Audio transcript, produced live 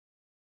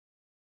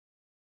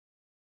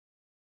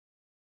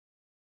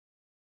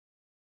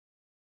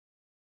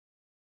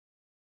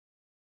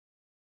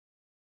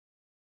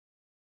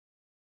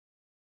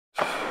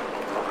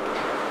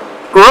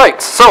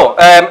Right, so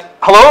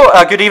hello,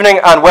 good evening,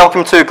 and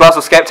welcome to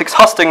Glasgow Skeptics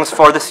Hustings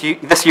for this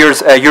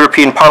year's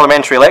European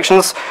parliamentary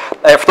elections.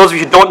 For those of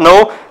you who don't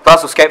know,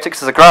 Glasgow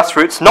Skeptics is a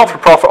grassroots,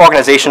 not-for-profit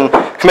organisation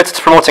committed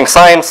to promoting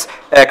science,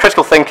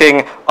 critical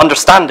thinking,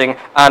 understanding,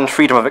 and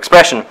freedom of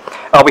expression.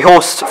 We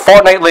host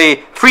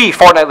free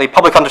fortnightly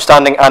public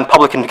understanding and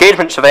public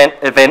engagement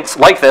events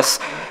like this.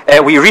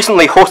 We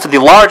recently hosted the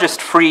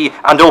largest free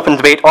and open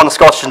debate on the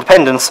Scottish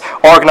independence,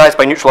 organised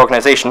by a neutral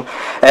organisation.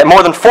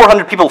 More than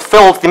 400 people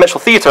filled the Mitchell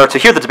Theatre to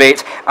hear the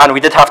debate, and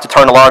we did have to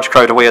turn a large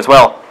crowd away as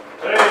well.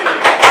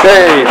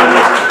 Hey.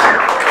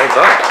 Well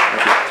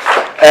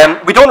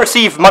done. We don't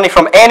receive money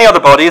from any other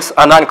bodies,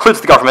 and that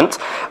includes the government.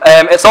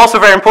 It's also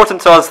very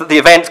important to us that the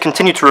events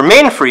continue to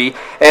remain free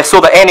so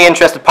that any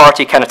interested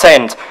party can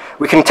attend.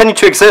 We continue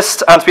to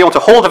exist and to be able to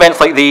hold events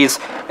like these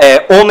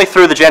only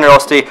through the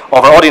generosity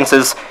of our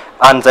audiences,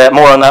 and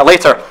more on that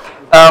later.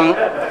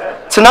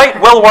 Tonight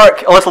will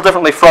work a little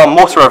differently from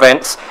most of our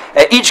events.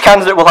 Each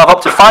candidate will have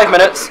up to 5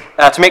 minutes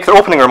to make their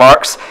opening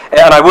remarks,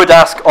 and I would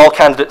ask all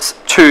candidates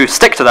to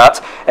stick to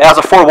that. As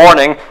a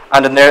forewarning,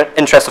 and in the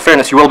interest of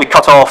fairness, you will be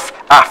cut off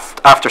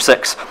after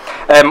 6.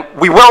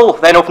 We will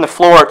then open the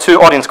floor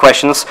to audience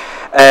questions.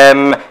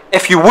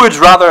 If you would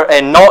rather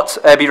not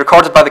be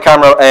recorded by the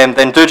camera,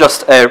 then do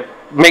just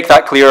make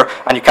that clear,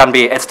 and you can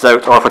be edited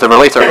out or whatever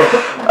later.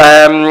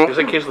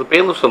 Just in case the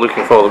bailiffs are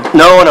looking for them.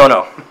 No,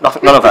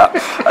 none of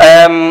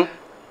that.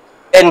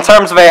 In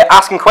terms of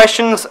asking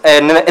questions,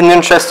 in the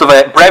interest of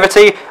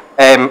brevity,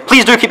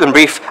 please do keep them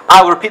brief.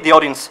 I will repeat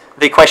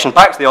the question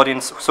back to the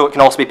audience, so it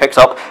can also be picked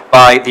up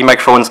by the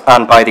microphones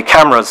and by the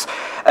cameras.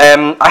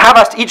 I have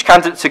asked each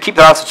candidate to keep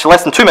their answer to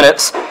less than 2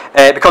 minutes,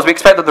 because we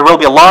expect that there will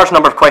be a large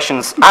number of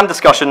questions and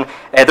discussion.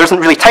 There isn't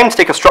really time to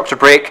take a structured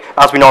break,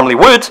 as we normally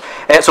would,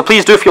 so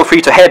please do feel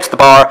free to head to the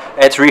bar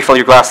to refill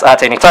your glass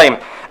at any time.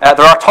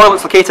 There are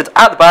toilets located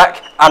at the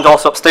back and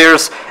also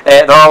upstairs.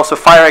 There are also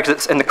fire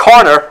exits in the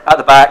corner at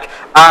the back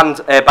and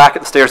back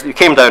at the stairs that you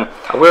came down.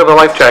 And where are the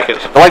life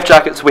jackets? The life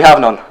jackets, we have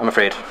none, I'm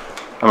afraid.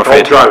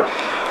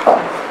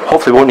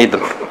 Hopefully won't need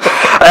them.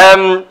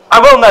 I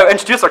will now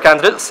introduce our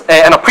candidates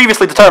in a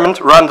previously determined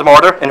random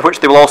order in which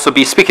they will also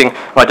be speaking.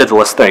 Oh, I did the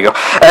list, there you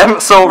go.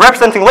 So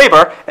representing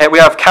Labour, we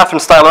have Catherine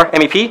Stihler,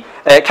 MEP.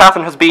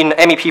 Catherine has been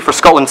MEP for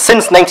Scotland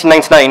since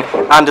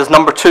 1999 and is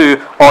number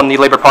 2 on the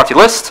Labour Party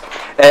list.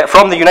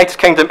 From the United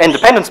Kingdom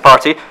Independence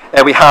Party,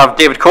 we have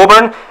David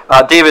Coburn.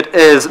 David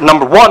is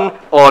number 1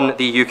 on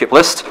the UKIP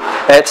list.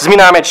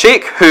 Tasmina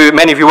Ahmed-Sheikh, who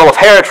many of you will have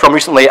heard from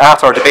recently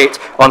at our debate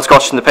on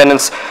Scottish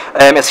independence,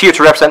 is here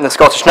to represent the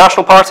Scottish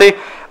National Party.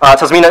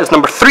 Tasmina is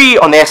number 3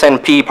 on the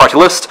SNP party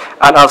list,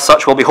 and as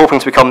such will be hoping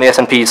to become the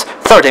SNP's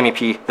 3rd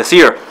MEP this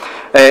year.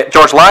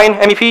 Lyon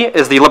MEP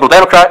is the Liberal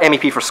Democrat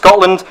MEP for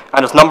Scotland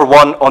and is number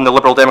 1 on the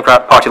Liberal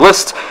Democrat party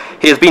list.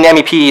 He has been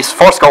MEP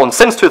for Scotland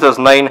since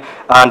 2009,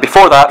 and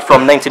before that,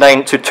 from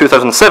 1999 to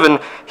 2007,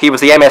 he was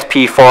the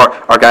MSP for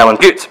Argyll and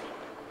Bute.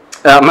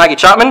 Maggie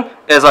Chapman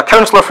is a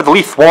councillor for the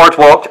Leith Ward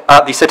Walk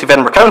at the City of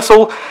Edinburgh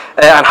Council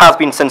and has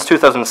been since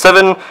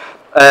 2007.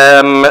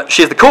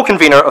 She is the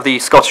co-convener of the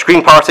Scottish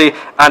Green Party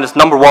and is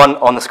number 1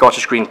 on the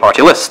Scottish Green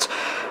Party list.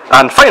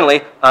 And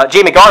finally,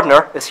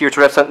 Gardiner is here to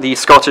represent the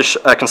Scottish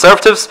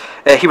Conservatives.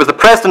 He was the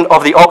president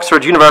of the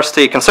Oxford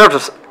University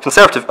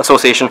Conservative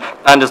Association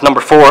and is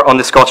number 4 on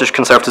the Scottish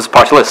Conservatives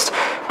party list.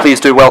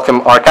 Please do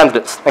welcome our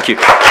candidates. Thank you.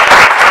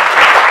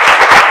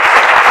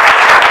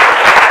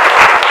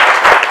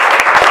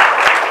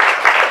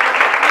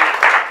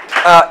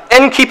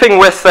 In keeping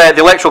with the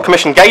Electoral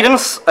Commission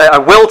guidance, I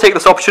will take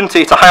this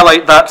opportunity to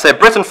highlight that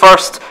Britain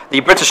First, the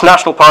British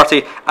National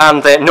Party,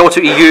 and No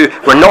to EU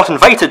were not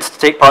invited to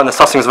take part in this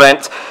Hustings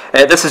event.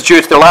 This is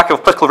due to their lack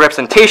of political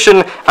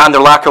representation and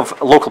their lack of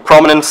local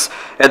prominence.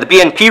 The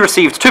BNP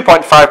received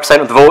 2.5%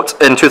 of the vote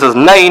in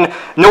 2009,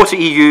 No to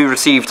EU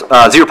received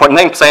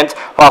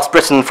 0.9%, whilst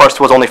Britain First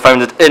was only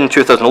founded in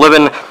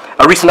 2011.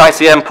 A recent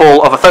ICM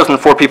poll of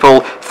 1,004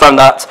 people found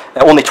that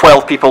only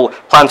 12 people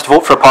planned to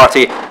vote for a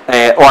party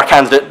or a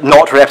candidate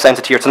not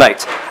represented here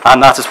tonight,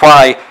 and that is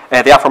why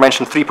the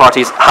aforementioned 3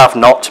 parties have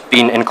not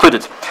been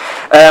included.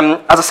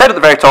 As I said at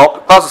the very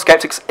top, Glasgow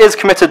Skeptics is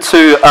committed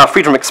to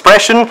freedom of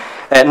expression,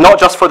 not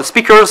just for the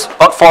speakers,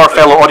 but for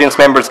fellow audience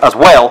members as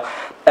well.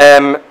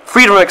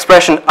 Freedom of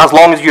expression, as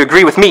long as you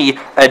agree with me,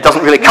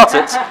 doesn't really cut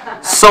it.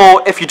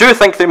 So if you do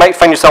think that you might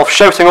find yourself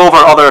shouting over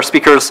other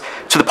speakers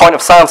to the point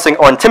of silencing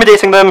or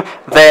intimidating them,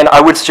 then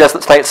I would suggest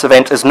that tonight's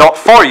event is not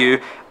for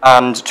you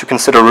and to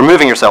consider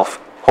removing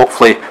yourself.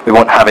 Hopefully we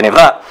won't have any of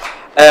that.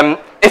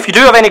 If you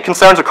do have any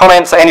concerns or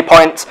comments at any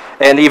point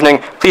in the evening,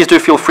 please do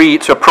feel free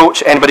to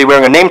approach anybody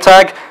wearing a name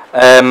tag.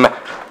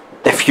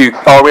 If you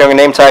are wearing a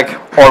name tag,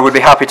 or would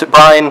be happy to,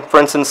 Brian, for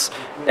instance,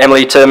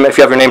 Emily, Tim, if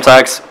you have your name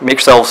tags, make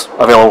yourselves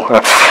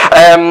available.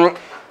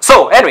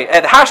 So anyway,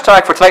 the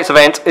hashtag for tonight's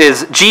event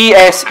is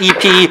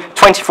GSEP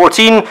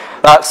 2014.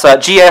 That's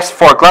GS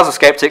for Glasgow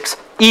Skeptics,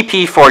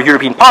 EP for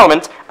European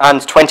Parliament,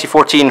 and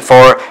 2014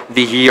 for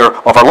the year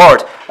of our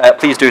Lord.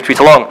 Please do tweet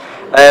along.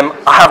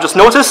 I have just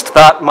noticed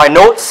that my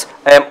notes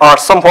are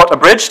somewhat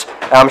abridged.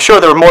 I'm sure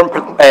there were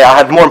I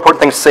had more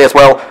important things to say as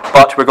well,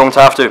 but we're going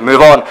to have to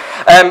move on.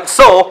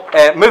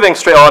 Moving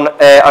straight on,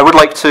 I would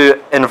like to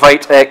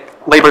invite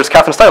Labour's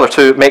Catherine Stihler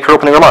to make her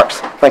opening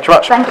remarks. Thank you very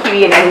much. Thank you,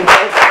 Ian. Do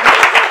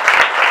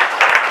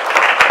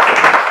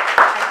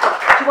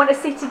you want to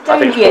sit it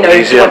down,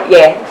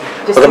 Ian?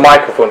 Just with the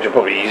microphones, you're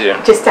probably easier.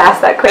 Just to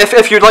ask that question.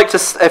 If you'd like to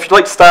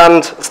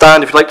stand.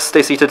 If you'd like to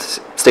stay seated,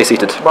 stay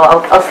seated.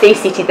 Well, I'll stay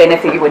seated then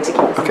if you want to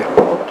keep us. Okay.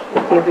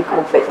 There we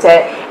go. But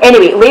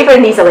anyway, Labour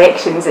in these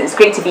elections, it's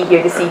great to be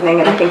here this evening,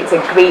 and I think it's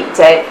a great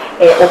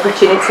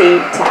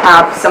opportunity to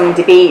have some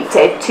debate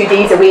 2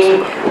 days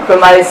away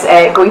from us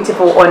going to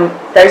vote on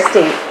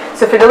Thursday.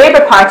 So for the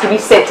Labour Party, we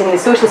sit in the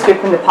Socialist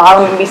Group in the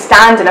Parliament. We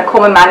stand in a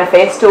common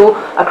manifesto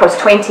across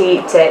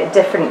 28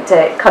 different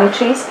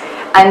countries.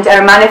 And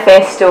our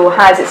manifesto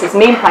has as its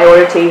main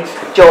priority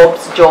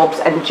jobs, jobs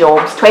and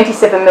jobs.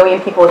 27 million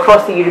people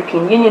across the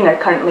European Union are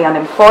currently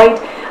unemployed.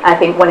 I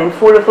think 1 in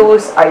 4 of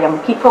those are young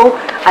people.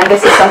 And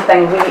this is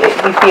something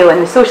we feel in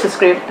the Socialist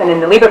Group and in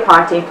the Labour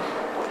Party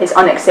is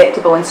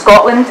unacceptable. In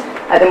Scotland,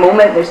 at the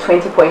moment, there's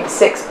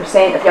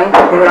 20.6% of young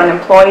people who are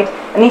unemployed.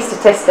 And these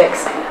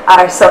statistics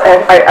are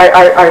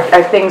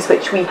things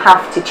which we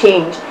have to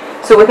change.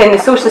 So within the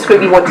Socialist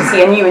Group, we want to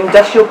see a new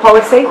industrial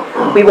policy.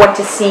 We want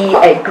to see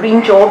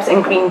green jobs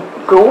and green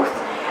growth.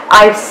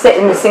 I sit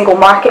in the Single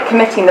Market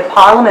Committee in the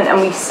Parliament, and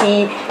we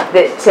see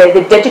that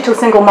the digital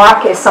single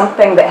market is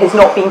something that has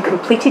not been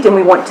completed, and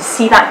we want to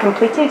see that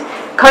completed.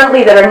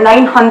 Currently, there are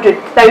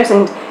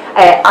 900,000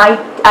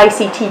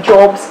 ICT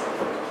jobs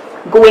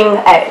going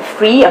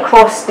free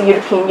across the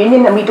European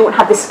Union, and we don't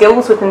have the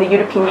skills within the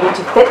European Union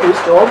to fit those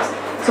jobs.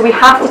 So we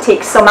have to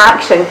take some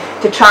action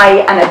to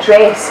try and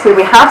address where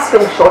we have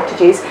skill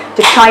shortages,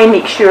 to try and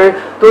make sure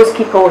those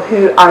people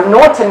who are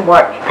not in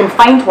work can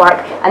find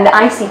work, and the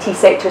ICT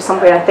sector is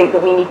somewhere I think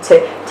that we need to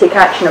take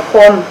action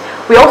upon.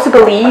 We also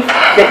believe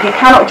that you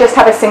cannot just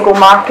have a single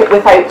market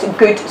without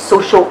good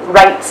social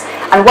rights,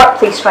 and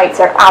workplace rights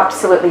are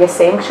absolutely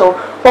essential.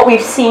 What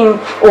we've seen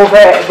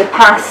over the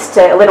past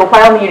little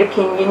while in the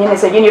European Union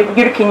is a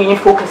European Union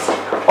focused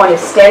on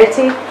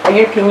austerity, a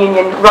European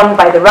Union run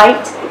by the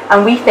right,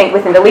 and we think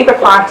within the Labour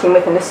Party and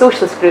within the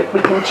Socialist Group we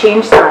can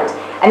change that.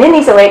 And in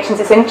these elections,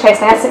 it's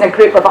interesting, I sit in a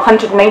group of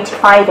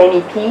 195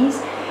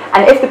 MEPs,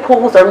 and if the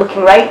polls are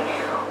looking right,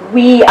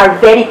 we are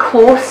very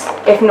close,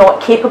 if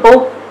not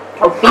capable,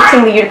 of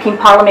beating the European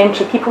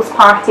Parliamentary People's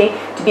Party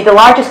to be the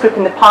largest group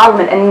in the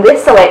Parliament. And in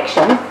this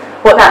election,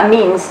 what that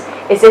means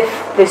is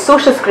if the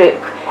Socialist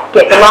Group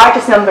get the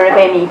largest number of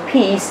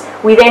MEPs,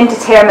 we then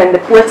determine the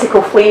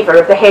political flavour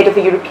of the head of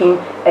the European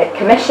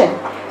Commission.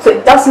 So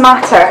it does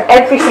matter,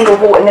 every single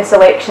vote in this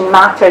election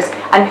matters,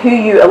 and who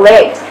you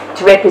elect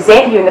to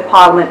represent you in the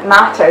Parliament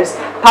matters,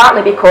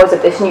 partly because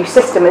of this new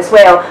system as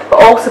well,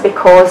 but also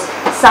because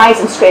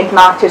size and strength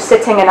matters.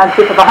 Sitting in a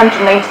group of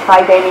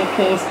 195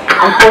 MEPs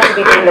and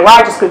possibly being the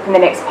largest group in the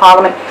next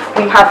Parliament,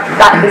 we have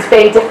that is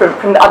very different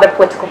from the other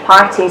political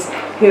parties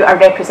who are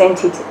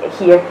represented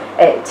here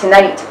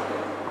tonight.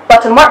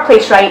 But on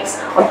workplace rights,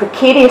 on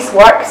precarious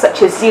work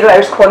such as 0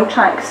 hours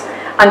contracts,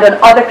 and on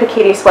other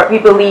precarious work, we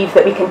believe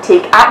that we can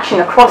take action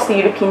across the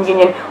European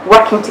Union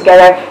working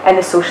together in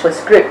the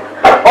Socialist Group.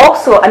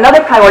 Also,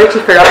 another priority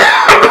for us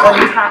is on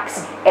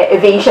tax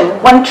evasion.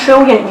 €1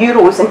 trillion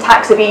in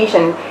tax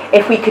evasion.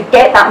 If we could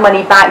get that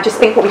money back, just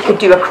think what we could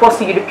do across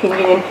the European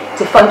Union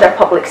to fund our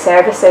public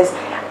services.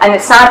 And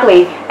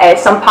sadly,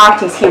 some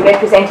parties here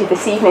represented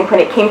this evening, when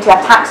it came to a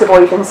tax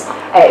avoidance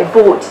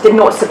vote, did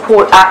not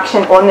support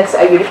action on this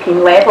at a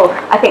European level.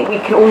 I think we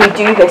can only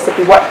do this if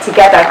we work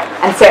together,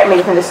 and certainly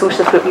within the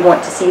Socialist Group we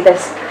want to see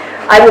this.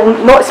 I will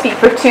not speak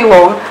for too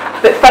long,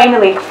 but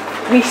finally,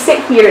 we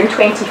sit here in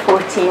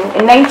 2014.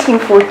 In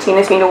 1914,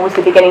 as we know, was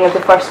the beginning of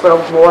the First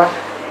World War.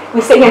 We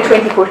sit here in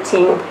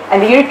 2014,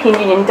 and the European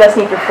Union does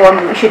need reform,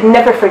 but we should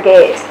never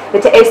forget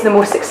that it is the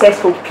most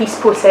successful peace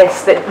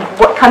process, that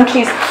what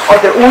countries of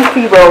their own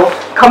free will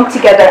come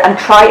together and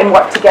try and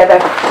work together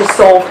to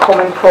solve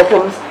common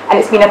problems. And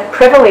it's been a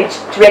privilege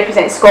to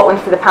represent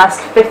Scotland for the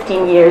past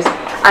 15 years,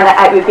 and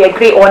it would be a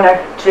great honour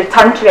to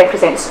return to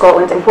represent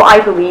Scotland in what I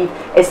believe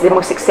is the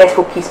most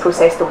successful peace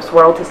process this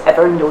world has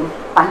ever known.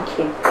 Thank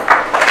you.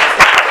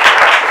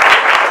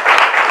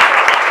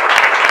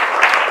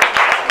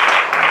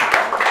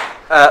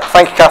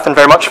 Thank you, Catherine,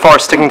 very much for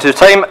sticking to the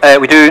time.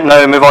 We do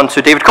now move on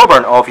to David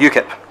Coburn of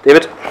UKIP.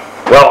 David?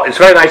 Well, it's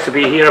very nice to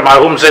be here in my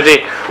home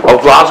city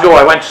of Glasgow.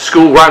 I went to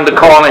school round the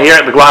corner here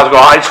at the Glasgow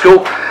High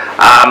School.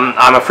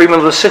 I'm a freeman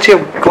of the city of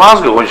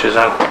Glasgow, which is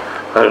a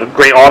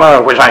great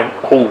honour, which I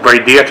hold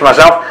very dear to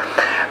myself.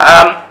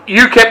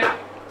 UKIP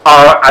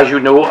are, as you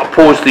know,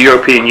 opposed to the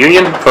European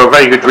Union for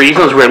very good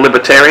reasons. We're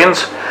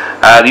libertarians.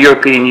 The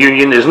European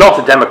Union is not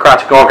a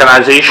democratic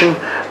organisation,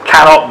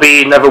 cannot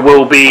be, never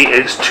will be.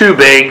 It's too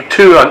big,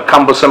 too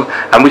cumbersome,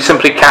 and we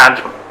simply can't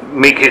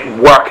make it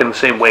work in the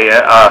same way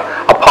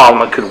a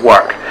parliament could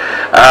work.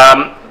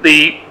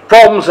 The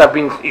problems have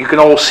been, you can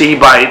all see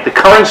by the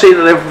currency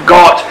that they've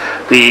got.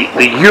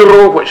 The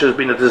euro, which has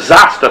been a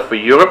disaster for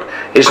Europe,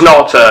 is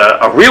not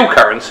a real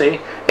currency.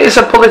 It's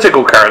a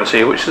political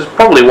currency, which is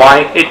probably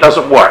why it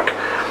doesn't work.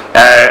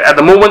 At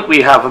the moment,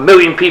 we have 1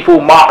 million people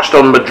marched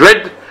on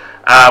Madrid.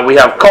 We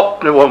have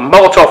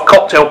Molotov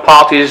cocktail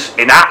parties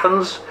in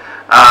Athens.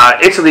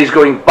 Italy's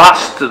going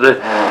bust.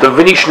 The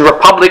Venetian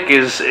Republic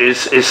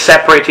is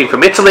separating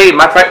from Italy. As a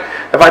matter of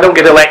fact, if I don't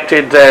get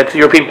elected to the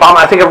European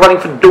Parliament, I think I'm running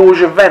for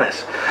Doge of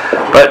Venice.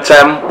 But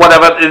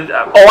whatever,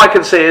 all I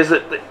can say is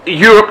that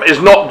Europe is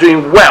not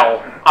doing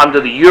well under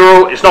the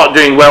euro. It's not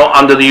doing well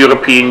under the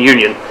European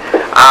Union.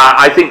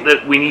 I think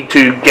that we need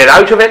to get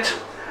out of it.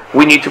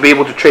 We need to be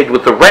able to trade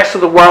with the rest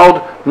of the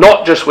world,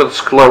 not just with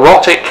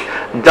sclerotic,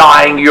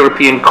 dying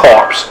European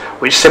corpse,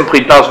 which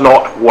simply does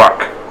not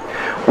work.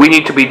 We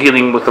need to be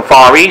dealing with the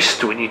Far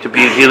East. We need to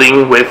be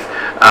dealing with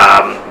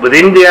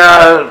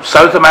India,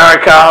 South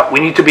America. We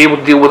need to be able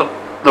to deal with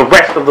the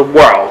rest of the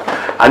world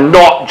and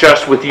not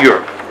just with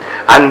Europe.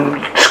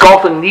 And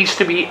Scotland needs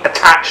to be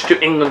attached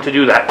to England to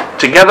do that.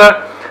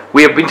 Together,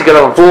 we have been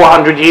together for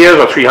 400 years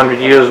or 300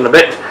 years and a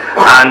bit,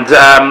 and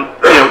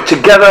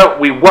together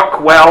we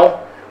work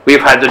well. We've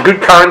had a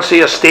good currency,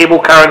 a stable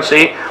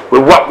currency. We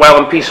work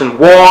well in peace and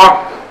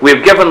war.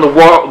 We've given the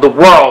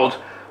world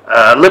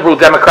liberal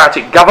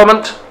democratic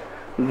government.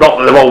 Not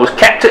that they've always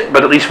kept it,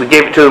 but at least we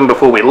gave it to them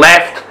before we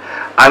left.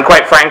 And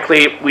quite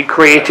frankly, we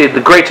created the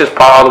greatest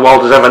power the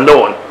world has ever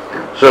known.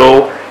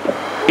 So,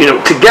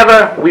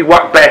 together we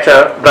work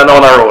better than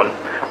on our own.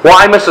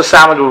 Why Mr.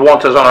 Salmond would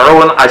want us on our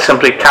own, I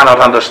simply cannot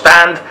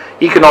understand.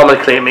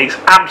 Economically, it makes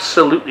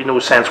absolutely no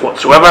sense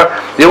whatsoever.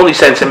 The only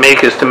sense it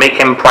makes is to make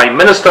him Prime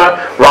Minister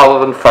rather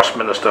than First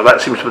Minister.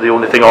 That seems to be the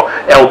only thing, or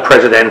El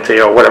Presidente,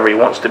 or whatever he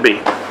wants to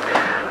be.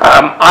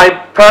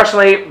 I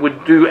personally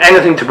would do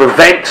anything to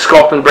prevent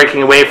Scotland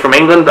breaking away from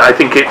England. I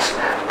think it's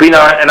been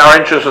in our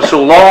interest for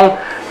so long.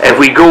 If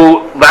we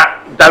go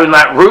down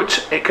that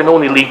route, it can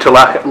only lead to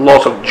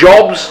loss of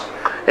jobs.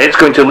 It's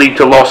going to lead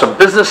to loss of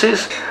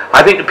businesses.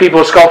 I think the people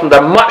of Scotland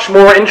are much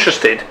more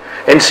interested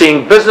in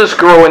seeing business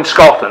grow in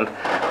Scotland,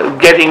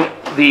 getting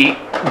the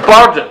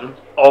burden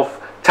of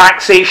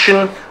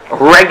taxation,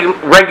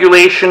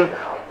 regulation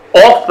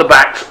off the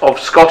backs of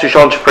Scottish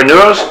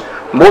entrepreneurs.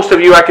 Most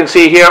of you I can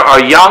see here are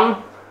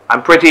young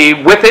and pretty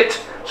with it,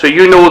 so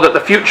you know that the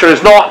future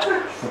is not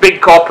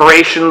big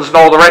corporations and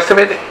all the rest of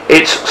it.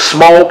 It's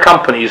small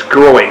companies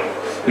growing.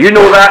 You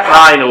know that,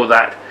 I know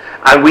that.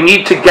 And we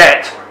need to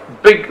get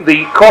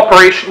the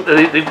corporation,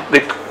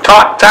 the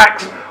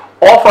tax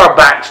off our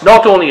backs,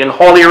 not only in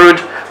Holyrood,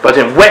 but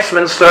in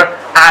Westminster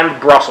and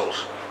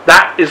Brussels.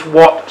 That is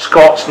what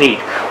Scots need.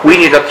 We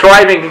need a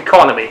thriving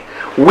economy.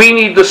 We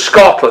need the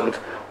Scotland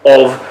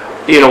of,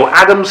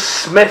 Adam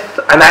Smith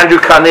and Andrew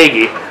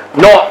Carnegie,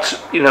 not,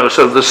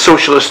 sort of the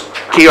socialist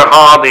Keir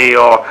Hardie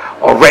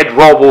or Red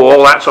Robbo,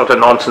 all that sort of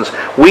nonsense.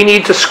 We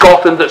need a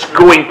Scotland that's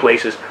going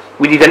places.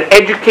 We need an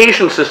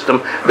education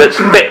system that's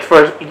fit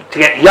to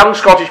get young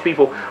Scottish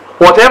people,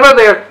 whatever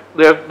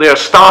their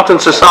start in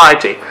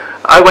society.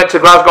 I went to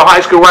Glasgow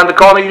High School around the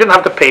corner. You didn't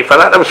have to pay for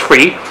that. That was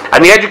free.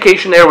 And the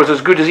education there was as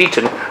good as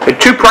Eton. And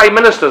 2 prime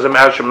ministers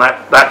emerged from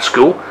that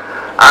school.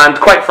 And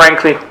quite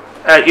frankly,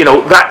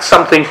 that's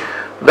something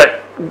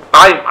that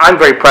I'm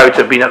very proud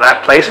to have been at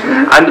that place.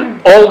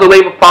 And all the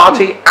Labour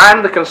Party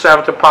and the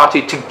Conservative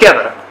Party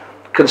together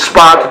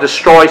conspired to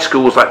destroy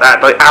schools like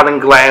that, like Allen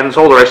Glen's,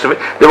 all the rest of it.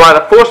 They were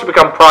either forced to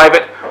become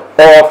private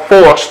or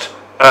forced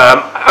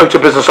out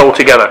of business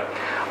altogether.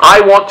 I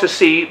want to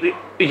see the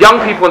young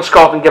people in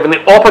Scotland given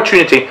the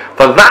opportunity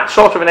for that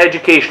sort of an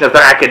education if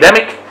they're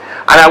academic,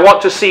 and I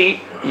want to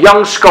see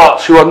young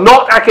Scots who are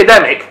not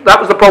academic. That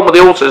was the problem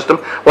with the old system.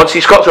 I want to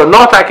see Scots who are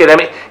not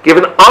academic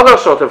given other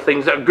sort of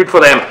things that are good for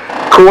them,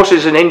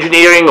 courses in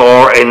engineering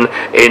or in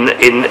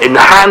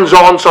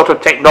hands-on sort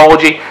of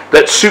technology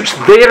that suits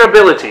their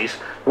abilities,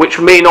 which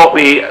may not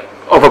be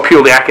of a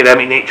purely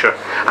academic nature.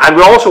 And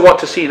we also want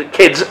to see the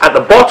kids at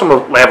the bottom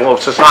level of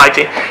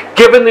society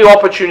given the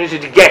opportunity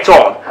to get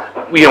on.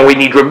 We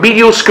need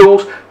remedial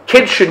schools.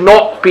 Kids should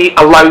not be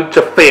allowed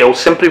to fail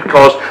simply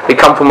because they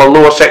come from a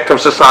lower sector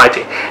of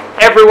society.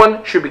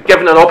 Everyone should be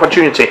given an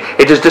opportunity.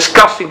 It is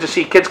disgusting to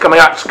see kids coming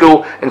out of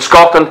school in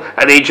Scotland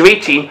at the age of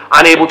 18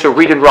 unable to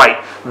read and write.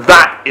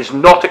 That is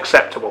not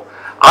acceptable.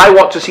 I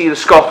want to see the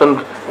Scotland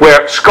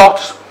where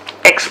Scots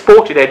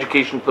exported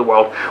education to the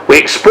world. We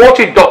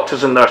exported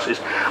doctors and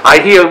nurses. I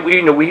hear,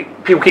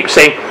 people keep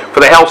saying for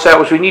the health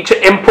service we need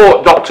to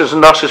import doctors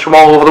and nurses from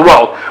all over the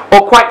world.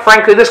 Well, quite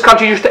frankly, this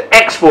country used to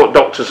export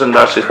doctors and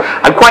nurses,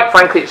 and quite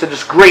frankly, it's a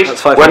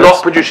disgrace we're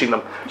not producing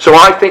them. So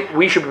I think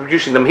we should be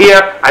producing them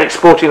here and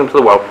exporting them to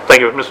the world. Thank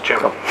you, Mr.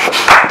 Chairman.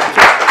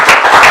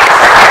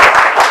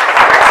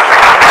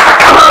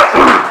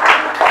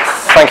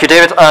 Thank you,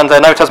 David. And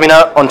now,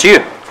 Tasmina, on to you.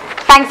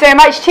 Thanks very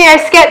much, Chair.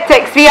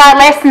 Skeptics, we are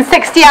less than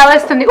 60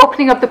 hours from the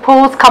opening of the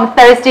polls come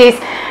Thursday's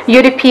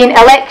European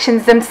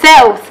elections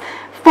themselves,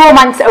 4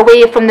 months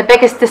away from the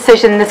biggest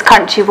decision this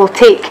country will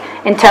take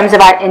in terms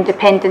of our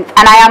independence.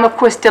 And I am, of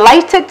course,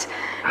 delighted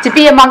to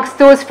be amongst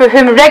those for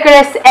whom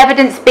rigorous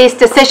evidence-based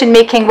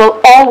decision-making will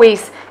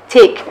always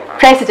take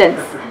precedence.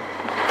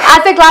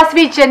 As a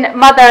Glaswegian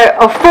mother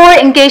of 4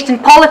 engaged in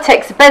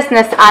politics,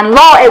 business and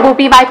law, it will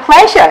be my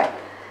pleasure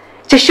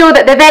to show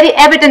that the very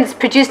evidence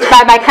produced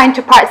by my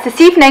counterparts this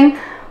evening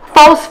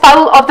falls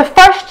foul of the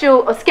first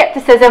rule of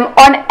scepticism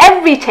on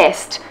every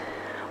test,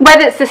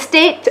 whether it's the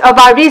state of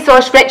our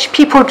resource-rich,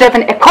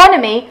 people-driven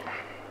economy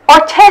or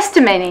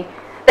testimony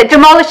that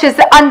demolishes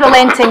the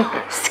unrelenting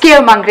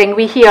scaremongering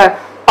we hear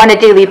on a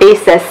daily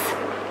basis.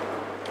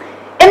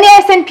 In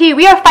the SNP,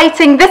 we are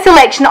fighting this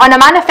election on a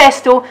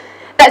manifesto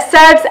that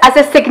serves as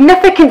a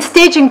significant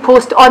staging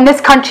post on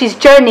this country's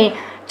journey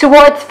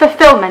towards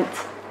fulfilment,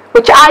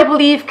 which I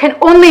believe can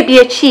only be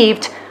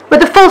achieved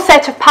with the full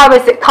set of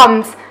powers that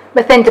comes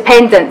with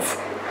independence.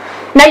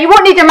 Now, you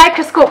won't need a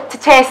microscope to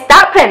test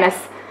that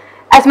premise,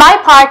 as my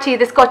party,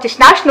 the Scottish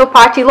National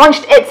Party,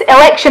 launched its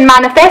election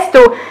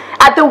manifesto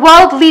at the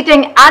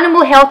world-leading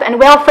animal health and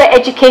welfare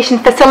education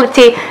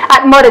facility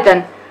at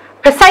Murridon,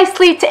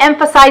 precisely to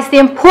emphasise the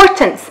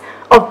importance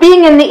of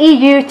being in the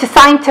EU to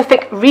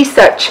scientific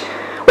research,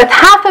 with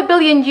 €500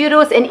 million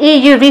in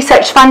EU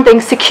research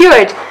funding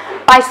secured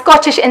by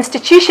Scottish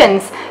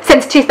institutions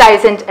since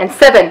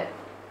 2007.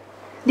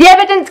 The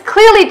evidence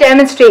clearly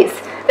demonstrates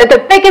that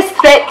the biggest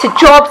threat to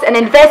jobs and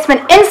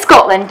investment in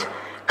Scotland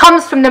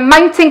comes from the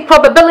mounting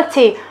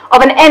probability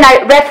of an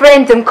in-out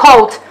referendum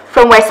called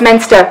from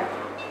Westminster.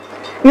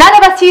 None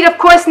of us here, of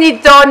course,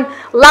 need on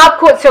lab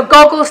coats or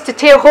goggles to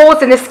tear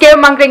holes in the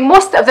scaremongering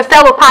most of the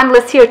fellow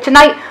panellists here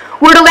tonight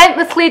will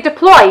relentlessly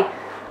deploy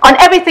on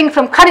everything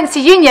from currency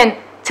union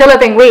to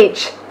living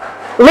wage.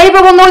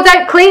 Labour will no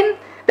doubt claim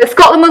that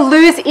Scotland will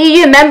lose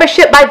EU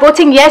membership by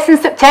voting yes in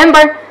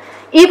September,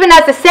 even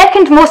as the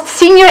second most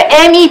senior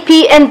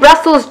MEP in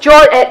Brussels,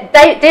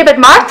 David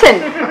Martin.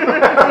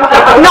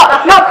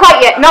 not quite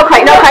yet, not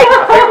quite. No,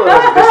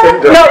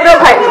 not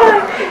quite.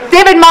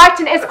 David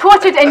Martin is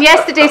quoted in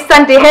yesterday's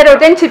Sunday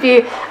Herald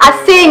interview as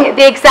saying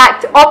the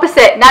exact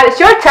opposite. Now it's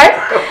your turn.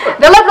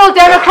 The Liberal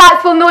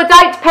Democrats will no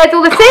doubt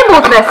peddle the same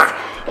oldness,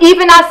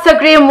 even as Sir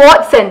Graham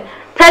Watson,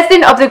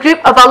 President of the Group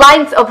of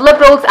Alliance of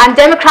Liberals and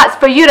Democrats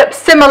for Europe,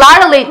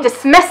 similarly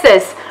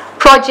dismisses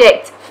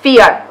Project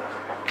Fear.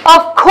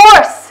 Of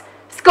course,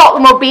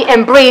 Scotland will be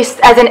embraced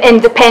as an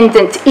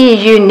independent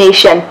EU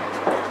nation.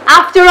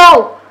 After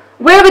all,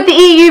 where would the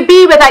EU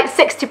be without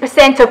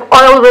 60% of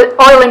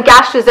oil and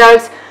gas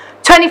reserves,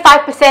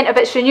 25% of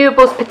its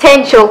renewables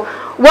potential,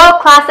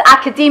 world-class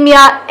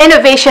academia,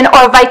 innovation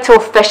or vital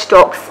fish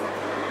stocks?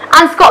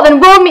 And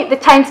Scotland will meet the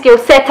timescale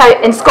set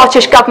out in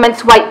Scottish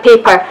Government's White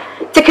Paper.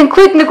 To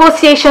conclude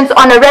negotiations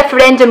on a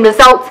referendum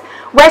result,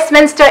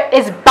 Westminster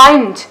is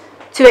bound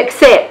to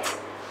accept,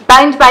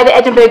 bound by the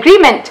Edinburgh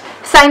Agreement,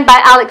 signed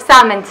by Alex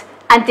Salmond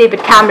and David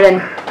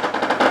Cameron.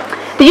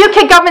 The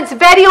UK Government's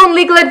very own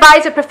legal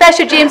advisor,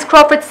 Professor James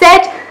Crawford,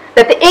 said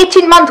that the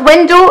 18-month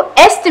window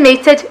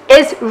estimated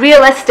is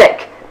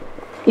realistic.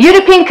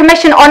 European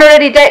Commission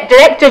Honorary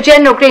Director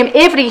General Graham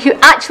Avery, who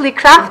actually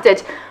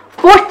crafted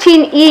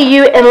 14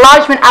 EU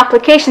enlargement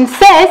applications,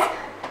 says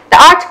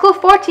that Article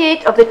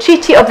 48 of the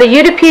Treaty of the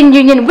European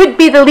Union would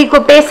be the legal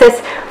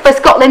basis for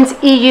Scotland's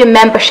EU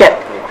membership,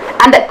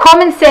 and that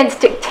common sense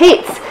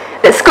dictates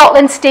that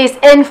Scotland stays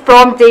in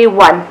from day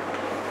one.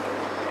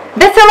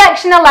 This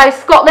election allows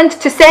Scotland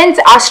to send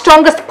our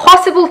strongest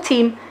possible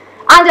team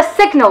and a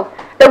signal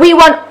that we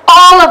want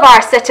all of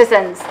our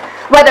citizens,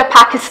 whether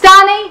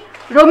Pakistani,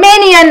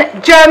 Romanian,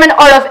 German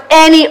or of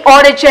any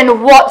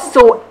origin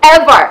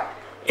whatsoever,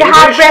 to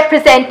have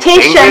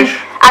representation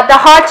at the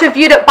heart of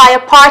Europe by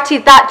a party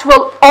that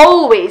will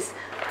always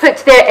put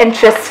their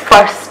interests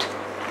first.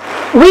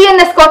 We in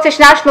the Scottish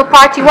National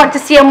Party want to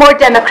see a more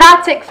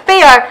democratic,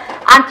 fair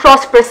and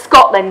prosperous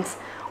Scotland.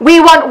 We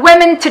want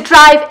women to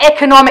drive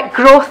economic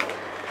growth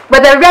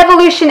with a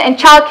revolution in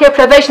childcare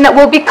provision that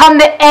will become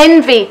the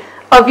envy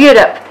of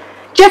Europe,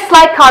 just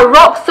like our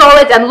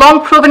rock-solid and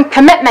long-proven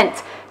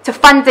commitment to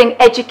funding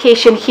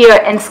education here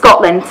in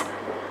Scotland.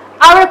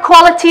 Our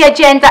equality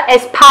agenda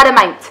is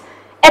paramount.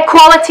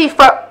 Equality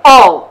for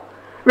all,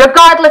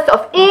 regardless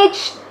of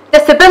age,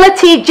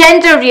 disability,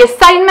 gender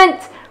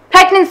reassignment,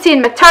 pregnancy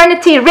and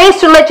maternity,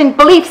 race, religion,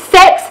 belief,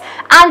 sex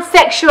and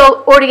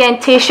sexual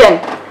orientation.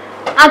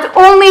 And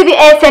only the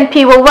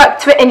SNP will work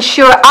to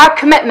ensure our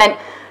commitment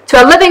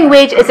to a living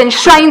wage is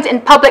enshrined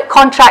in public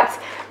contracts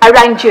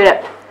around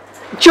Europe.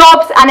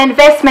 Jobs and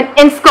investment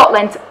in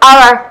Scotland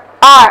are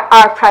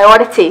our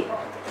priority.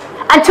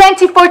 And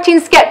 2014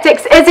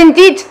 Skeptics is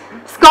indeed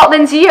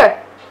Scotland's year.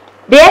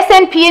 The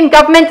SNP in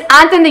government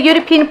and in the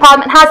European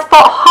Parliament has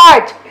fought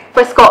hard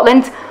for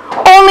Scotland,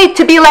 only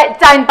to be let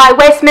down by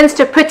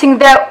Westminster putting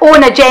their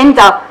own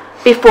agenda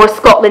before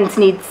Scotland's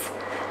needs.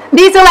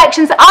 These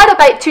elections are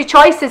about two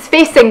choices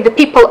facing the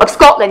people of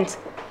Scotland.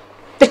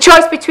 The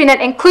choice between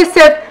an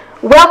inclusive,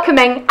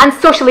 welcoming and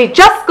socially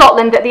just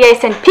Scotland that the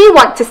SNP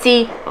want to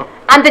see,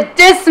 and the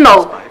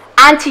dismal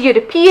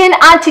anti-European,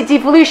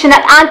 anti-devolution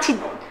and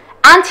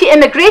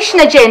anti-immigration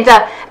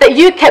agenda that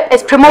UKIP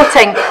is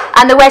promoting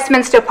and the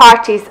Westminster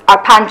parties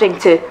are pandering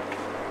to.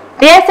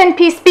 The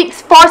SNP speaks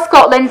for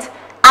Scotland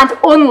and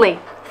only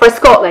for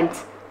Scotland.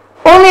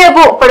 Only a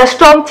vote for a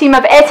strong team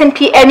of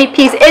SNP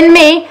MEPs in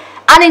May,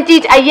 and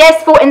indeed a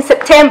yes vote in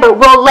September,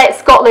 will let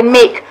Scotland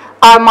make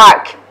our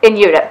mark in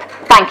Europe.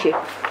 Thank you.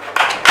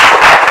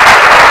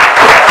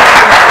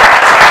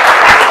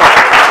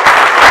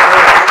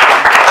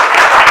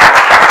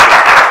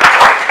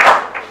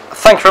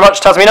 Thank you very much,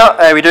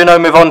 Tasmina. We do now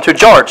move on to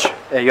George.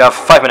 You have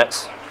 5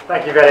 minutes.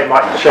 Thank you very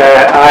much,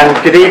 and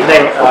good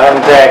evening. And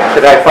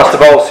could I first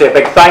of all say a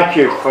big thank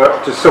you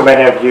to so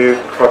many of you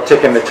for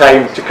taking the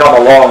time to come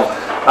along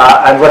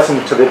and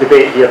listen to the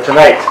debate here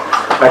tonight.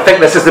 I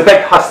think this is the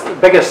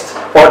biggest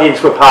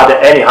audience we've had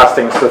at any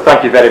Hustings, so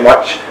thank you very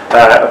much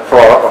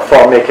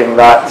for making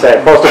that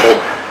possible.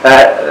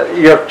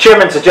 Your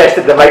chairman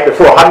suggested there might be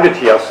 400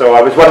 here, so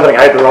I was wondering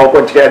how they're all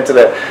going to get into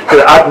the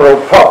Admiral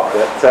pub.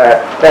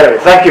 But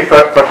anyway, thank you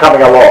for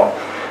coming along.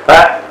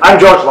 I'm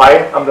George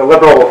Lyon. I'm the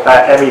Liberal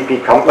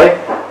MEP currently.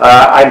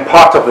 I'm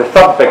part of the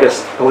third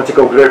biggest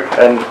political group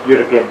in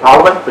European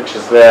Parliament, which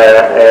is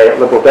the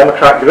Liberal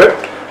Democrat group.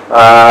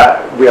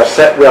 We are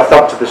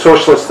third to the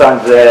Socialist and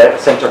the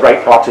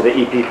Centre-Right Party, the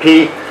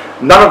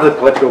EPP. None of the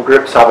political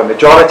groups have a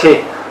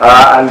majority,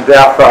 and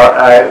therefore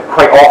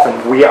quite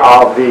often we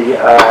are the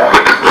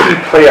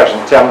key players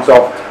in terms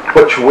of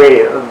which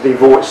way the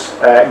votes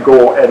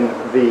go in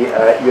the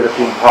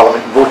European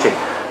Parliament voting,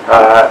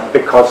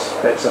 because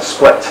it's a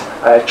split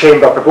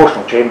chamber,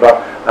 proportional chamber,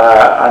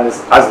 and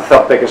as the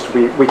third biggest,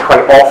 we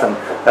quite often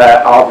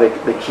are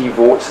the key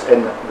votes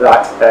in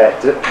that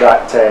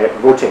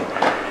voting.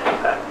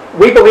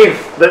 We believe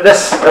that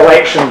this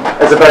election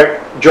is about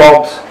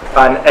jobs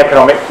and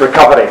economic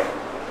recovery.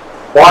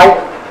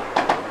 Why?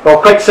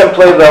 Well, quite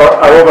simply, there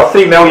are over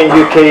 3 million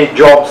UK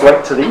jobs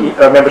linked to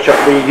the membership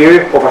of the EU,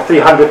 over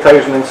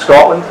 300,000 in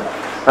Scotland.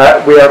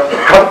 We are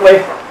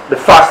currently the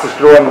fastest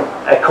growing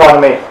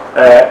economy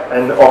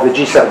of the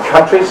G7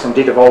 countries,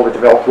 indeed of all the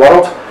developed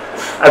world.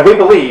 And we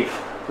believe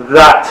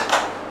that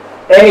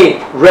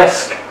any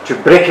risk to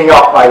breaking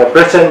up either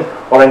Britain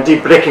or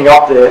indeed breaking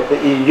up the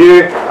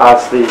EU,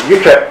 as the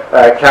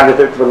UKIP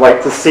candidate would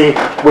like to see,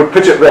 would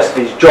put at risk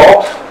these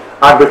jobs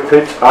and would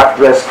put at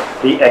risk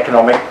the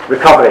economic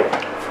recovery.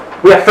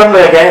 We are firmly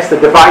against the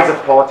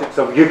divisive politics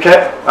of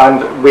UKIP,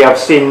 and we have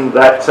seen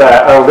that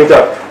our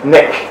leader,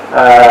 Nick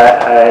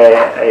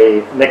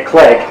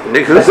Clegg,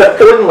 is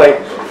the only,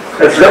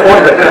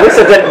 at least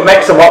I didn't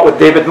mix him up with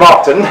David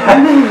Martin,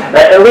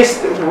 at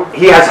least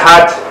he has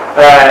had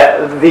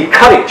the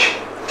courage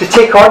to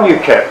take on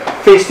UKIP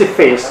face to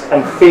face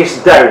and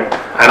face down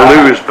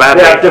And lose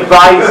badly.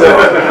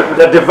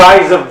 Their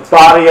divisive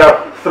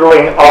barrier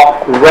throwing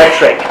up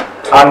rhetoric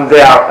and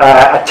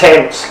their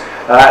attempts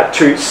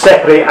to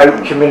separate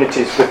out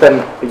communities within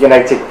the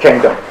United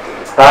Kingdom.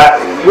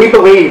 We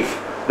believe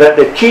that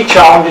the key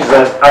challenges,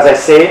 as I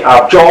say,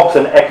 are jobs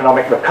and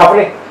economic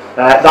recovery.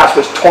 That's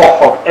what's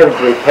top of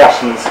every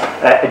person's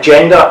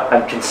agenda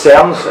and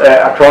concerns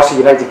across the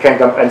United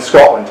Kingdom and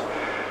Scotland.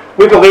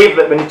 We believe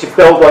that we need to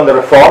build on the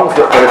reforms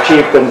that were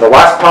achieved in the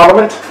last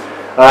Parliament.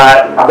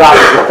 That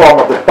is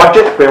reform of the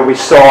budget, where we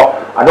saw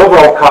an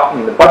overall cut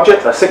in the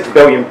budget, a £6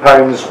 billion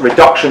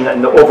reduction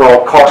in the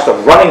overall cost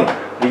of running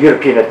the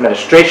European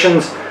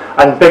administrations,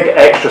 and big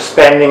extra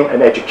spending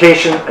in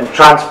education and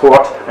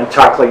transport and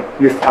tackling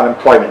youth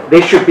unemployment.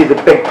 They should be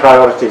the big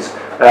priorities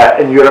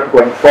in Europe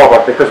going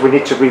forward, because we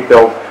need to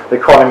rebuild the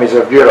economies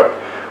of Europe.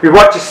 We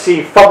want to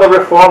see further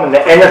reform in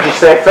the energy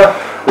sector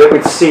that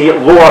would see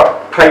lower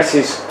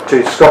prices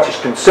to Scottish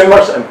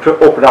consumers and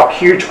open up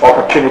huge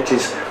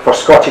opportunities for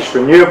Scottish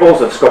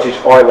renewables and Scottish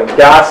oil and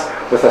gas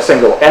with a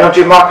single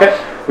energy market.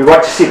 We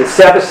want to see the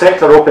service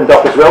sector opened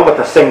up as well, with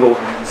a single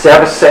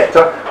service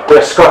sector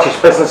where Scottish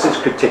businesses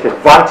could take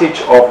advantage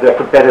of their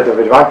competitive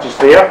advantage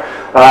there,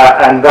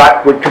 and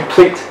that would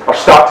complete or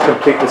start to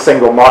complete the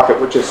single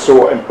market, which is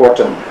so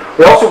important.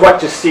 We also want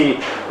to see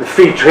the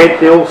free trade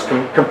deals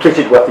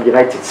completed with the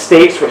United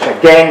States, which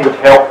again would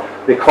help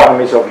the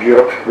economies of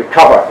Europe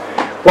recover.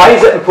 Why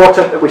is it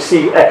important that we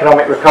see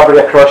economic recovery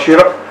across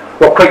Europe?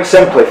 Well, quite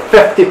simply,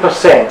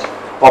 50%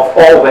 of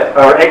all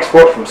our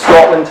exports from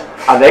Scotland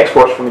and the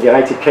exports from the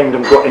United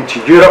Kingdom go into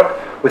Europe.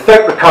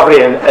 Without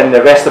recovery in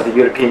the rest of the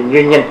European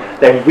Union,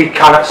 then we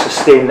cannot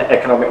sustain the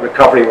economic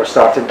recovery we're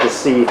starting to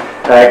see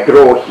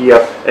grow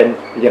here in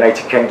the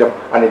United Kingdom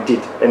and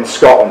indeed in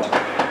Scotland.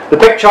 The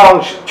big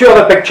challenge, two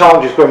other big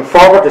challenges going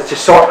forward, is to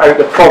sort out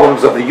the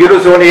problems of the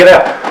Eurozone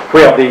area,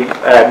 where the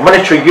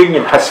monetary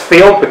union has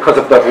failed because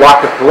of the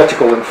lack of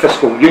political and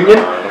fiscal union,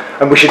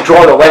 and we should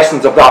draw the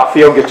lessons of that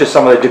failure to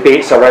some of the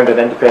debates around an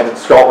independent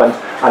Scotland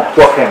and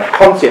what kind of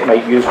currency it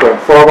might use going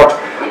forward.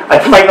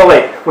 And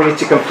finally, we need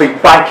to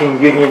complete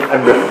banking union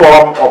and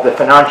reform of the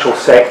financial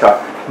sector.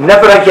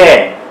 Never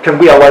again can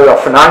we allow our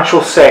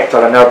financial sector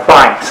and our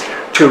banks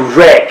to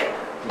wreck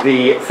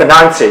the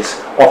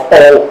finances of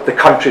all the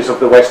countries of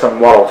the Western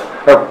world.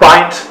 Our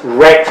banks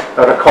wrecked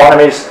our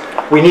economies.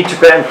 We need to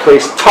put in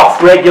place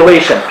tough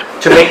regulation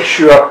to make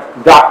sure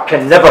that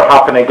can never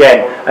happen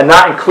again. And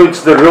that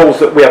includes the rules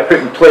that we have put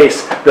in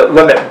place that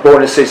limit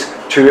bonuses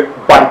to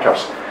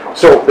bankers.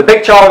 So the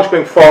big challenge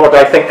going forward,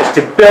 I think, is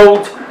to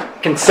build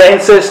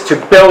consensus, to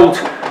build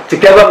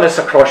togetherness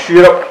across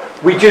Europe.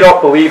 We do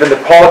not believe in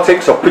the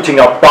politics of putting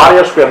up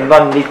barriers where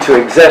none need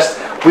to exist.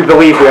 We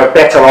believe we are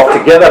better off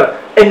together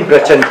in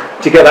Britain,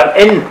 together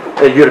in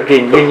the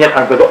European Union,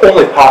 and we're the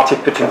only party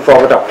putting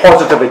forward a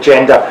positive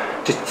agenda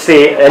to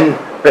stay in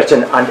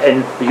Britain and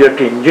in the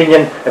European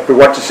Union if we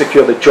want to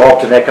secure the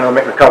jobs and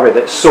economic recovery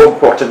that's so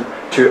important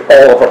to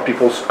all of our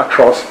peoples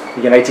across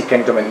the United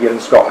Kingdom and here in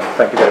Scotland.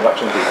 Thank you very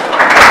much indeed.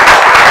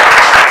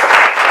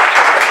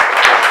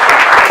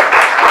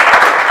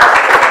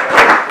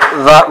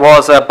 That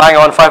was bang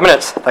on 5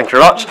 minutes. Thank you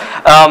very much.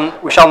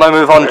 We shall now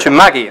move on to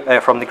Maggie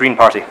from the Green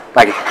Party.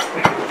 Maggie.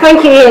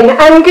 Thank you, Ian.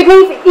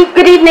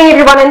 Good evening,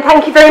 everyone, and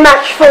thank you very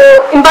much for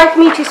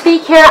inviting me to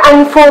speak here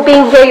and for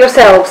being here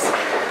yourselves.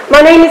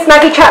 My name is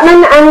Maggie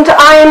Chapman, and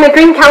I am a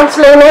Green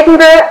Councillor in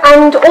Edinburgh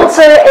and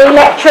also a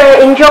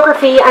lecturer in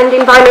Geography and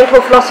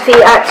Environmental Philosophy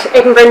at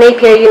Edinburgh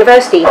Napier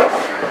University.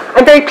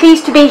 I'm very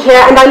pleased to be here,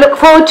 and I look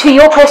forward to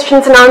your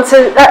questions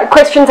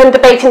and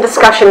debate and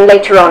discussion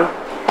later on.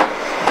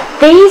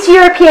 These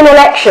European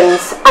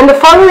elections and the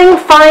following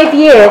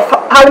 5-year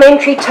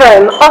parliamentary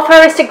term offer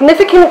a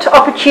significant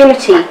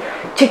opportunity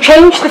to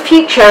change the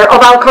future of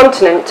our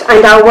continent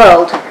and our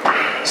world.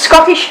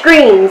 Scottish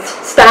Greens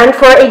stand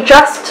for a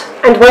just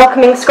and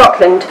welcoming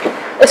Scotland,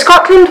 a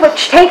Scotland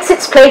which takes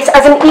its place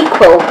as an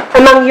equal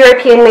among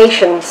European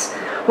nations,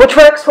 which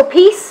works for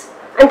peace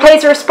and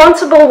plays a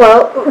responsible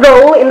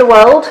role in the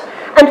world,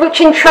 and which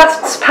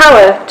entrusts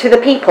power to the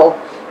people.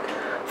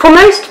 For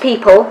most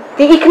people,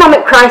 the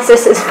economic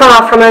crisis is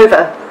far from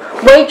over.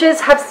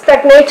 Wages have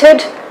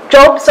stagnated,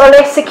 jobs are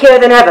less secure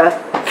than ever.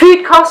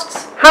 Food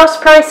costs, house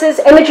prices,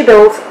 energy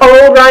bills are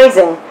all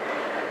rising.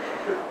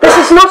 This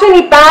is not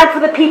only bad for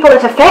the people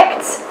it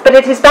affects, but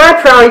it is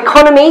bad for our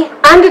economy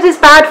and it is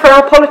bad for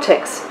our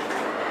politics.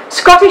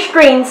 Scottish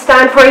Greens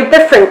stand for a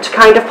different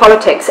kind of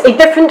politics, a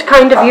different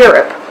kind of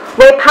Europe,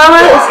 where power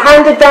is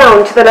handed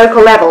down to the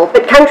local level,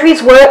 but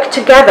countries work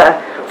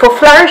together for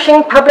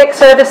flourishing public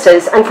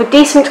services and for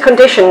decent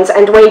conditions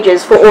and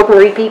wages for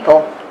ordinary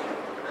people.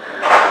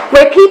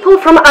 Where people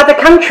from other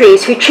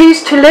countries who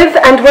choose to live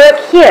and work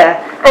here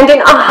and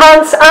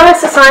enhance our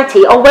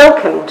society are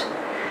welcomed,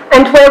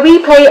 and where we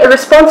play a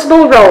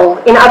responsible role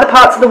in other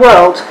parts of the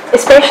world,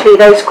 especially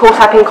those caught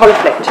up in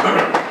conflict.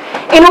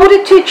 In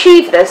order to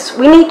achieve this,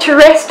 we need to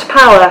wrest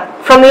power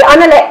from the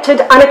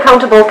unelected,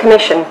 unaccountable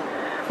Commission.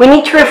 We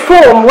need to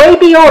reform way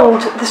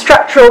beyond the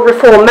structural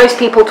reform most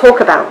people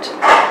talk about.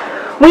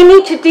 We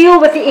need to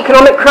deal with the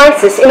economic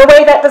crisis in a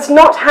way that does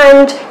not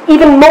hand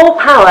even more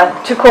power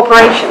to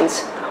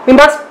corporations. We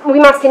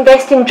must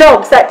invest in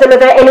jobs that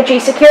deliver energy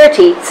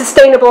security,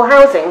 sustainable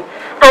housing,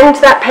 and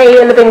that pay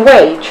a living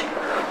wage.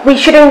 We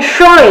should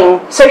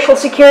enshrine social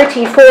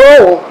security for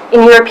all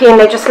in European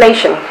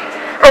legislation,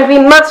 and we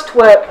must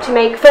work to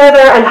make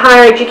further and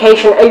higher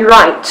education a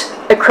right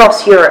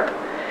across Europe.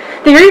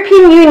 The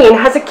European Union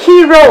has a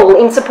key role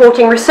in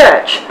supporting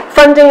research,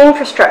 funding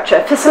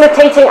infrastructure,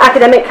 facilitating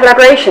academic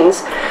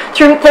collaborations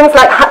through things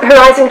like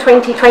Horizon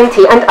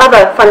 2020 and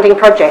other funding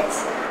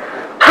projects.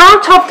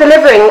 Part of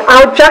delivering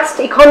our just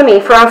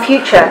economy for our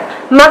future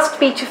must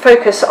be to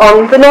focus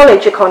on the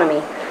knowledge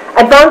economy.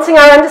 Advancing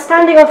our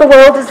understanding of the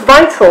world is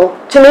vital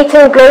to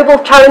meeting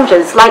global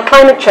challenges like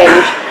climate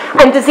change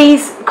and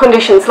disease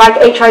conditions like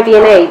HIV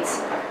and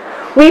AIDS.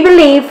 We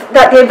believe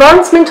that the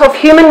advancement of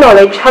human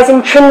knowledge has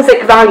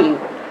intrinsic value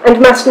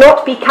and must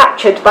not be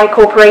captured by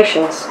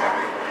corporations.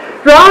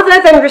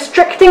 Rather than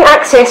restricting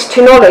access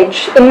to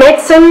knowledge in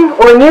medicine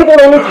or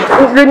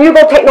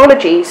renewable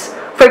technologies,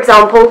 for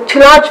example, to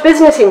large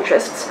business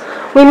interests,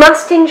 we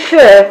must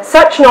ensure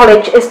such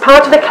knowledge is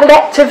part of a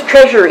collective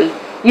treasury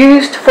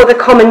used for the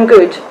common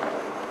good.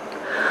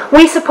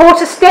 We support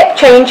a step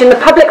change in the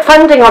public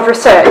funding of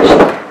research,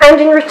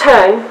 and in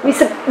return,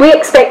 we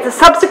expect the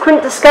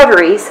subsequent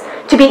discoveries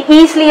to be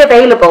easily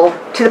available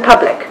to the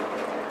public.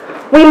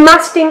 We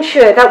must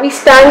ensure that we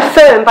stand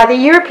firm by the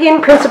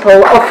European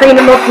principle of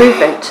freedom of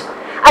movement.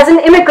 As an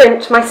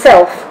immigrant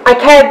myself, I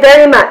care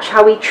very much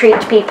how we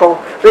treat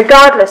people,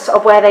 regardless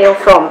of where they are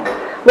from,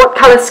 what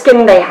colour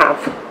skin they have.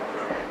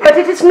 But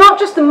it is not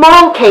just the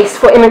moral case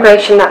for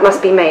immigration that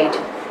must be made.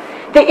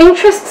 The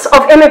interests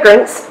of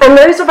immigrants and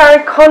those of our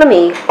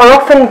economy are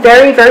often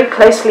very, very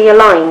closely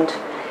aligned.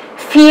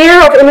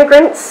 Fear of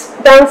immigrants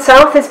down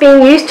south is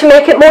being used to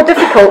make it more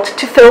difficult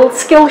to fill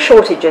skill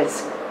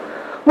shortages.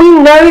 We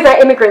know that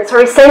immigrants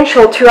are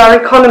essential to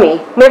our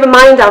economy, never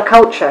mind our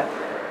culture.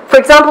 For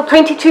example,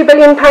 £22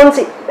 billion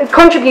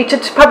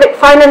contributed to public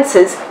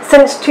finances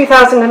since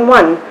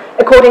 2001,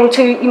 according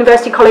to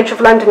University College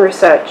of London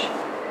research.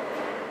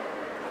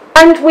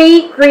 And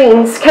we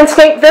Greens can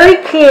state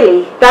very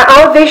clearly that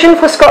our vision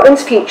for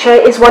Scotland's future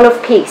is one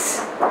of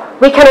peace.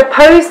 We can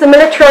oppose the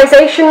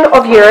militarisation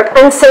of Europe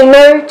and say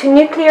no to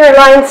nuclear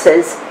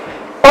alliances,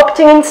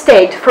 opting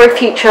instead for a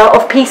future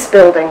of peace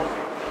building.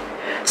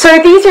 So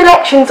these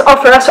elections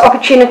offer us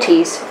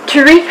opportunities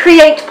to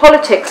recreate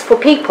politics for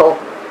people,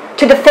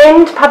 to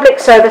defend public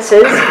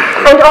services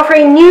and offer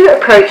a new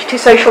approach to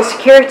social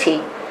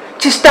security,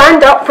 to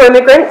stand up for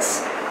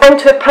immigrants and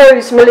to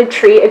oppose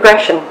military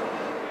aggression.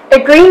 A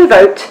Green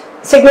vote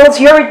signals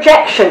your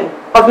rejection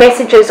of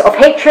messages of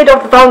hatred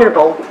of the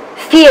vulnerable,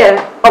 fear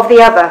of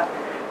the other,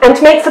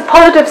 and makes a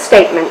positive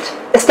statement,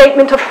 a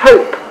statement of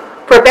hope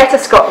for a better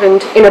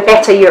Scotland in a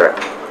better Europe.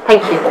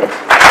 Thank you.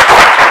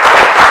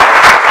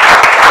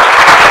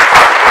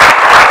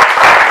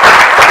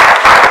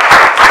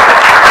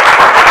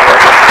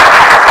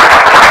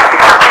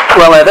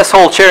 Well, this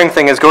whole cheering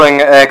thing is going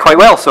quite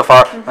well so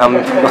far.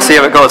 We'll see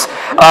how it goes.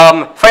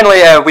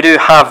 Finally, we do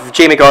have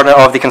Jamie Gardiner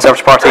of the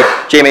Conservative Party.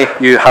 Jamie,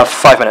 you have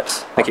 5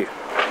 minutes. Thank you.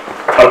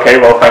 Okay,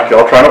 well, thank you.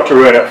 I'll try not to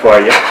ruin it for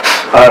you.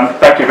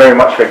 Thank you very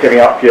much for giving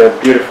up your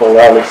beautiful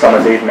early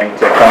summer's evening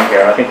to come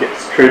here. I think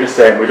it's true to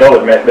say, and we'd all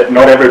admit, that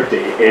not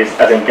everybody is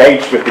as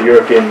engaged with the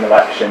European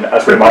election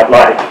as we might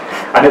like.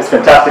 And it's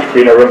fantastic to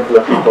be in a room full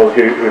of people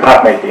who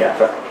have made the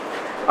effort.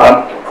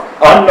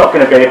 I'm not going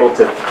to be able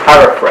to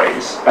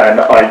paraphrase, and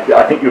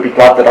I think you'll be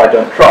glad that I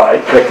don't try,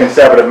 the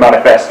Conservative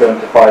manifesto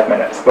into 5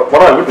 minutes. But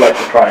what I would like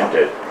to try and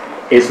do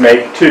is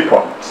make 2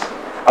 points,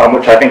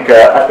 which I think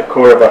are at the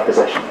core of our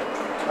position.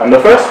 And the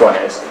first one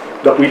is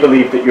that we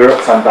believe that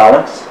Europe's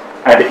unbalanced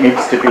and it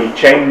needs to be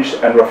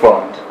changed and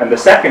reformed. And the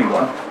second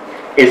one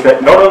is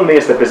that not only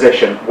is the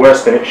position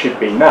worse than it should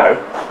be now,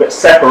 but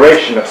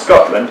separation of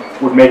Scotland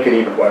would make it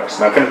even worse.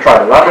 And I'm going to try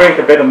to elaborate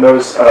a bit on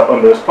those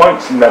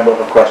points, and then we'll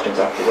have questions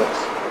afterwards.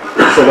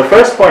 So the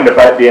first point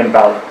about the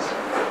imbalance.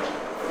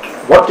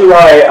 What do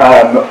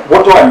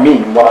I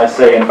mean when I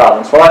say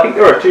imbalance? Well, I think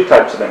there are 2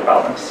 types of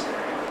imbalance.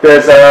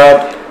 There's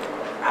a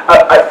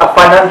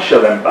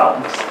financial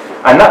imbalance,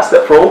 and that's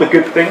that for all the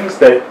good things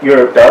that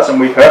Europe does, and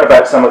we've heard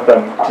about some of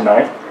them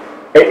tonight,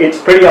 it's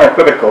pretty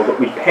unequivocal that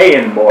we pay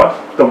in more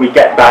than we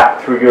get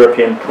back through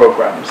European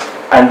programmes.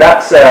 And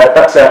that's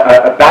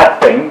a bad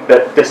thing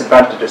that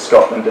disadvantages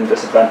Scotland and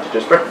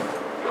disadvantages Britain.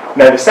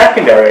 Now, the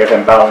second area of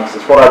imbalance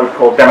is what I would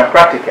call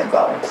democratic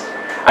imbalance.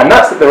 And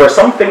that's that there are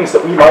some things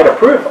that we might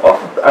approve of,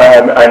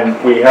 and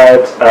we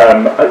had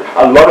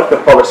a lot of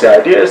the policy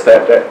ideas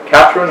that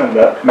Catherine and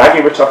that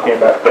Maggie were talking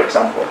about, for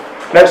example.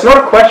 Now, it's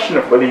not a question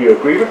of whether you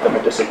agree with them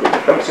or disagree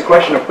with them, it's a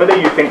question of whether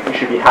you think they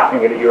should be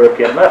happening at a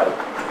European level.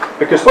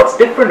 Because what's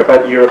different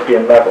about the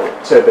European level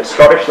to the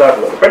Scottish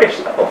level or the British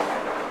level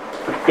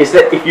is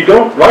that if you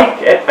don't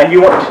like it and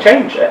you want to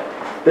change it,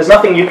 there's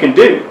nothing you can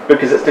do,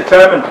 because it's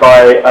determined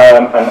by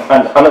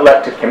an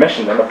unelected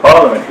commission and a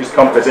parliament whose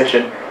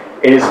composition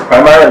is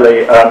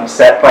primarily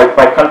set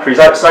by countries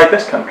outside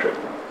this country.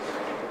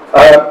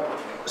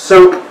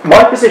 So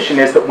my position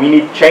is that we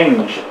need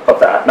change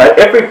of that. Now,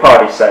 every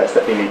party says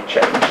that we need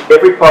change.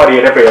 Every party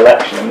at every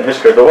election in the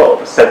history of the world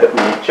has said that we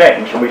need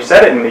change, and we've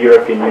said it in the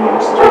European Union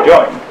since we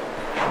joined.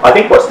 I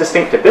think what's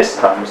distinctive this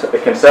time is that the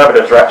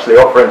Conservatives are actually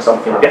offering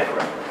something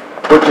different,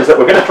 which is that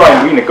we're going to try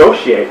and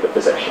renegotiate the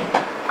position.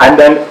 And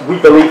then we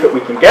believe that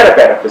we can get a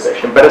better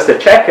position, but as the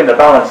check and the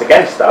balance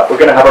against that, we're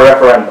going to have a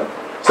referendum.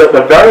 So at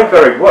the very,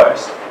 very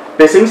worst,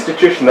 this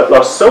institution that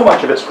lost so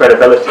much of its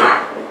credibility,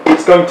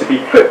 it's going to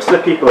be put to the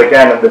people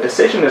again, and the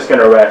decision is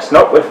going to rest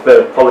not with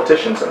the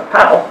politicians in a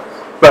panel,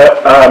 but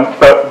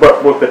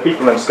with the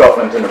people in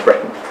Scotland and in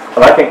Britain.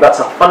 And I think that's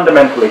a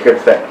fundamentally good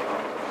thing.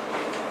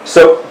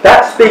 So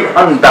that's the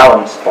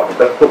unbalanced point,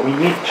 that we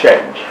need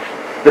change.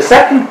 The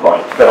second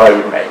point that I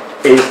would make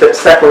is that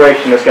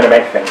separation is going to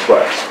make things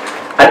worse.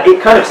 And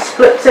it kind of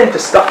splits into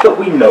stuff that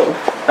we know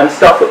and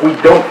stuff that we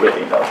don't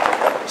really know.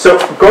 So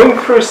going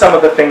through some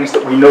of the things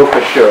that we know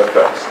for sure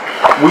first.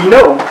 We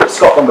know that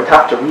Scotland would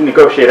have to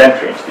renegotiate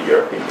entry into the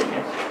European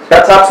Union.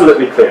 That's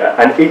absolutely clear,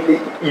 and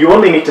you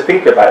only need to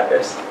think about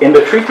this. In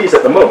the treaties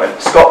at the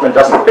moment, Scotland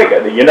doesn't figure,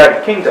 the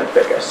United Kingdom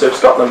figures. So if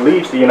Scotland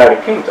leaves the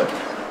United Kingdom,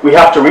 we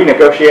have to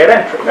renegotiate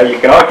entry. Now you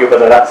can argue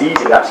whether that's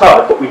easy, that's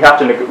hard, but we have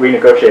to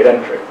renegotiate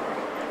entry.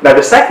 Now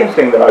the second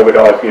thing that I would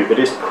argue that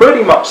is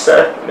pretty much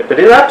certain, that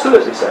is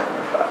absolutely certain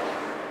in fact,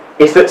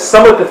 is that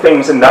some of the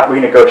things in that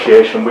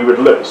renegotiation we would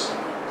lose.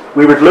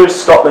 We would lose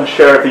Scotland's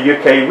share of the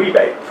UK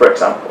rebate, for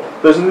example.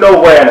 There's no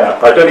way on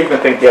earth, I don't even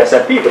think the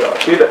SNP would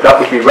argue, that that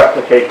would be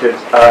replicated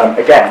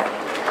again.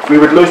 We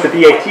would lose the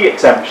VAT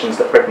exemptions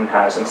that Britain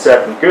has in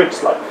certain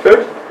goods like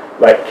food,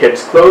 like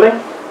kids' clothing,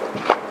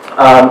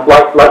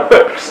 like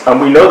books. And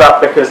we know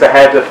that because the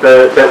head of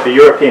the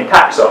European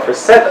Tax Office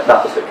said that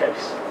that was the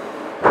case.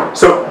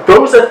 So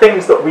those are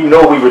things that we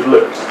know we would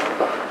lose.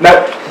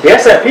 Now, the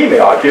SNP may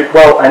argue,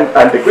 well,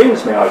 and the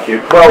Greens may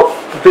argue, well,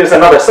 there's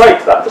another side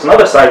to that. There's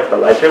another side to the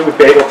ledger. We'd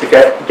be able to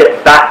get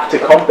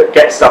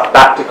stuff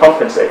back to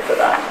compensate for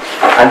that.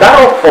 And that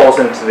all falls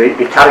into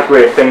the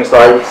category of things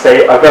that I would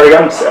say are very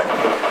uncertain.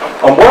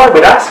 And what I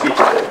would ask you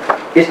to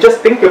do is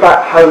just think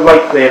about how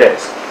likely it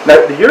is.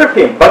 Now, the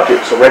European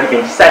budget's already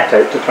been set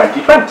out to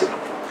 2020.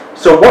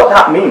 So what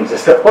that means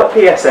is that what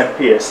the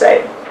SNP is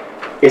saying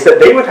is that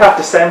they would have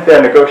to send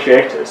their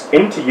negotiators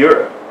into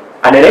Europe,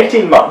 and in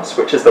 18 months,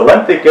 which is the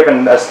length they've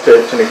given us to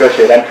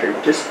negotiate entry,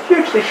 which is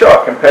hugely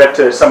short compared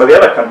to some of the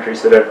other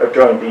countries that have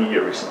joined the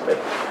EU recently,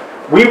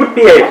 we would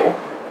be able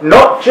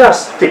not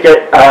just to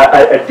get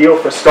a deal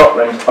for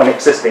Scotland on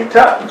existing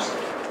terms,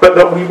 but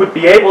that we would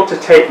be able to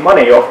take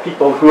money off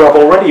people who have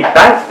already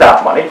banked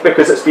that money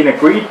because it's been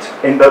agreed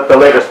in the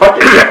latest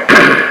budget.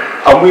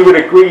 And we would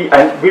agree,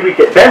 and we would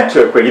get them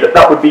to agree that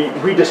that would be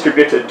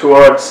redistributed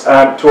towards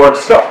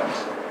Scotland.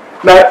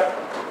 Now,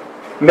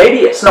 maybe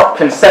it's not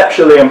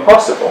conceptually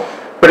impossible,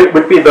 but it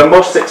would be the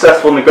most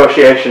successful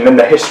negotiation in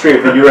the history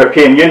of the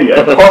European Union,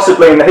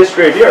 possibly in the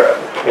history of Europe.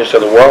 Yes,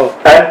 of the world.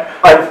 And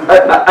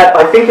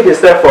I think it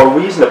is therefore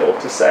reasonable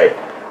to say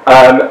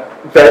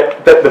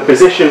that the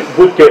position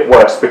would get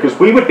worse, because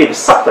we would be the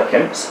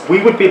supplicants,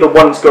 we would be the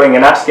ones going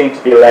and asking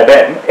to be let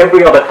in,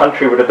 every other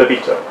country would have the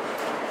veto.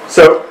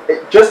 So,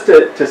 just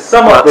to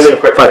sum up really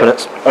quickly, 5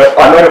 minutes.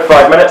 I'm out of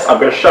 5 minutes, I'm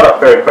going to shut up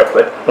very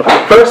quickly.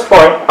 First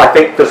point, I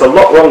think there's a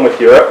lot wrong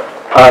with Europe.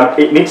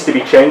 It needs to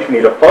be changed, we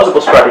need a plausible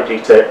strategy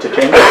to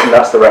change it, and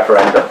that's the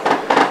referendum.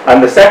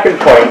 And the second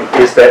point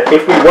is that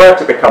if we were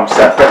to become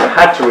separate and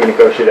had to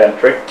renegotiate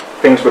entry,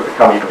 things would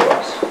become even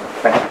worse.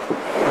 Thank you.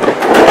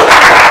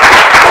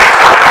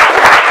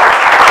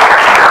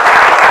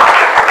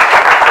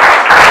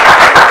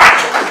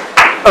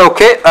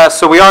 Okay,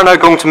 so we are now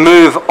going to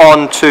move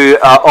on to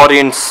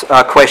audience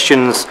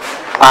questions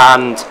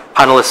and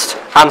panellist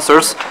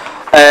answers.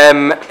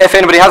 If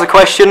anybody has a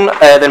question,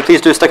 then please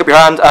do stick up your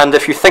hand, and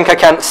if you think I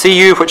can't see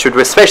you, which would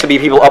especially be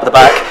people up the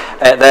back,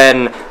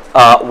 then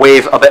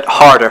wave a bit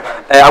harder.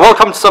 I will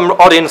come to some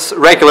audience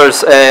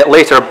regulars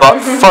later, but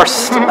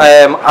first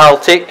I'll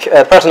take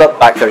the person up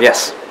back there.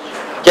 Yes.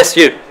 Yes,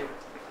 you.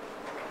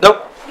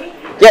 No.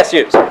 Yes,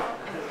 you. Sorry.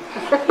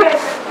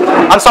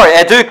 I'm sorry,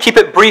 do keep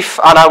it brief,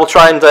 and I will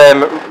try and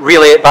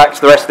relay it back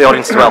to the rest of the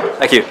audience as well.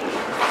 Thank you.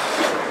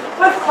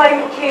 With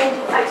climate change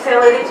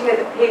accelerating at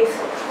the pace,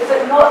 is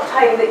it not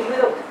time that you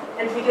would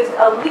introduce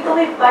a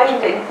legally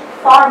binding,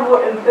 far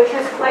more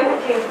ambitious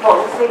climate change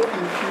policy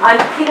and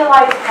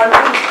penalise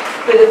countries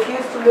who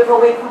refuse to move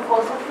away from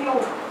fossil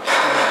fuels?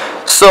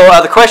 So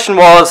the question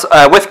was,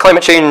 with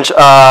climate change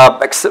at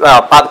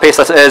the pace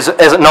that it is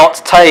it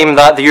not time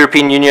that the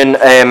European Union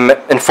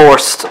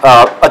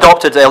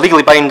adopted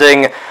legally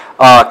binding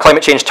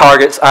climate change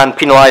targets and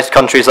penalised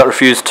countries that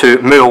refuse to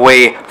move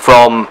away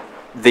from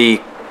the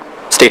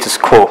status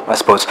quo, I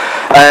suppose?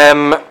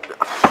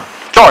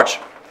 George,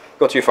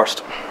 go to you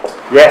first.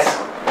 Yes.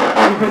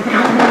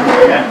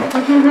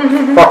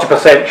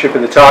 40% should be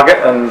the target,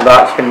 and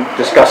that's been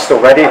discussed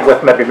already,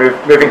 with maybe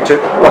moving to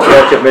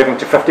possibility of moving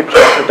to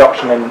 50%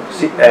 reduction in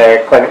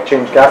climate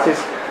change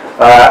gases.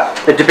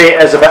 The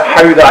debate is about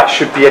how that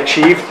should be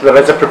achieved. There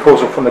is a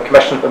proposal from the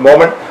Commission at the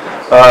moment,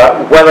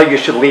 whether you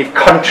should leave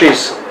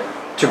countries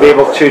to be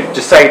able to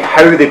decide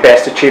how they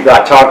best achieve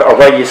that target, or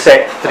whether you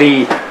set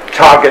 3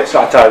 targets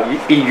at a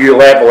EU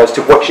level as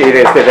to which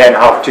areas they then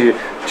have to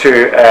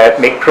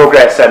make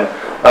progress in.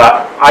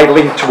 I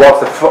lean towards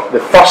the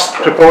first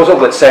proposal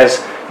that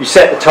says you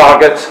set the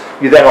targets,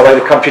 you then allow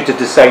the country to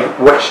decide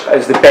which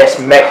is the best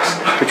mix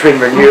between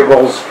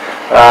renewables,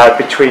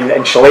 between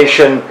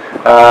insulation,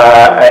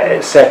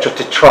 etc.,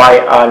 to try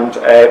and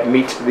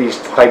meet these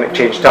climate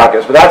change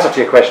targets. But the answer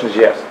to your question is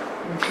yes.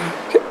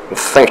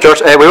 Thank you,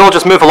 George. We will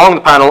just move along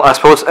the panel, I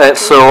suppose.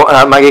 So,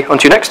 Maggie, on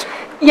to you next.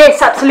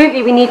 Yes,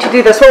 absolutely, we need to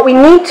do this. What we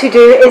need to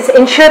do is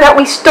ensure that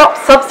we stop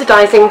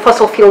subsidising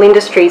fossil fuel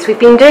industries. We've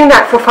been doing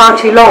that for far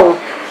too long,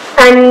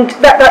 and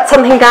that's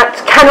something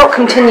that cannot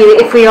continue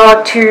if we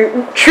are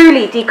to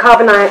truly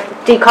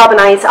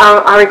decarbonise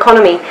our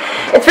economy.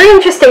 It's very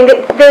interesting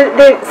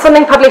that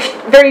something published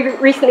very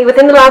recently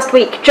within the last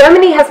week.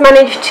 Germany has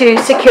managed to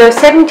secure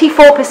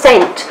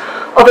 74%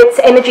 of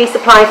its energy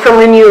supply from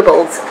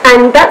renewables,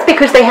 and that's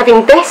because they have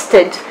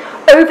invested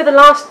over the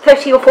last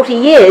 30 or 40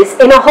 years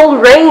in a whole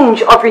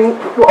range of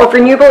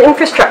renewable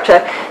infrastructure.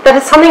 That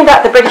is something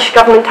that the British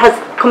government has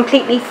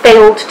completely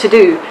failed to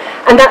do,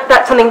 and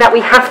that's something that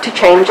we have to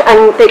change,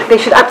 and they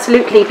should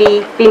absolutely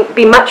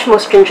be much more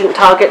stringent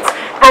targets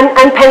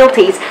and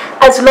penalties,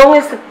 as long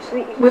as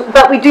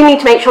but we do need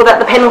to make sure that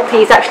the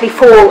penalties actually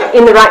fall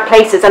in the right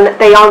places and that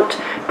they aren't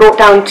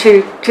brought down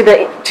to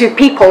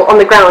people on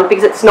the ground,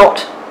 because it's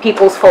not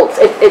people's faults.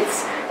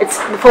 It's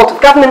the fault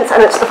of governments,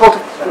 and it's the fault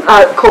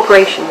of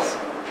corporations.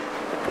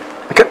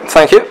 Okay,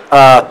 thank you.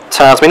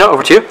 Tasmina,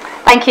 over to you.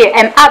 Thank you.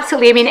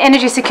 Absolutely. I mean,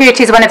 energy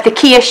security is one of the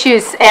key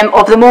issues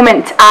of the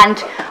moment,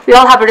 and we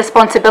all have a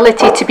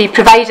responsibility to be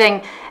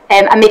providing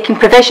and making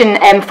provision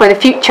for the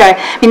future.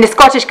 I mean, the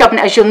Scottish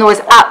Government, as you'll know,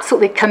 is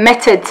absolutely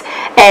committed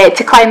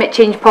to climate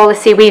change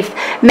policy. We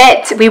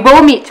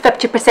will meet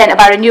 50% of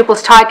our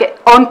renewables target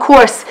on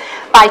course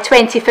by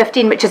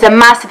 2015, which is a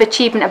massive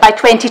achievement, and by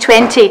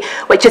 2020,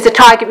 which is a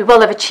target we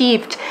will have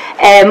achieved,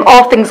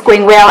 all things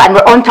going well, and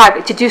we're on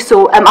target to do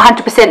so,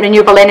 100%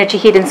 renewable energy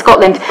here in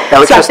Scotland.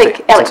 Electricity.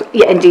 So I think,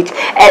 yeah, indeed.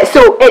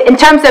 So in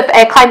terms of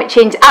climate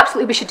change,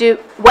 absolutely we should do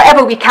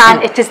whatever we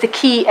can. It is the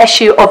key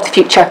issue of the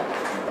future.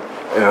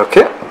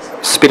 Okay,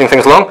 speeding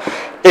things along.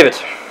 David.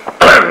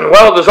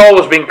 Well, there's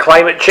always been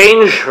climate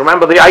change.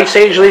 Remember the Ice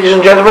Age, ladies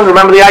and gentlemen?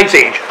 Remember the Ice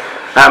Age?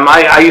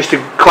 I used to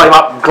climb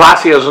up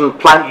glaciers and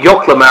plant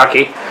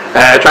yoklamakie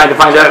trying to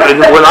find out.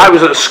 When I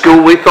was at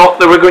school, we thought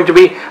there were going to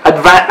be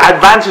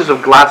advances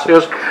of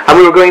glaciers, and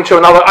we were going to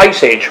another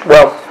ice age.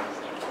 Well,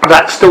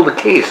 that's still the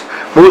case.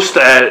 Most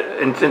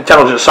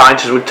intelligent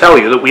scientists would tell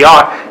you that we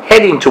are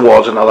heading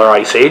towards another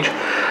ice age.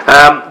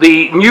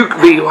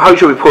 How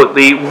should we put it,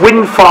 the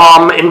wind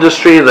farm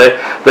industry, the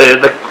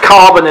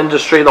carbon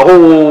industry, the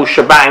whole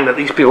shebang that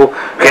these people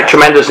get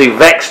tremendously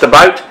vexed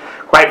about,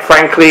 quite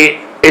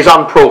frankly, is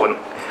unproven.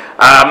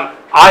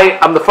 I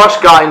am the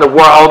first guy in the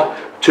world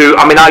to,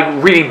 I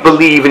really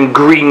believe in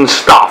green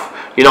stuff.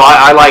 You know,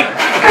 I like,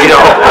 you know,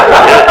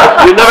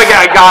 you never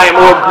get a guy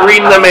more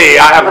green than me.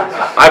 I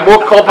have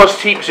more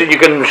compost heaps than you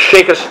can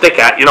shake a stick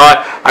at. You know,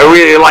 I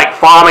really like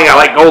farming. I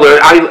like all the.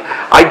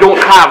 I don't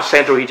have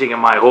central heating in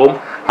my home.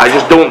 I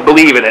just don't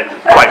believe in it,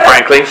 quite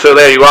frankly. So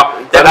there you are.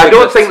 And I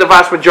don't think the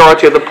vast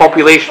majority of the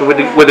population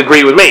would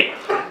agree with me.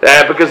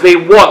 Because they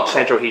want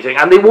central heating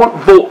and they won't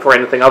vote for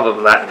anything other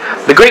than that.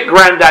 The great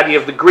granddaddy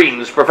of the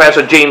Greens,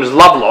 Professor James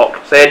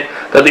Lovelock, said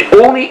that the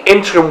only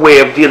interim way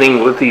of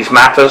dealing with these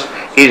matters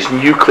is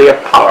nuclear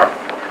power.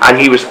 And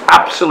he was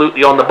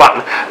absolutely on the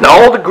button. Now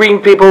all the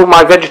green people,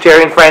 my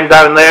vegetarian friend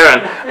down there,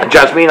 and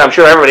Jasmine, I'm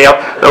sure everybody else,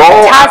 they're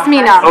all...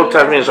 Tasmina. Oh,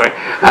 Tasmina, sorry.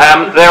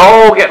 They're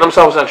all getting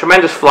themselves in a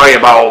tremendous flurry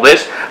about all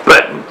this,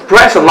 but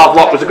Professor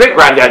Lovelock was the great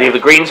granddaddy of the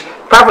Greens,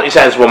 perfectly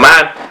sensible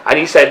man, and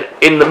he said,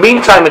 in the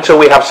meantime, until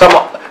we have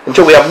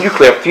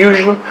nuclear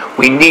fusion,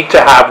 we need to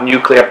have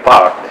nuclear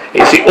power.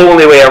 It's the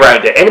only way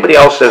around it. Anybody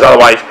else says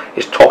otherwise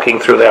is talking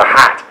through their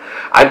hat.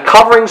 And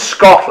covering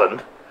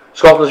Scotland's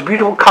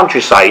beautiful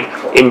countryside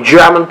in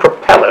German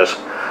propellers,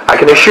 I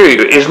can assure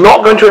you, is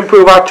not going to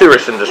improve our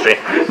tourist industry.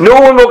 No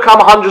one will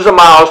come hundreds of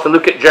miles to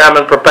look at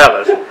German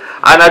propellers.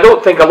 And I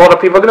don't think a lot of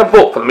people are going to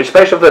vote for them,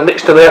 especially if they're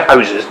next to their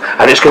houses,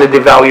 and it's going to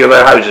devalue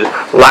their houses.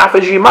 Laugh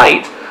as you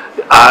might,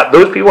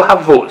 those people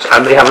have votes,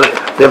 and they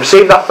have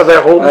saved up for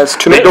their homes.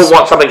 They don't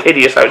want something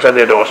hideous outside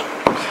their doors.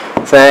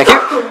 Thank you.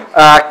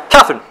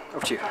 Catherine,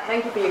 over to you.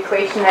 Thank you for your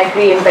question. I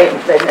agree, and I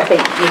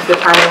think most of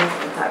the panel,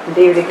 in fact from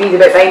David, agrees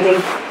about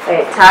binding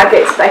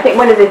targets. But I think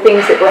one of the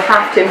things that we'll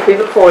have to improve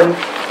upon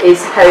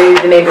is how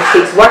the member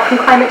states work on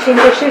climate change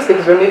issues,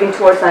 because we're moving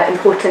towards that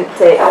important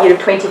year of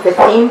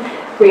 2015.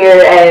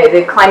 Where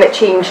the climate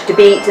change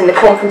debate and the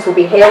conference will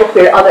be held,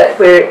 where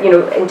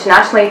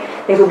internationally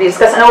things will be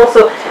discussed, and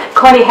also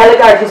Connie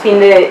Hillegard, who's been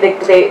the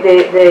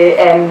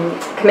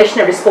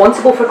commissioner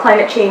responsible for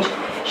climate change,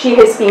 she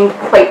has been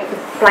quite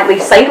frankly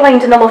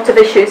sidelined in a lot of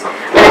issues.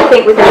 And I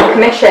think within the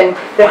Commission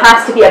there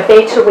has to be a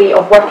better way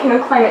of working on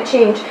climate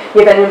change.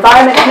 You have an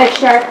Environment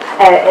Commissioner,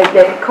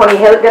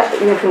 Connie Hillegard,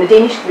 from the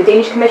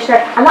Danish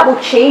Commissioner, and that will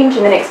change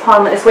in the next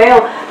Parliament as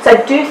well. So I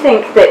do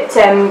think that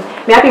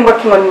I've been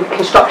working on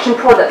construction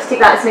products, take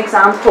that as an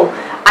example,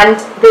 and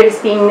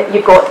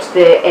you've got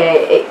the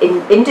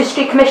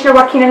Industry Commissioner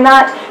working on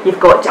that, you've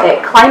got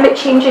climate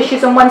change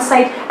issues on one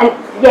side, and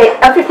yeah,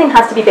 everything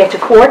has to be better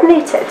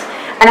coordinated.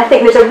 And I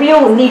think there's a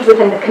real need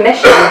within the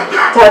Commission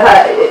to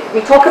have we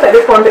talk about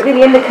reform, but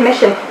really in the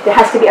Commission there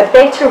has to be a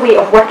better way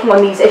of working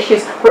on these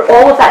issues where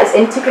all of that is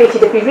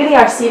integrated. If we really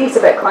are serious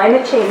about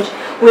climate change,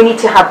 we need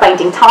to have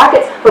binding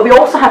targets, but we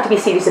also have to be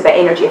serious about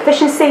energy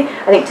efficiency.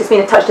 I think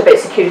Tasmina touched about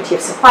security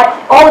of supply.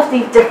 All of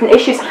these different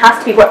issues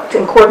have to be worked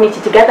and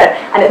coordinated together.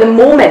 And at the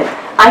moment,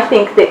 I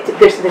think that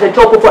there's a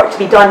job of work to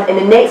be done in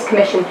the next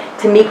Commission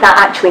to make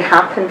that actually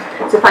happen.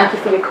 So thank you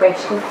for your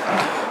question.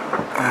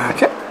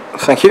 Okay.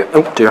 Thank you.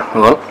 Oh dear,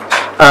 hold on.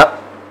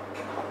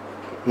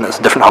 That's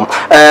a different hum.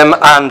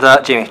 And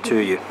Jamie, to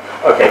you.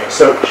 Okay,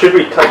 so should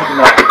we tighten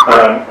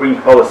up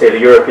green policy at a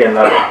European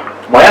level?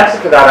 My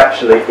answer to that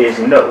actually is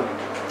no.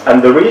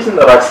 And the reason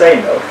that I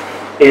say no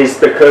is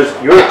because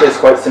Europe is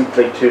quite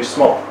simply too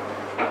small.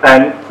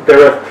 And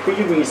there are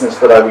three reasons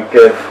that I would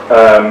give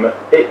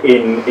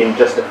in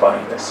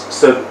justifying this.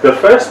 So the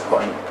first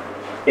point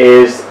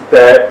is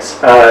that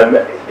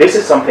this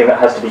is something that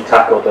has to be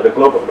tackled at a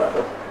global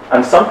level.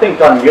 And something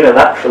done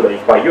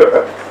unilaterally by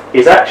Europe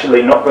is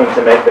actually not going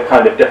to make the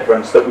kind of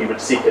difference that we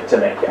would seek it to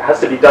make. It has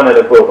to be done at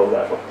a global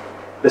level.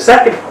 The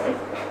second point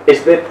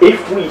is that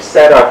if we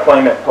set our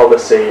climate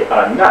policy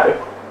now,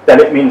 then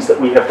it means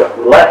that we have got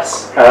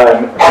less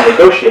to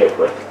negotiate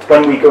with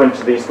when we go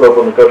into these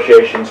global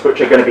negotiations, which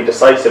are going to be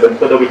decisive in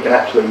whether we can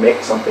actually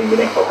make something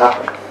meaningful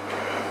happen.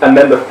 And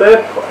then the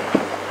third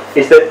point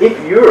is that if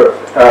Europe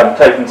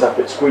tightens up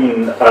its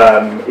green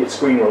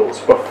rules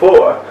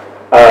before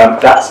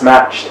that's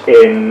matched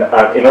in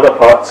other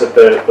parts of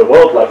the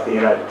world, like the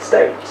United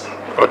States,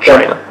 or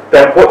China,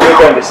 then what we're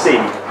going to see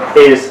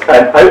is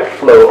an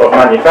outflow of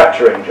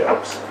manufacturing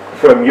jobs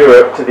from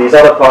Europe to these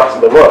other parts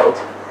of the world,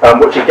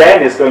 which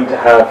again is going to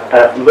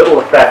have little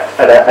effect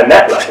at a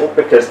net level,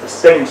 because the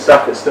same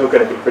stuff is still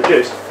going to be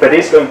produced, but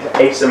is going to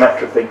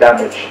asymmetrically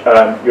damage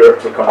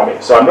Europe's economy.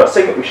 So I'm not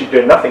saying that we should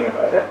do nothing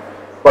about it,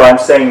 but I'm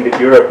saying that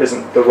Europe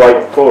isn't the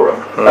right forum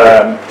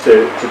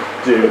to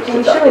do that.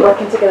 And surely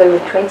working together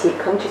with 28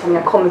 countries having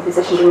a common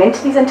position going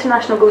into these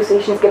international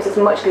negotiations gives us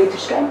much greater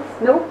strength,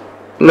 no?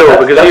 No,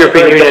 because the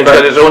European Union's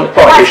got its own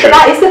issue.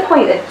 That is the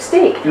point at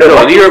stake. No,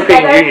 the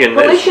European Union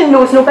pollution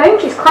knows no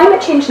boundaries,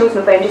 climate change knows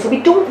no boundaries. If we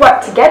don't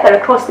work together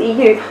across the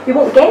EU, we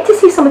won't get to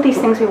see some of these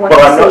things we want to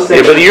see.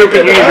 Yeah, but the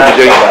European Union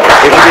should be doing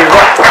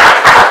that.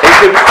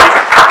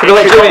 Can you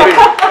let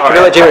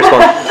Jamie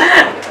respond?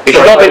 It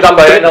should not be done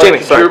by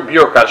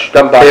bureaucrats, it should be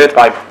done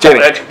by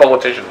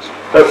politicians.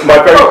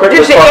 My very quick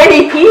response.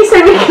 MEPs, so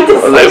we can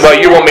decide. Well,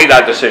 you won't make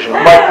that decision.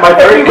 My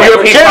very The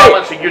European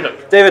Parliament's a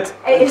unit. David,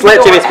 let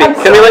Jamie speak.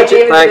 Can we let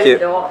thank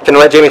you. Can we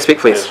let Jamie speak,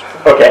 please?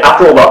 Okay,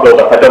 after all that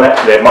build-up, I don't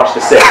actually have much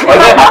to say.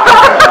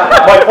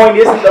 My point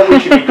isn't that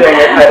we should be doing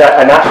it at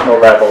a national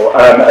level.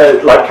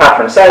 Like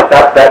Catherine said,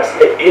 that's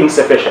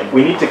insufficient.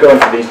 We need to go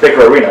into these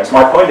bigger arenas.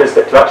 My point is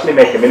that to actually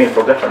make a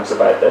meaningful difference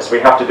about this, we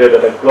have to do it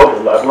at a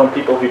global level, and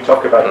people who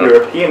talk about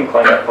European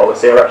climate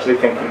policy are actually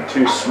thinking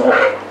too small.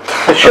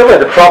 But surely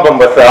the problem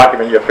with the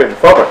argument you're putting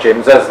forward,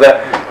 James, is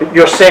that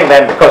you're saying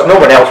then because no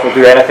one else will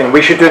do anything,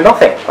 we should do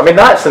nothing. I mean,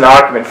 that's an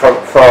argument for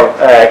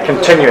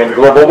continuing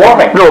global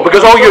warming. No,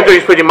 because all you're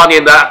doing is putting money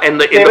in the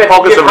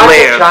pockets of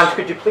layers.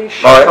 Could you please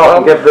shut up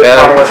and give the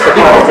panelists a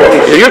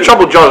chance? So your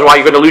trouble, John, is why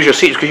you're going to lose your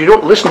seats, because you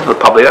don't listen to the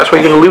public. That's why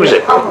you're going to lose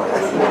it.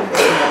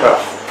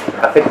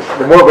 I think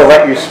the more we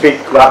let you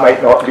speak, that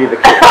might not be the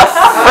case.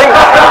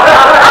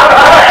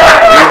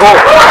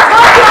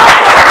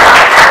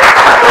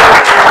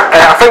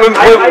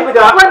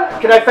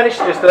 Can I finish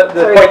just the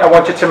point I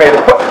wanted to make?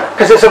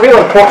 Because it's a real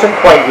important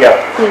point here.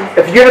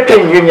 If the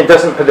European Union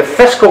doesn't put the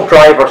fiscal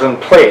drivers in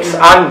place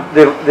and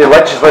the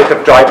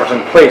legislative drivers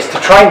in place to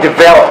try and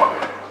develop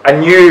a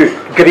new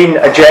green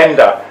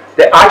agenda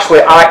that actually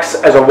acts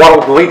as a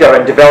world leader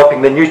in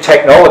developing the new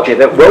technology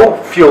that will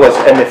fuel us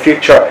in the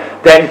future,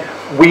 then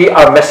we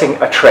are missing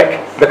a trick.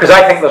 Because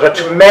I think there's a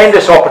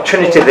tremendous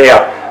opportunity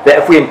there that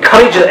if we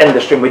encourage the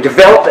industry and we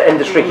develop the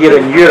industry here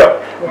in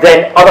Europe,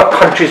 then other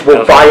countries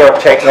will buy our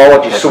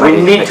technology. So we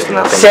need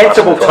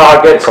sensible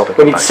targets,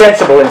 we need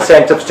sensible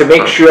incentives to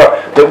make sure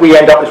that we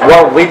end up as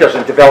world leaders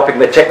in developing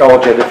the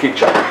technology of the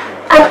future.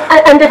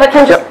 And if I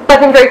can just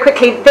butt in very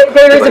quickly,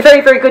 there is a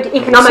very, very good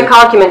economic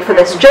argument for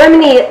this.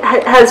 Germany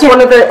has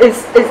one of the,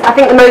 is I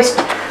think the most,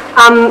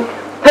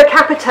 per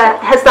capita,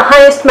 has the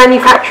highest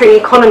manufacturing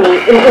economy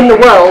in the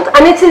world,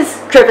 and it is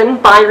driven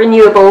by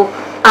renewable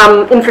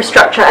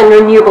infrastructure and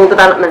renewable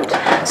development.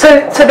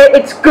 So that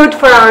it's good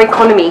for our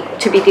economy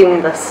to be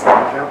doing this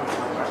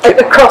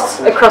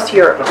across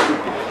Europe.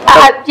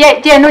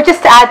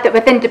 Just to add that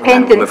with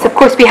independence, of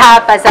course, we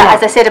have, as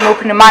I said in my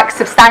opening remarks,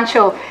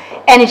 substantial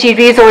energy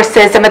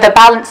resources, and with a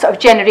balanced sort of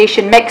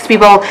generation mix, we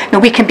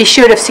can be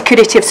sure of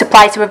security of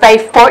supply. So we're very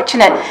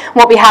fortunate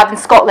what we have in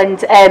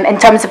Scotland in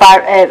terms of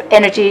our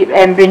energy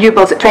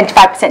renewables at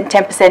 25% and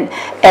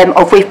 10%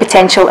 of wave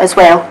potential as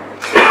well.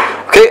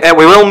 Okay,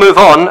 we will move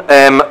on.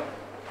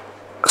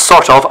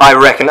 Sort of, I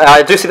reckon.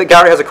 I do see that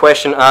Gary has a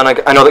question, and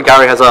I know that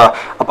Gary has a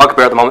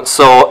bugbear at the moment.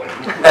 So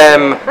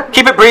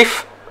keep it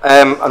brief,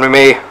 and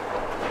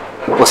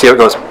we'll see how it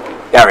goes.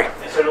 Gary.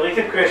 It's a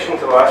related question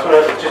to the last one.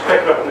 I was just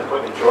picking up on the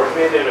point that George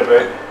made there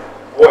about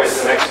what is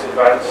the next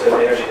advance in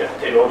energy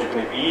technology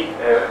going to be.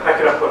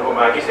 Picking up on what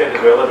Maggie said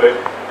as well about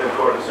the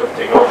importance of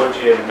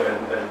technology and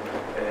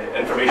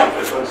information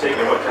for its own sake,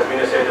 and what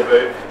Tasmina said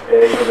about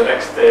the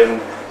next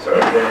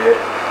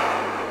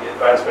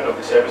advancement of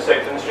the service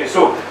sector industry.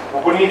 So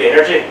we're going to need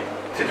energy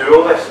to do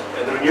all this,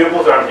 and the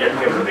renewables aren't yet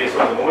clear for the base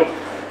at the moment.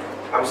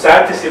 I'm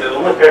sad to see that the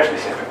only person who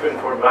seems to be putting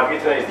forward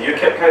Maggie tonight is the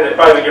UKIP candidate.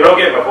 By the way, you're not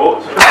getting my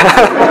vote. So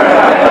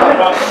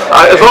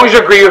as long as you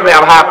agree with me,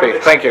 I'm happy.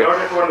 Thank you. In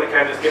order for one of the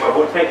candidates to get my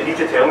vote tonight, they need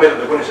to tell me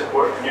that they're going to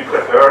support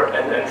nuclear power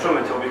in the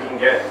interim until we can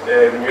get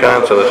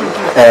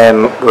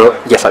renewables.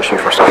 Yes,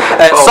 actually first.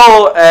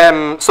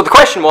 So the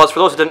question was, for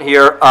those who didn't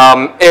hear,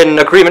 in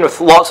agreement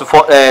with lots of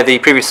what the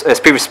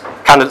previous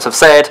candidates have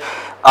said,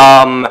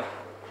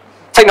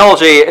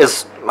 technology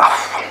is.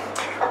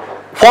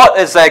 What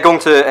is going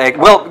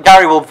to...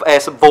 Gary will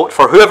vote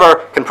for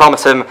whoever can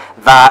promise him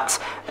that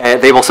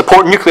they will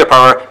support nuclear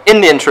power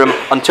in the interim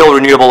until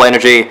renewable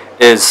energy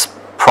is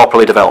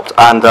properly developed.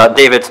 And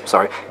David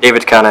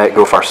can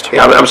go first.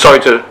 Yeah, I'm sorry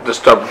to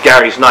disturb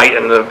Gary's night,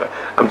 and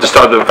I'm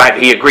disturbed with the fact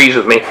that he agrees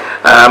with me.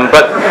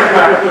 But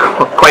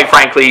quite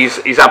frankly,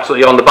 he's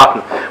absolutely on the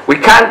button. We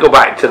can't go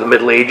back to the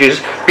Middle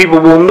Ages. People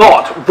will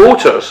not,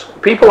 voters,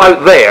 people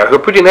out there who are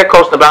putting their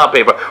cost in the ballot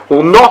paper,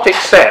 will not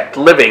accept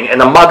living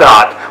in a mud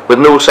hut with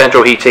no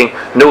central heating,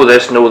 no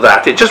this, no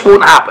that. It just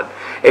won't happen.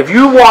 If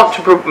you want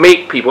to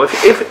make people,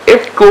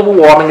 if global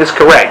warming is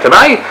correct, and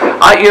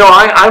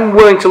I'm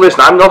willing to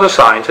listen. I'm not a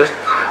scientist,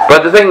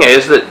 but the thing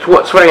is that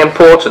what's very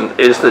important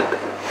is that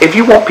if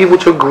you want people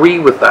to agree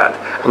with that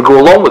and go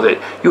along with it,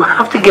 you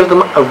have to give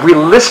them a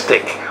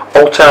realistic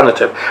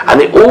alternative. And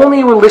the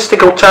only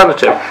realistic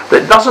alternative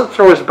that doesn't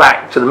throw us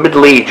back to the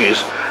Middle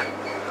Ages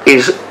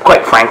is,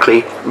 quite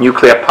frankly,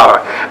 nuclear power.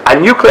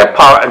 And nuclear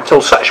power,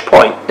 until such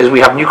point as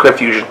we have nuclear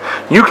fusion.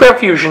 Nuclear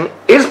fusion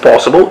is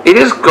possible, it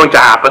is going to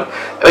happen,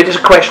 it is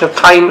a question of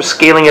time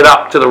scaling it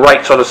up to the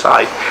right sort of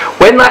size.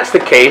 When that's the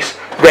case,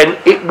 then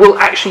it will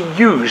actually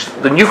use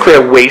the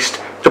nuclear waste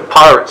to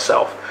power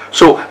itself.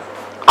 So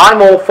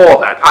I'm all for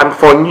that. I'm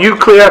for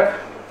nuclear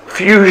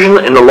fusion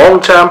in the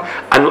long term,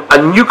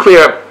 and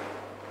nuclear,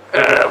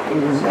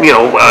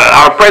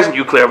 our present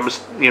nuclear,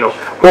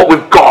 what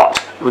we've got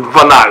for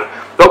now.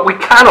 But we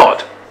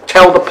cannot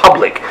tell the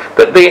public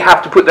that they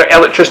have to put their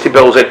electricity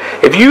bills in.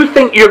 If you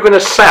think you're going to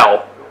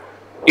sell,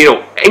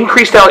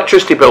 increased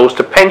electricity bills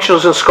to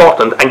pensioners in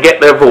Scotland and get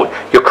their vote,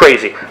 you're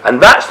crazy.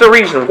 And that's the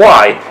reason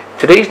why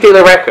today's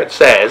Daily Record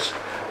says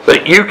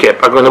that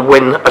UKIP are going to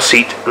win a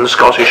seat in the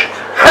Scottish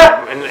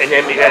MEP.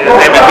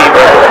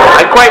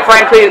 And quite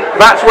frankly,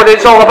 that's what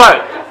it's all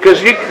about.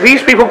 Because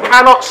these people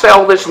cannot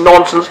sell this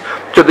nonsense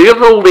to the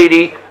other old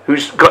lady who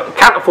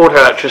can't afford her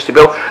electricity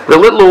bill, the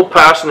little old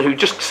person who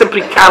just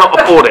simply cannot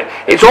afford it.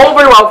 It's all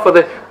very well for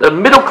the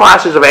middle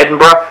classes of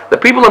Edinburgh, the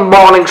people in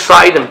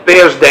Morningside and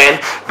Bearsden,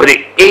 but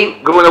it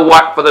ain't going to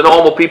work for the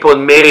normal people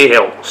in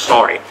Maryhill.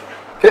 Sorry.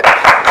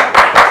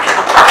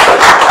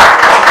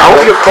 I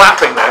hope you're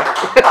clapping there.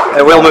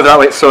 We'll move that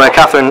way. So,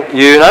 Catherine,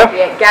 you now?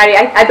 Yeah, Gary,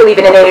 I believe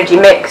in an energy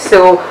mix,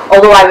 so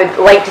although I would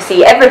like to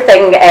see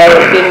everything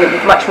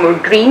being much more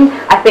green,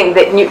 I think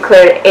that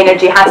nuclear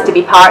energy has to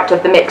be part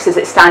of the mix as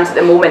it stands at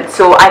the moment.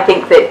 So I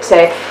think that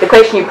the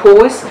question you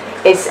pose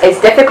is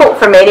difficult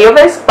for many of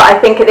us, but I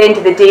think at the end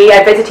of the day,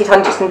 I visited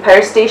Hunterston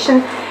Power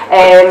Station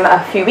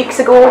a few weeks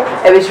ago.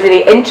 It was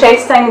really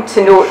interesting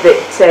to note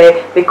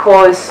that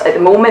because at the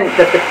moment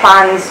of the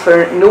plans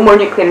for no more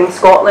nuclear in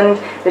Scotland,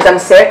 there's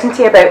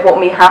uncertainty about what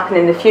may happen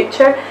in the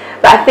future.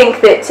 But I think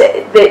that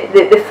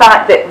the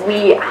fact that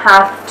we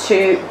have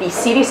to be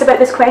serious about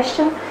this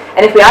question,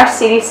 and if we are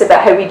serious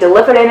about how we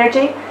deliver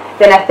energy,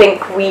 then I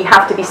think we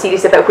have to be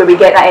serious about where we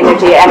get that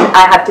energy. And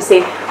I have to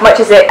say, much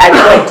as I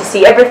would like to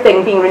see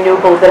everything being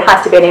renewable, there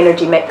has to be an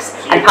energy mix,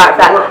 and part of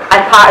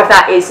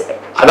that is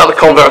another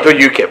convert to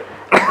UKIP.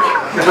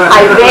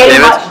 I very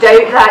much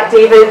doubt that,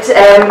 David.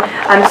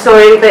 I'm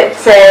sorry, but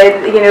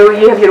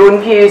you have your own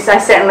views. I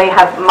certainly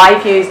have my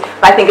views,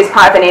 but I think as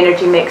part of an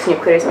energy mix,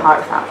 nuclear is part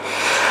of that.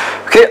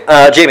 Okay,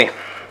 Jamie.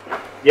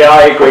 Yeah,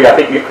 I agree. I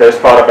think nuclear is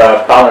part of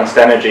a balanced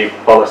energy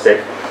policy.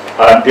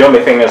 The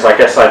only thing is, I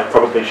guess I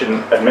probably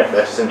shouldn't admit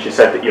this, since you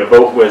said that your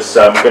vote was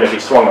going to be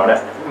swung on it,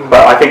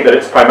 but I think that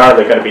it's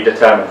primarily going to be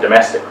determined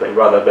domestically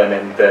rather than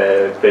in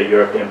the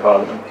European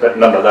Parliament. But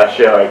nonetheless,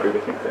 yeah, I agree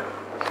with nuclear.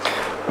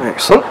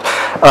 Excellent.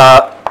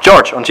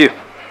 George, on to you.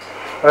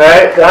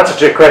 The answer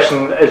to your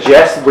question is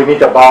yes, we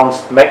need a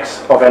balanced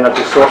mix of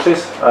energy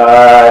sources.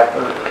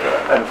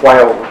 And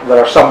while there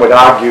are some would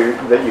argue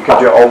that you can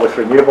do it all with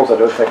renewables, I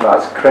don't think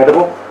that's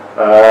credible.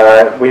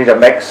 We need a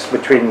mix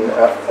between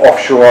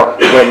offshore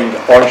wind,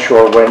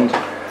 onshore wind.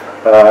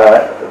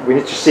 We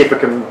need to see if we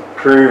can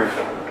improve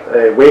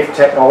wave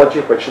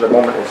technology, which at the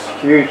moment is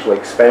hugely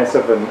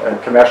expensive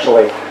and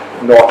commercially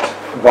not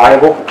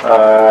viable,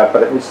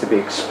 but it needs to be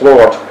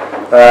explored.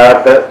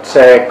 But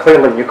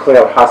clearly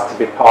nuclear has to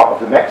be part of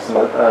the mix, and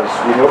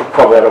as you know,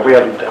 probably are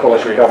aware, the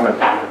coalition government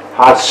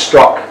has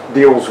struck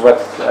deals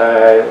with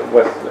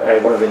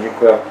one of the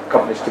nuclear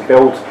companies to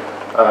build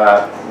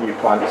new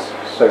plants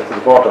south of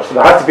the border. So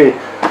there has to be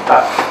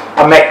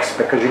a mix,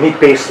 because you need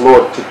base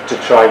load to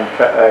try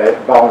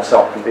and balance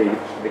up the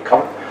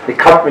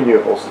current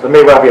renewables. There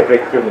may well be a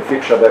breakthrough in the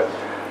future that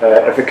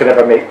if we can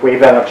ever make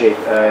wave energy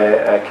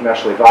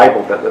commercially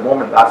viable, but at the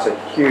moment that's a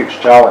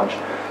huge challenge.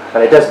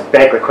 And it does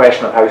beg the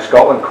question of how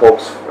Scotland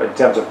copes in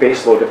terms of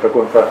base load if we're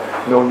going for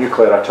no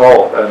nuclear at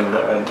all in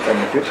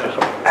the future.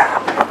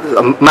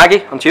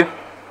 Maggie, on to you.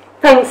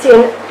 Thanks,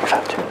 Ian.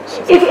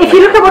 If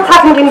you look at what's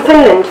happened in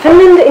Finland,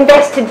 Finland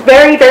invested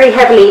very, very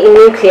heavily in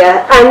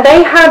nuclear, and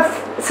they have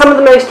some of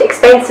the most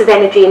expensive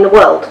energy in the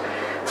world.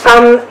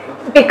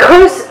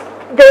 Because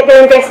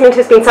their investment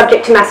has been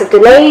subject to massive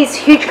delays,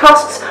 huge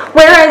costs,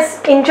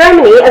 whereas in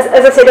Germany,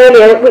 as I said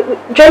earlier,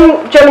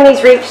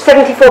 Germany's reached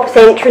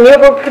 74%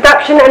 renewable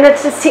production, and it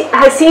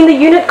has seen the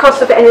unit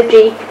cost of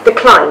energy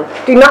decline,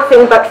 do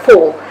nothing but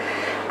fall.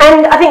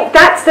 And I think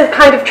that's the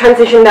kind of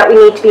transition that we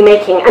need to be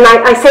making. And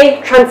I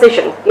say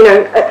transition,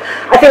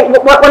 I think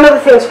one of the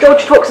things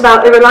George talks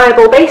about, a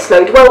reliable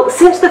baseload. Well,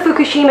 since the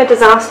Fukushima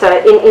disaster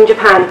in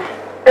Japan,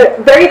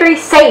 very, very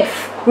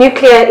safe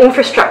nuclear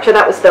infrastructure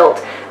that was built,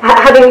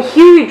 having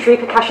huge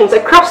repercussions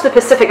across the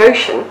Pacific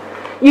Ocean.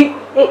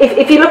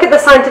 If you look at the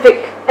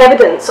scientific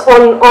evidence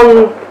on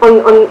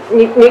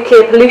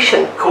nuclear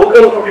pollution,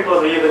 more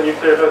people believe in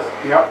nuclear does.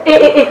 Yeah.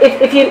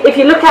 If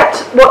you look at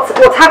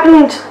what's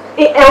happened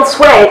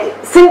elsewhere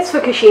since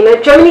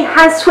Fukushima, Germany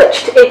has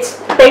switched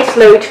its base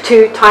load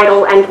to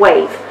tidal and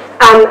wave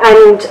and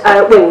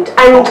wind,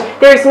 and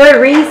there is no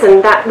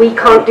reason that we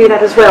can't do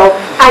that as well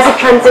as a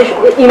transition.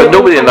 But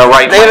nobody in the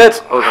right, David.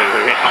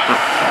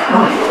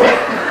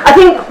 I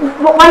think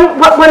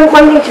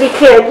one thing to be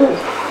clear.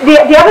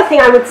 The other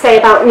thing I would say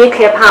about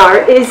nuclear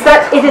power is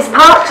that it is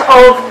part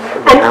of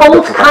an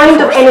old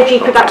kind of energy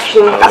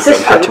production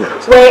system,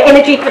 where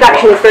energy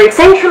production is very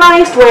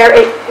centralised, where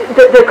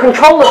the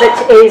control of it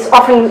is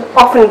often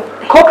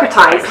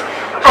corporatized.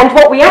 And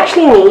what we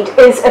actually need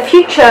is a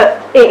future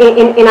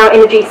in our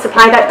energy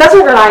supply that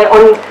doesn't rely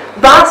on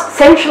vast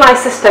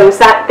centralised systems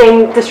that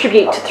then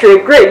distribute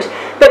through a grid,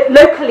 but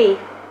locally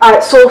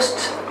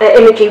sourced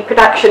energy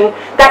production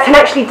that can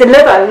actually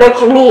deliver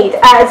local need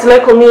as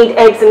local need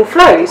ebbs and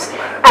flows.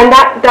 And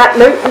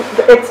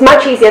it's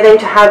much easier then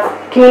to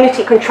have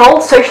community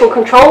control, social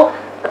control,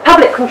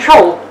 public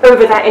control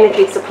over that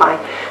energy supply.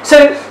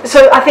 So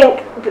I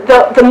think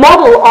the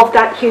model of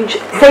that huge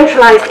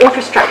centralised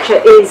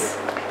infrastructure is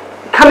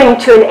coming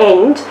to an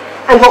end,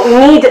 and what we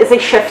need is a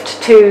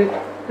shift to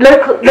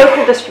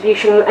local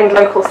distribution and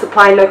local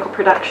supply, local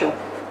production.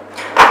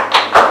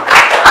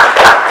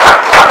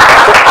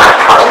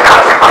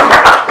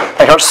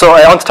 So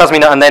on to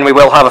Tasmina, and then we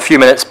will have a few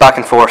minutes back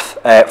and forth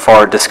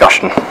for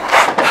discussion.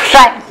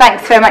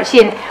 Thanks very much,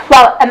 Ian.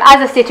 Well, as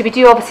I stated, we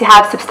do obviously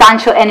have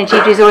substantial energy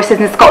resources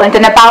in Scotland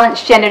and a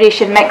balanced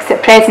generation mix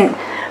at present.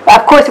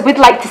 But of course, we'd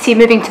like to see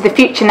moving to the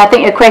future, and I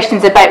think your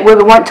question's about where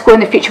we want to go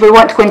in the future. We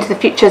want to go into the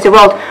future as a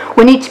world.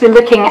 We need to be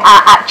looking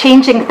at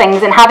changing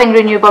things and having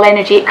renewable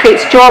energy. It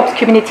creates jobs,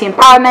 community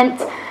empowerment.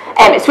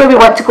 It's where we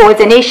want to go as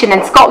a nation,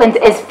 and Scotland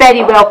is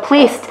very well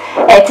placed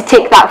to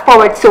take that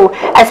forward. So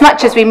as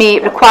much as we may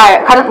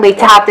require currently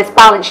to have this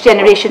balanced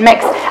generation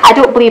mix, I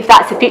don't believe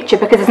that's the future,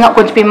 because there's not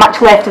going to be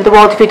much left of the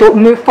world if we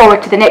don't move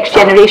forward to the next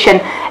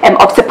generation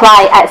of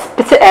supply,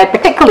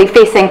 particularly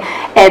facing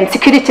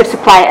security of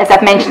supply, as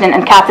I've mentioned,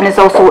 and Catherine has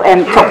also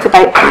talked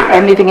about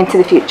moving into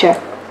the future.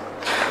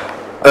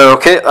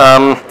 Okay,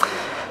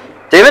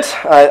 David,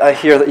 I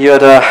hear that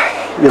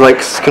you'd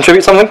like to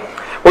contribute something?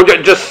 Well,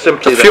 just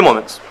simply a few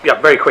moments. Yeah,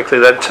 very quickly.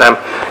 That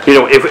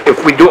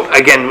if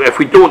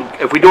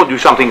we don't do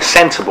something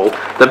sensible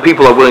that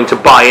people are willing to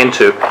buy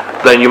into,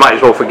 then you might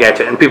as well forget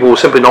it. And people will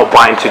simply not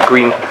buy into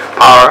green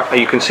power.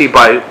 You can see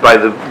by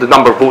the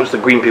number of votes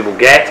that green people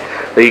get,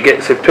 that you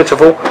get so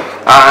pitiful.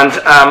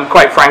 And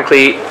quite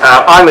frankly,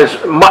 I'm as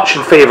much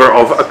in favour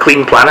of a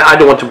clean planet. I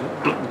don't want to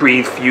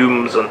breathe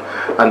fumes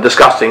and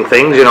disgusting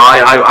things.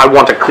 I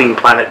want a clean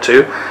planet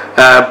too.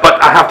 But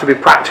I have to be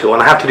practical,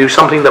 and I have to do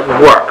something that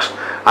works.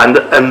 And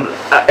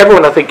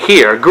everyone, I think,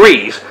 here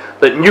agrees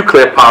that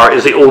nuclear power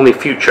is the only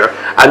future.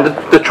 And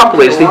the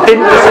trouble is, they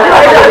didn't do it.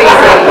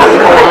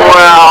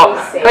 Well,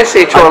 let's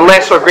say to a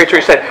lesser or greater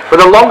extent. But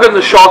the longer and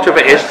the short of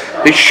it is,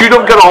 they should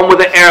have got on with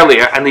it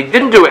earlier, and they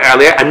didn't do it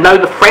earlier, and now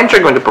the French are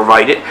going to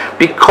provide it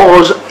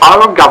because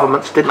our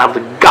governments didn't have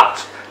the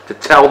guts to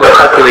tell their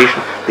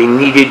population they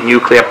needed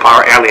nuclear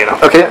power early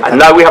enough. Okay. And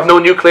now we have no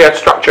nuclear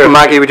structure.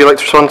 Maggie, would you like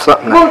to respond to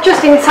that? No. Well,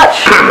 just in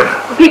such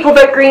people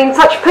vote green,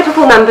 such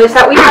pitiful numbers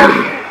that we have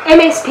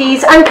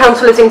MSPs and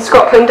councillors in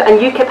Scotland, and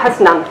UKIP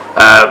has none.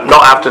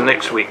 Not after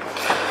next week.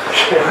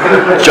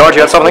 George,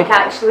 you had something?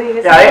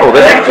 Actually, Yeah, the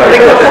next one.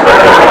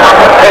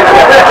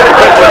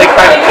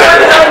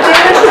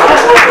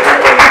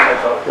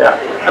 Yeah,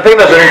 I think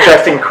there's an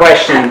interesting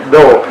question,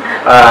 though,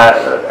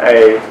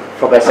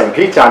 for the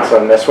SNP to answer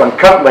on this one.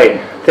 Currently,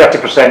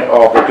 30%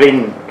 of the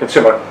green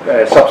consumer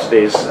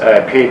subsidies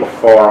paid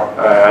for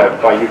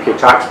by UK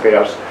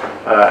taxpayers,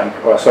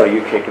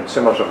 UK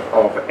consumers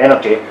of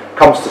energy,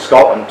 comes to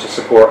Scotland to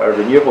support a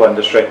renewable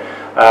industry.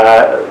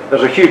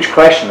 There's a huge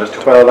question as to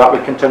whether that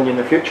will continue in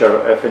the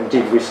future if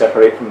indeed we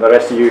separate from the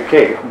rest of the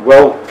UK.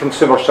 Will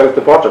consumers south of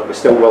the border be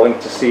still willing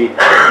to see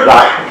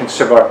that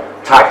consumer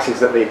taxes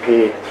that they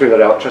pay through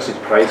their electricity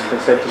price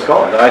being sent to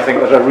Scotland? And I think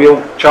there's a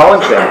real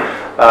challenge there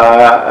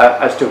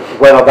as to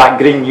whether that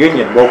green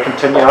union will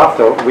continue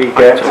after we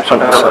get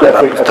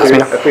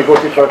if we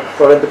voted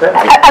for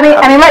independence. I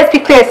mean, let's be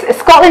clear.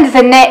 Scotland is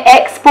a net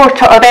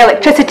exporter of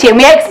electricity, and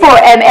we export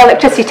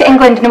electricity to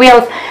England and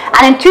Wales.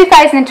 And in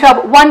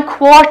 2012,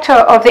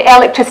 1/4 of the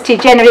electricity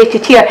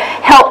generated here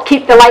helped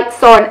keep the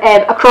lights on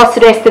across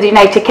the rest of the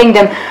United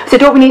Kingdom. So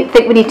don't we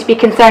think we need to be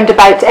concerned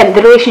about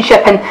the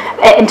relationship and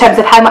in terms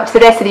of how much the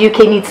rest of the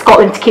UK needs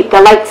Scotland to keep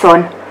the lights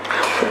on?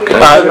 We'll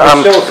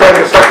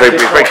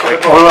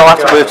have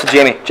to move to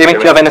Jamie. Jamie, do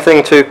you have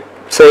anything to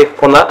say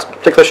on that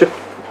particular issue?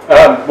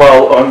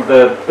 Well, on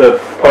the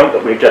point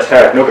that we've just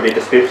heard, nobody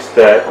disputes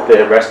that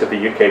the rest of the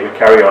UK would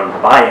carry on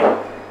buying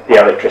the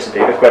electricity.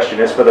 The question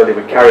is whether they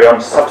would carry on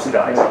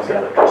subsidising the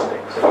electricity.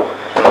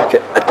 Okay,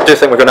 I do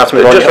think we're going to have to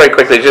move on. Just very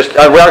quickly, we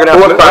are going to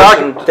have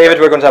to move, David,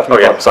 we're going to have to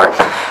move on. Sorry.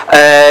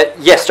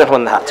 Yes,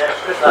 gentleman in the hat.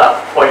 Just a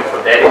point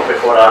for Derek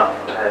before I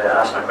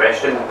ask my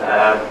question.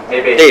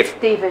 Maybe Dave.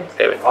 David.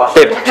 Oh,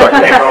 David, sorry.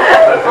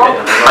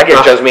 I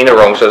get Jasmina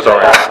wrong, so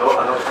sorry.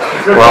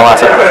 Well,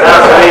 that's it.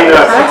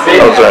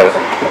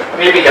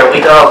 Maybe your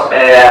leader,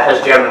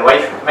 his German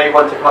wife, might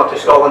want to come up to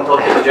Scotland to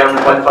look at the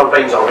German wind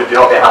turbines, or would you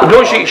not be happy?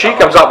 No, she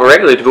comes up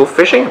regularly to go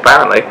fishing,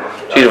 apparently.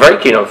 She's very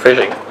keen on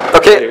fishing.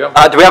 Okay,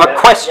 do we have a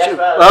question?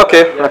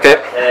 Okay.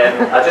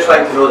 I'd just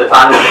like to know the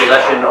panel's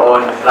position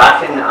on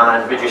fracking,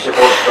 and would you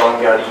support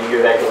stronger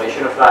EU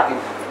regulation of fracking?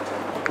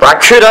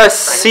 Could I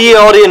see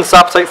audience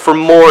appetite for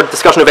more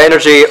discussion of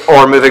energy,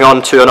 or moving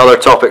on to another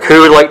topic?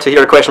 Who would like to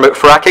hear a question about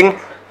fracking?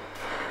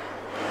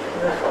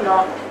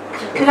 No.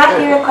 Could I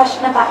hear a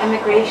question about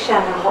immigration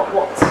and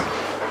what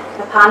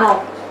the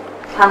panel's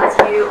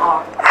view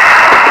are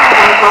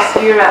from across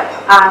Europe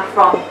and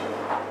from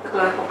the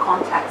global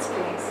context,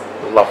 please?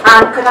 Lovely.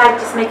 And could I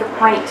just make a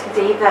point,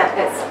 David,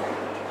 it's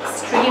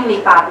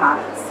extremely bad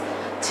manners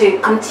to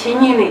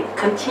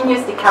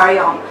continuously carry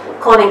on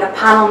calling a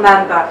panel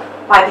member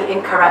by the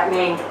incorrect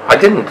name. I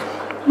didn't.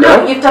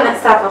 No, you've done it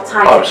several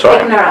times. Oh, I'm It's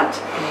sorry. ignorant.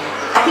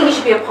 I think you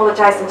should be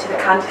apologising to the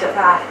candidate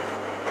there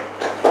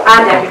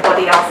and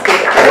everybody else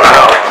here.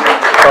 Wow.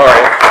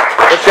 Sorry.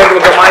 This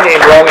gentleman got my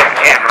name wrong.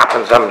 It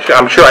happens.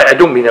 I'm sure. I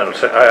don't mean it.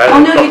 Oh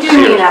no, you do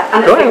mean it,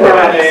 and it's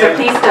ignorant. So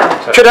please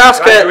don't. Should I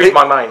ask, read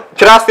my mind.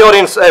 should I ask the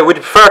audience, would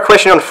you prefer a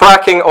question on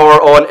fracking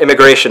or on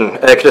immigration?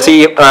 Could I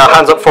see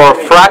hands up for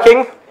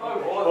fracking?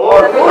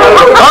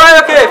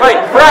 Alright, okay, fine.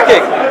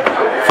 Fracking.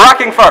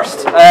 Fracking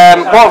first. What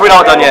have we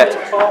not done yet?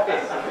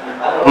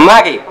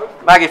 Maggie.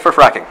 Maggie for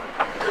fracking.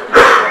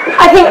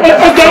 I think,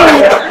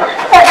 again,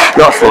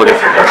 Not slogan.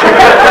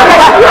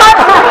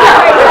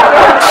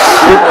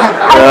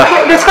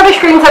 the Scottish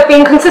Greens have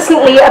been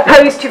consistently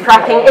opposed to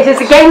fracking. It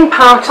is again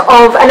part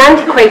of an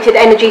antiquated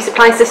energy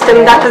supply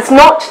system that does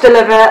not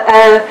deliver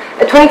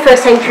a 21st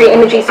century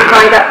energy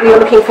supply that we are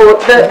looking for.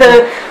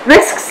 The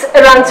risks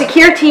around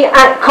security,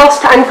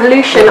 cost and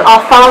pollution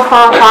are far,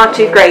 far, far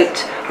too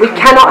great. We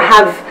cannot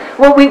have,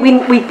 well,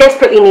 we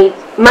desperately need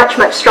much,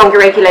 much stronger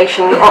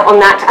regulation on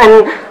that,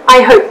 and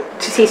I hope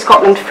to see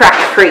Scotland frack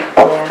free.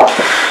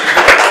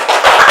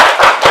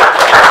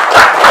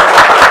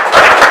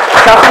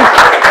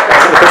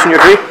 Question, you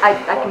agree?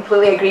 I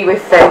completely agree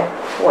with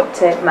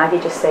what Maggie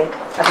just said.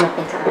 I have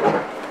nothing to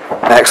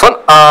add. Excellent.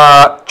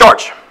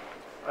 George.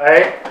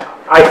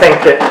 I think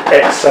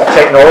it's a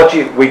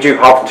technology we do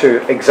have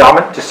to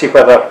examine to see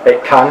whether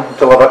it can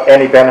deliver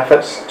any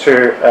benefits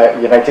to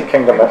United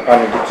Kingdom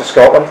and indeed to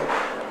Scotland.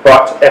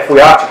 But if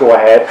we are to go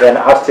ahead, then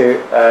it has to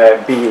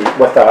be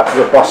with a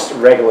robust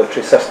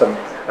regulatory system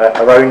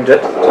around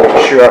it to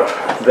make sure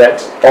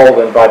that all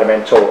the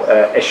environmental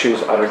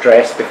issues are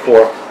addressed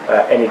before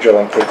any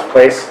drilling takes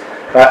place.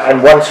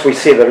 And once we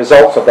see the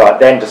results of that,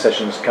 then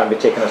decisions can be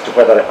taken as to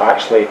whether it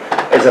actually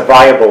is a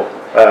viable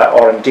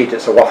or indeed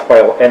it's a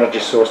worthwhile energy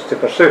source to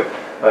pursue.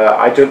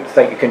 I don't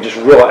think you can just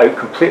rule it out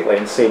completely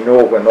and say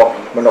no, we're not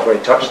going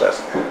to touch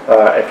this.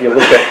 If you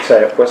look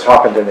at what's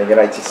happened in the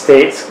United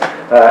States,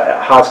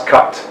 it has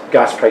cut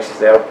gas prices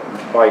there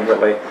by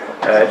nearly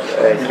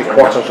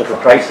 3/4 of the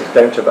prices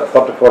down to about a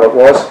third of what it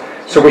was.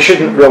 So we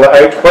shouldn't rule it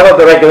out. Whether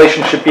the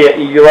regulation should be at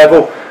EU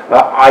level,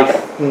 I'm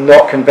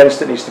not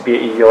convinced it needs to be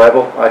at EU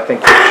level. I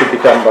think it should be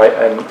done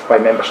by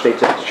member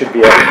states. It should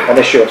be an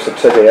issue of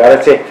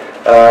subsidiarity.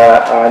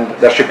 And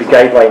there should be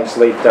guidelines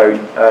laid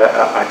down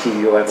at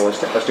EU level as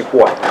to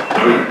what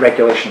the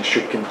regulations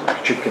should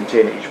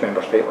contain at each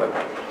member state level.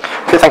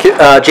 Okay, thank you.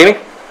 Jamie?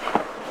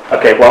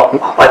 Okay, well,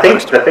 I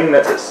think the thing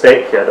that's at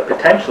stake here, the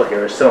potential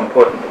here is so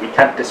important that we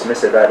can't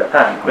dismiss it out of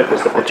hand,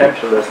 because the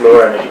potential is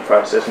lower energy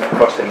prices and it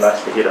costing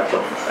less to heat our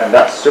homes. And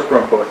that's super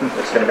important.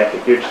 It's going to make a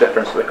huge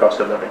difference to the cost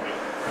of living.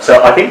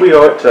 So I think we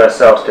owe it to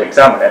ourselves to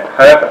examine it.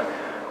 However,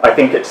 I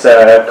think it's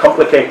a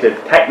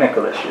complicated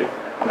technical issue.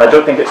 I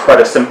don't think it's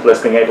quite as simple as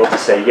being able to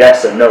say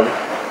yes or no.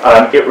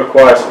 It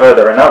requires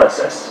further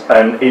analysis,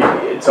 and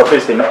it's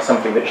obviously not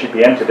something that should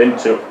be entered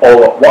into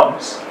all at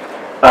once.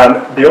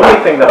 The only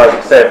thing that I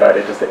would say about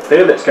it is that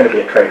clearly it's going to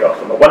be a trade-off.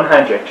 On the one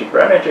hand you have cheaper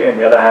energy, on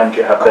the other hand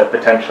you have the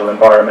potential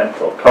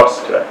environmental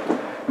cost to it.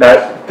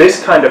 Now,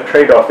 this kind of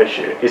trade-off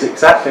issue is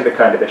exactly the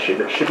kind of issue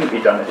that shouldn't be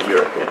done at a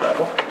European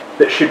level,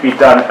 that should be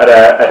done at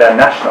a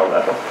national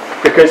level,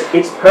 because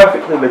it's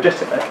perfectly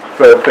legitimate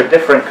for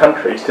different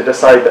countries to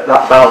decide that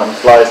that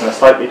balance lies in a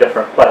slightly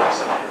different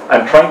place.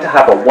 And trying to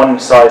have a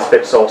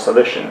one-size-fits-all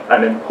solution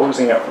and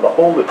imposing it for the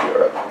whole of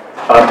Europe,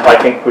 I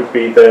think would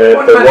be the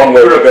wrong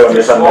way to go in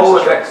this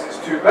unnecessary. It's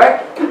too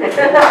big.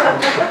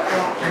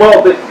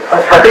 Well,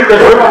 I think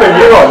there's room for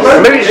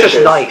nuance. Maybe it's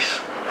just nice.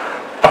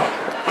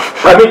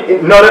 I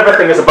mean, not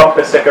everything is a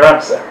bumper sticker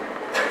answer.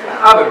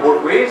 Have it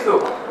both ways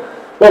though.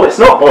 Well, it's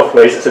not both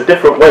ways, it's a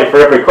different way for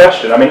every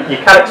question. I mean, you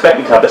can't expect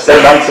me to have the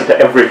same answer to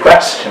every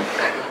question.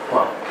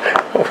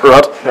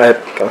 Rod?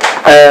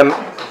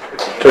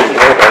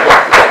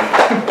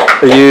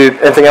 Are you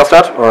anything else to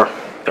add? Or?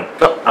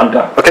 No, I'm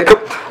done. Okay, cool.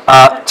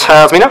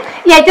 Tasmina?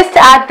 Yeah, just to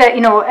add that,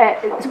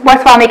 it's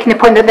worthwhile making the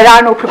point that there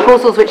are no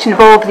proposals which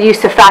involve the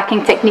use of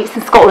fracking techniques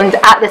in Scotland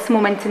at this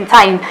moment in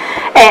time.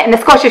 And the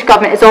Scottish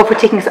Government is all for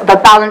taking sort of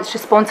a balanced,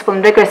 responsible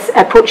and rigorous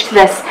approach to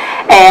this,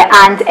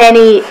 and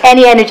any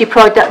energy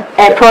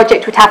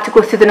project would have to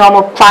go through the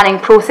normal planning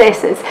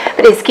processes.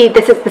 But it's key,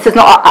 this is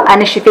not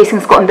an issue facing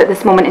Scotland at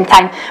this moment in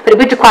time, but it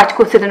would require to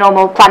go through the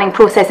normal planning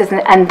processes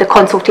and the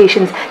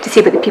consultations to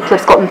see what the people of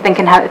Scotland think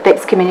and how it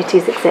affects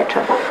communities,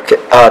 etc. Okay,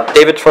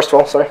 David, first of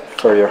all, sorry,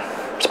 for your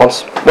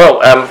response. Well,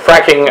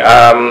 fracking,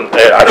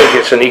 I think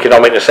it's an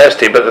economic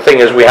necessity, but the thing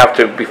is we have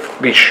to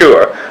be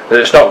sure that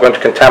it's not going to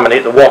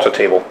contaminate the water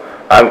table.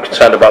 I'm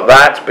concerned about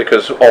that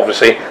because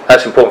obviously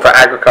that's important for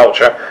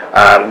agriculture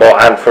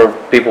and for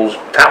people's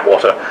tap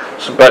water.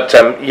 So, but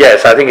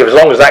yes, I think as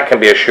long as that can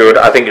be assured,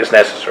 I think it's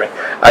necessary.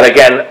 And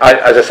again,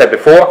 as I said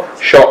before,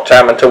 short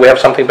term until we have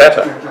something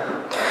better.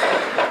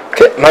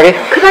 Okay, Maggie?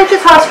 Could I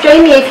just ask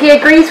Jamie if he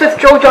agrees with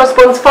George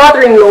Osborne's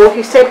father-in-law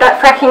who said that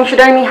fracking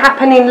should only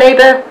happen in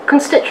Labour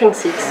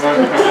constituencies?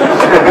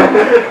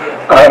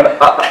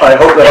 I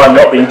hope that I'm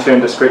not being too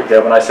indiscreet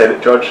here when I say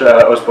that George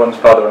Osborne's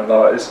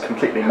father-in-law is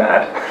completely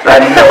mad.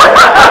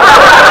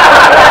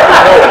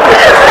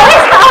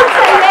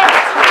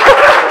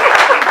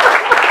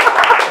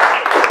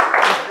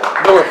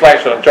 No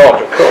reflection on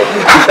George, of course.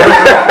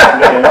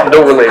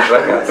 No relation.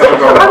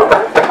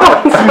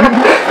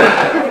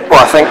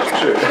 Well, I think.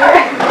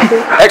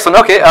 Excellent.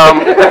 Okay.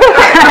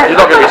 You're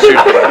not going to be sued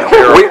for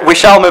that. We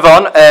shall move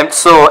on.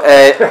 So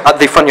at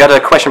the front, you had a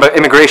question about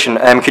immigration.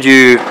 Could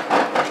you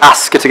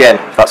ask it again,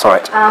 if that's all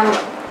right?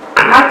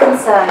 My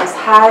concern is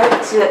how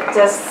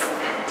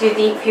do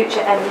the future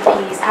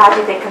MEPs, how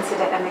do they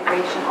consider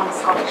immigration on a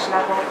Scottish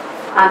level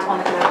and on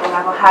a global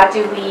level? How do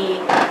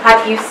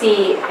you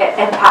see it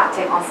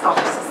impacting on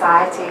Scottish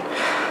society?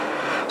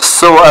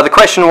 So the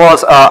question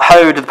was,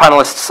 how do the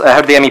panelists,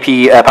 how do the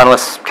MEP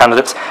panelists,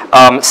 candidates,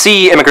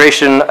 see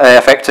immigration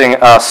affecting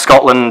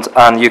Scotland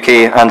and the UK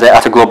and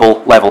at a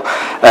global level?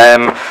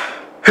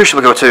 Who shall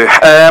we go to?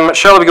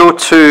 Shall we go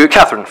to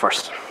Catherine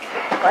first?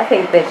 Well, I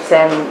think that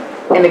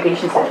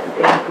immigration is a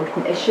very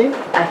important issue.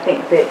 I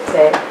think that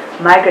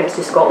migrants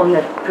to Scotland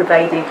have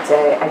provided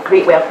a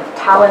great wealth of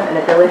talent and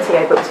ability.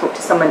 I spoke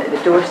to someone at the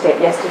doorstep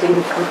yesterday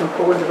who'd come from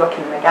Poland,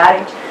 working in a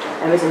garage,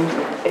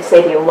 and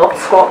said he loved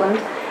Scotland.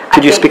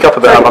 Could you speak up a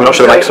bit? I'm not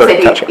sure the mic's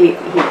catching.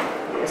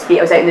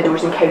 I was out in the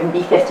doors in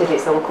Cowdenbeath yesterday.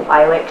 It's the local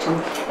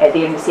by-election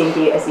there in the same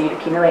day as the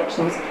European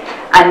elections,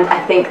 and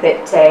I think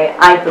that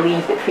I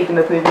believe that freedom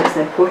of movement is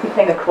an important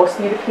thing across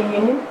the European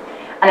Union.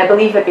 And I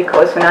believe it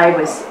because when I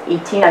was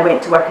 18 I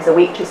went to work as a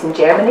waitress in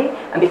Germany,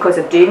 and because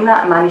of doing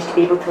that I managed to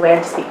be able to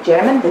learn to speak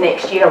German. The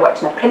next year I worked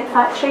in a print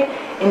factory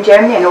in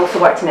Germany and also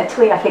worked in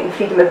Italy. I think the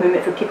freedom of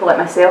movement for people like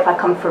myself, I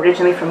come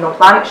originally from North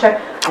Lanarkshire,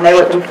 I now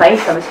live in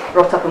Fife, I was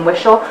brought up in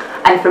Wishaw,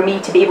 and for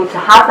me to be able to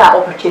have that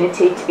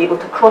opportunity to be able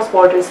to cross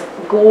borders,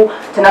 go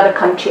to another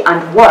country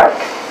and work.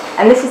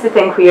 And this is the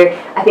thing where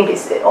I think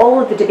it's all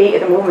of the debate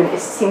at the moment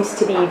seems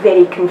to be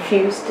very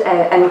confused,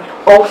 and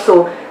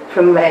also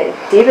from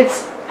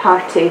David's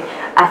party,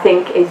 I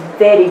think, is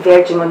very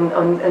verging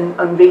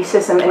on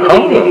racism in the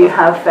way that you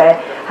have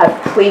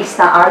placed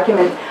that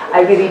argument.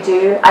 I really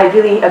do. I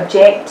really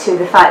object to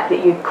the fact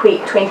that you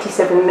equate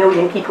 27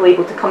 million people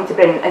able to come to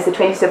Britain as the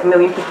 27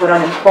 million people are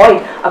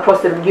unemployed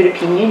across the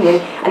European Union,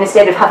 and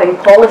instead of having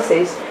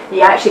policies you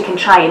actually can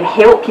try and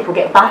help people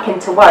get back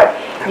into work.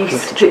 You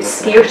put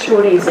scare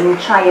stories and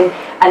try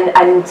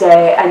and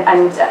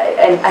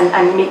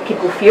make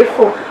people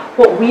fearful.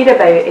 What we're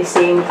about is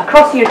saying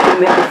across the European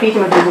Union the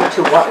freedom of movement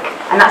to work,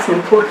 and that's an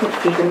important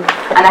freedom,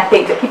 and I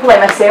think that people like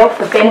myself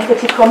have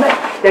benefited from it.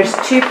 There's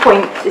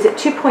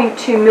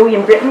 2.2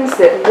 million Britons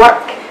that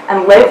work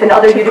and live in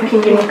other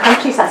European Union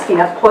countries. That's been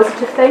a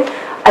positive thing,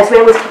 as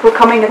well as people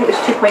coming. I think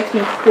there's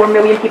 2.34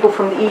 million people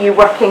from the EU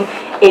working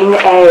in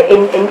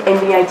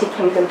the United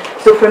Kingdom.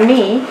 So for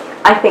me,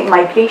 I think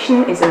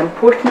migration is an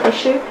important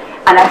issue,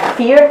 and I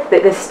fear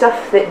that the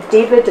stuff that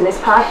David and his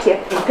party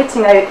have been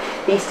putting out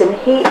based on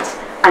hate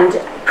and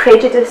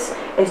prejudice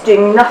is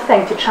doing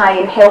nothing to try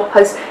and help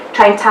us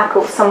try and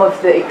tackle some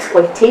of the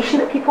exploitation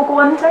that people go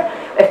under.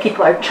 If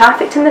people are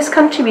trafficked in this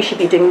country, we should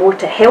be doing more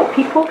to help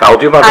people. I'll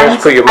do my best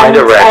to put your mind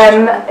at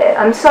rest.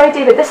 I'm sorry,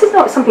 David, this is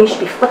not something you should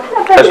be flippant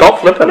about. It's not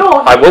flippant. No,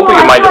 I will put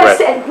your mind at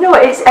rest. No,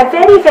 it's a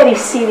very, very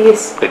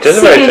serious, it is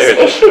a very serious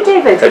issue,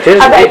 David. It is.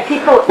 About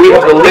people.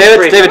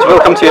 David,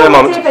 we'll come to you in a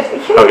moment. David,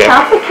 human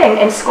trafficking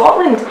in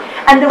Scotland.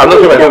 And the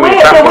way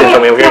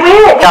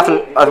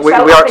Catherine,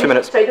 we are 2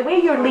 minutes. Sorry, the way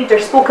your leader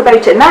spoke about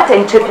it in that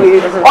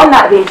interview on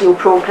that radio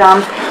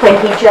programme, when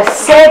he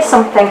just said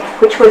something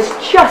which was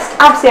just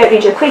absolutely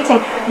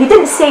outrageous, he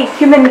didn't say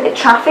human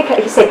trafficker,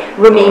 he said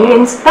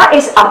Romanians. That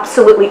is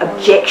absolutely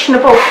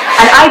objectionable,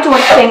 and I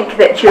don't think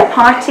that your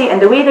party and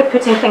the way they're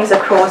putting things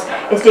across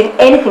is doing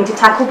anything to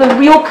tackle the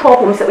real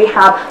problems that we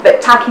have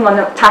about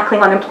tackling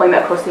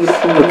unemployment across the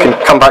European Union. We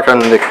can come back around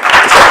the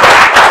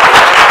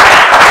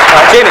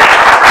Jamie.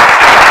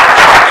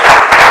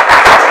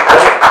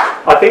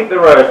 I think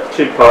there are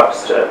two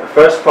parts to it. The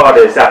first part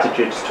is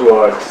attitudes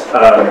towards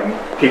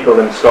people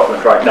in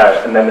Scotland right now,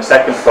 and then the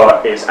second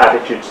part is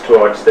attitudes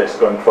towards this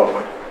going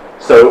forward.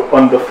 So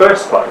on the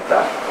first part of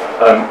that,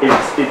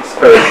 it's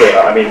very clear.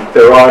 I mean,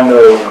 there are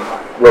no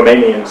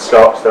Romanian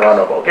Scots, there are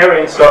no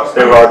Bulgarian Scots,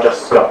 there are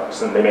just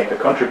Scots, and they make a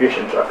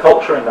contribution to our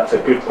culture, and that's a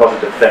good,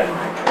 positive thing.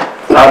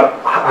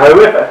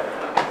 However,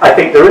 I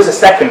think there is a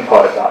second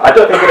part of that. I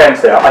don't think it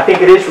ends there. I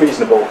think it is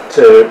reasonable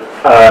to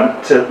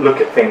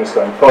look at things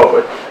going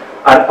forward.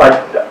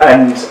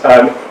 And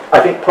I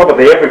think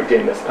probably everybody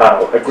in this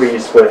panel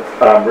agrees with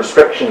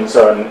restrictions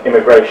on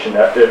immigration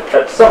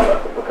at some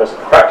level because of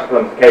the practical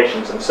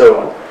implications and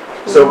so on.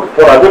 So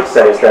what I would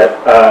say is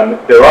that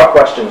there are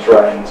questions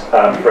around,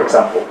 for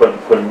example,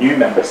 when new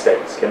member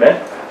states come in,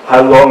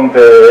 how long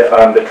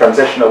the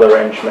transitional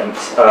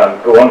arrangements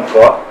go on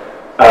for.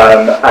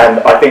 And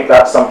I think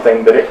that's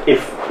something that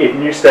if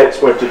new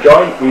states were to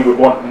join, we would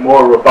want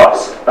more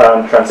robust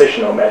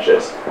transitional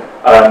measures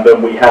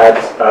than we had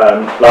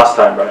last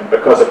time round,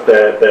 because of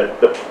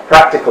the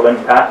practical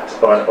impact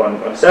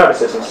on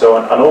services and so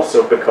on, and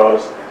also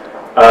because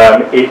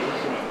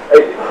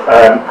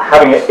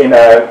having it in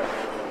a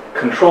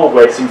controlled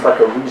way seems like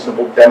a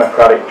reasonable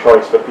democratic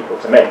choice for people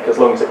to make, as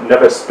long as it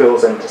never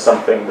spills into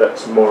something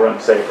that's more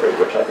unsavoury,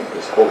 which I think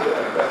is hold it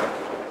out there.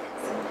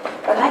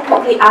 But I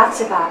quickly add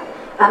to that.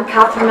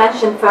 Catherine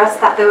mentioned first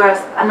that there was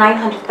a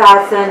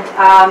 900,000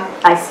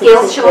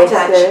 skills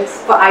shortage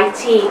for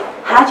IT.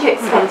 How do you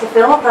expect to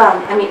fill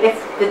them? I mean, if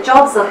the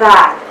jobs are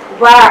there,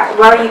 where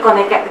are you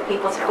going to get the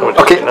people to go?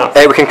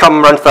 Okay, we can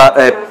come round to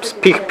that.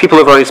 People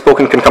who have already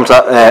spoken can come to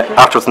that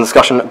afterwards in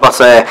discussion. But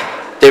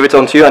David,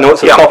 on to you. I know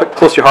it's a topic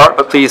close to your heart,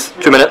 but please,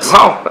 2 minutes.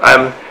 Well,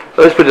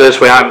 let's put it this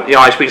way.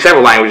 I speak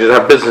several languages. I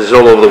have businesses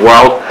all over the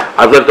world.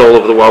 I've lived all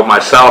over the world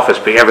myself. I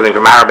speak everything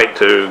from Arabic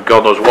to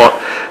God knows what,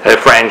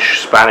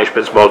 French, Spanish,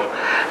 bits and bobs.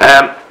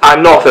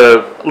 I'm not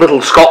a little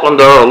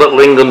Scotlander or a little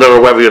Englander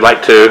or whatever you'd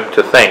like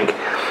to think.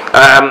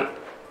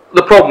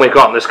 The problem we've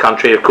got in this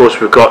country, of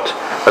course, we've got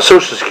a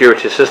social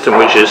security system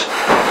which has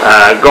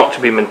got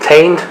to be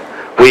maintained.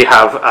 We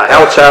have a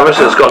health service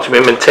that's got to be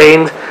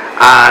maintained,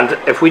 and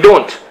if we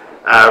don't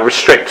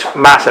restrict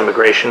mass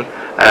immigration,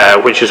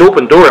 which is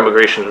open door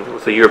immigration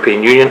with the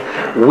European Union,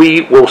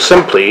 we will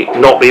simply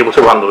not be able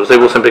to run those. They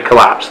will simply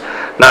collapse.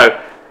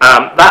 Now,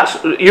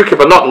 UKIP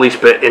are not the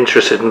least bit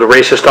interested in the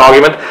racist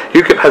argument.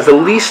 UKIP has the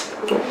least.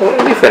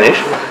 Let me finish.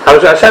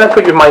 I said I'd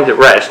put your mind at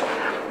rest.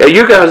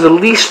 UKIP has the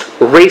least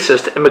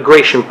racist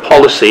immigration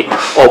policy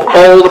of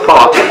all the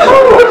parties.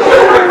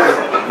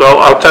 Well,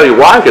 I'll tell you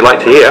why if you'd like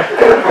to hear.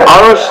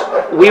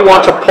 Ours, we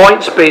want a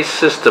points-based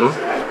system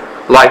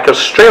like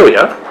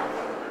Australia,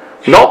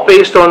 not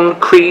based on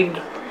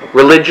creed,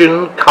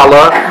 religion,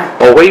 colour,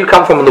 or where you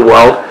come from in the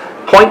world,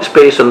 points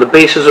based on the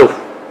basis of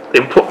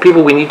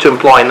people we need to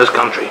employ in this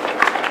country.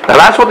 Now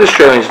that's what the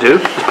Australians do.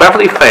 It's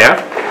perfectly fair.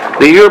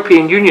 The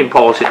European Union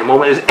policy at the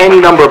moment is any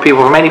number of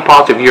people from any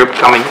part of Europe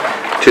coming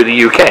to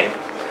the UK.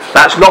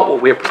 That's not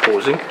what we're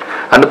proposing.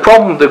 And the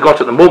problem they've got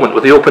at the moment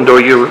with the open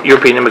door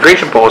European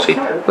immigration policy,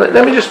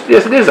 let me just,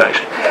 yes it is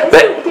actually.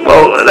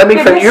 Let me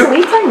finish.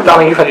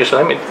 Darling, you finish, so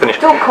let me finish.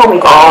 Don't call me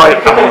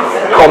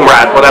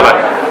comrade, whatever.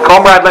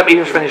 Comrade, let me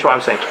just finish what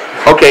I'm saying.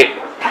 Okay,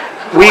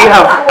 we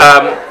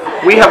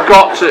have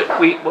got to,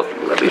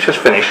 let me just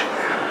finish.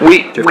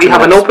 We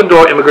have an open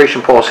door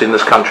immigration policy in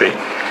this country.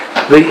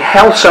 The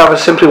health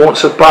service simply won't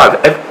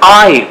survive. If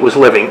I was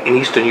living in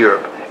Eastern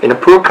Europe, in a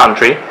poor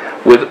country,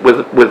 with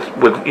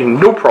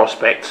no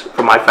prospects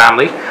for my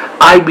family,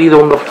 I'd be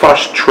on the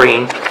first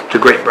train to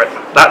Great Britain.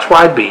 That's where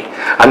I'd be.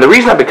 And the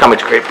reason I'd be coming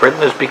to Great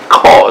Britain is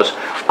because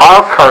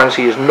our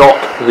currency is not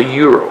the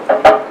euro.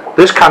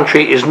 This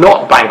country is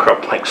not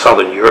bankrupt like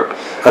Southern Europe.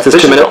 That is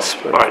 2 minutes.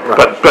 Right.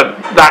 But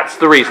that's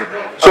the reason.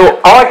 So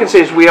all I can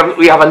say is we have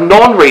a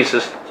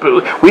non-racist,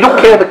 we don't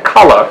care the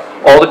colour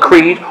or the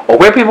creed or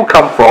where people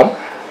come from.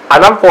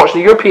 And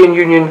unfortunately, the European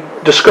Union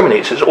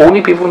discriminates. It's only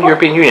people in the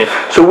European Union.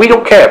 So we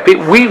don't care.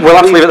 We'll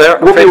have to leave it there.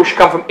 People should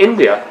come from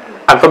India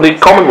and from the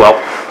Commonwealth.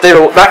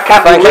 So that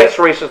can't be less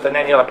racist than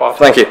any other part.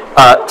 Thank you.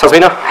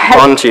 Tasmina,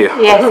 on to you.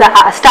 Yes,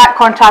 a stark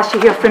contrast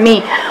here for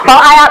me. Well,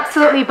 I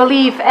absolutely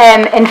believe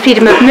in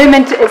freedom of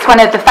movement. It's one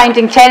of the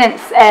founding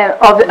tenets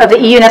of the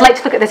EU, and I'd like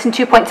to look at this in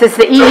 2 points. There's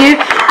the EU,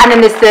 and then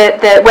there's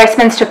the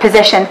Westminster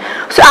position.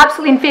 So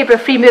absolutely in favour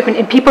of free movement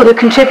in people who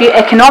contribute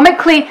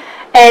economically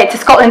to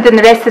Scotland and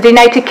the rest of the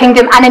United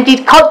Kingdom, and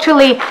indeed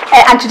culturally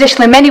and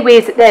traditionally in many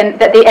ways that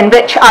they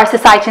enrich our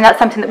society, and that's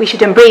something that we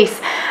should embrace.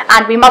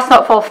 And we must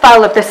not fall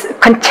foul of this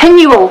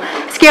continual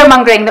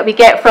scaremongering that we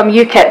get from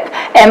UKIP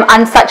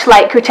and such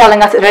like, who are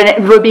telling us that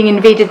we're being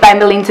invaded by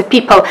millions of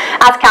people.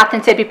 As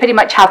Catherine said, we pretty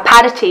much have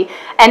parity,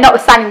 and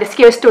notwithstanding the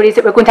scare stories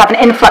that we're going to have an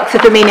influx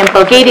of Romanian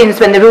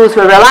Bulgarians when the rules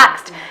were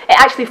relaxed.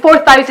 Actually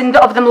 4,000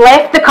 of them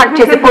left the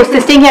country as opposed to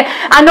staying here,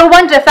 and no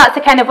wonder if that's the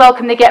kind of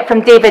welcome they get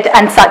from David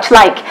and such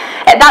like.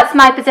 That's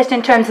my position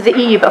in terms of the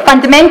EU, but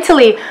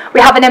fundamentally we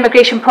have an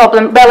immigration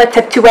problem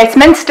relative to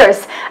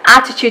Westminster's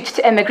attitude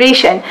to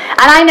immigration, and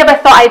I never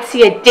thought I'd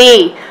see a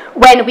day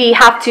when we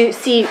have to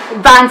see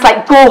vans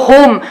like Go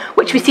Home,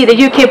 which we see the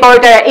UK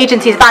border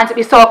agencies vans that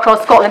we saw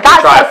across Scotland.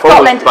 That's not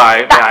Scotland.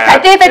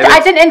 David, I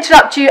didn't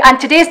interrupt you, and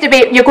today's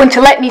debate you're going to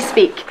let me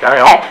speak.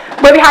 Carry on.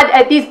 Where we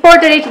had these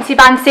border agency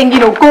vans saying,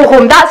 Go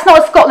home. That's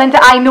not Scotland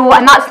that I know,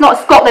 and that's not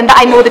Scotland that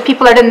I know the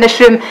people are in this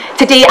room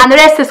today, and the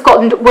rest of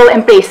Scotland will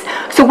embrace.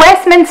 So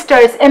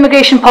Westminster's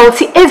immigration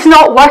policy is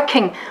not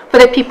working for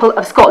the people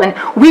of Scotland.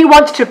 We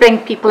want to bring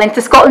people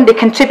into Scotland. They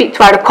contribute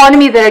to our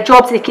economy. There are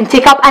jobs they can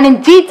take up, and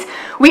indeed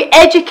we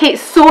educate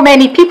so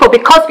many people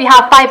because we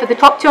have 5 of the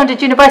top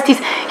 200 universities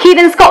here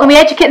in Scotland. We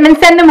educate them and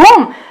send them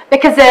home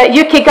because the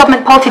UK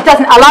government policy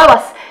doesn't allow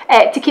us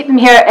to keep them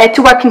here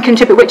to work and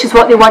contribute, which is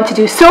what they want to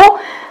do. So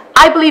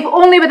I believe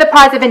only with the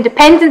prize of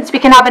independence we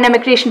can have an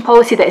immigration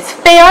policy that is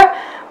fair,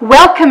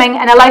 welcoming,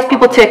 and allows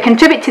people to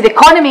contribute to the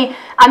economy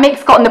and make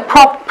Scotland the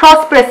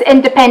prosperous,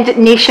 independent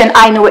nation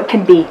I know it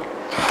can be.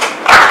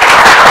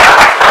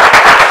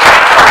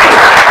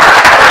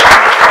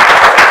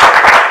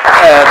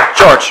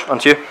 George, on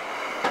to you.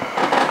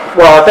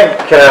 Well, I think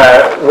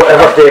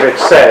whatever David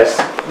says,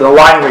 the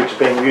language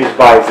being used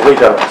by his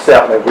leader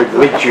certainly would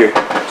lead you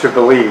to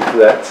believe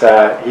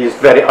that he is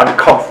very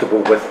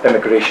uncomfortable with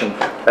immigration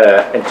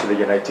into the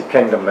United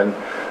Kingdom, and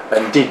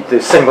indeed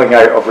the singling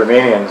out of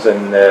Romanians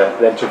in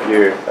the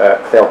interview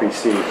with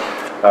LBC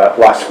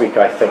last week,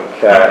 I think,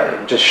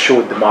 just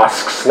showed the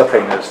mask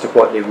slipping as to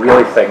what they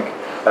really think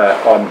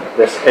on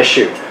this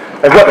issue.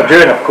 And what they're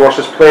doing, of course,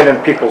 is playing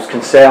in people's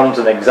concerns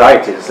and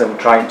anxieties and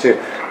trying to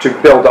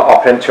build it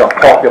up into a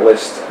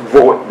populist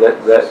vote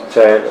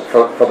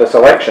for this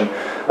election.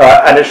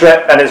 And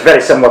it's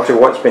very similar to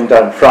what's been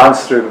done in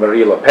France through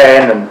Marie Le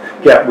Pen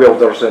and Geert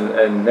Wilders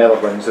in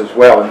Netherlands as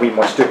well. And we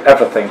must do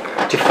everything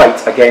to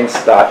fight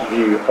against that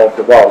view of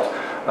the world.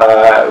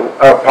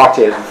 Our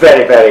party is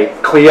very, very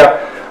clear.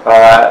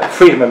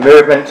 Freedom of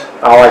movement,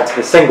 allied to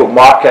the single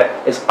market,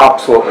 is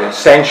absolutely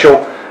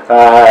essential.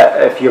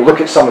 If you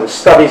look at some of the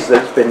studies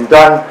that's been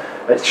done,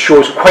 it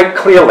shows quite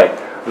clearly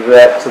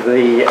that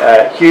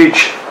the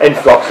huge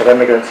influx of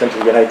immigrants into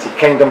the United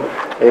Kingdom,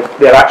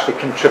 they're actually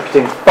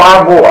contributing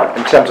far more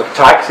in terms of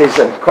taxes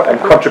and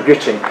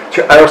contributing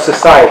to our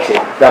society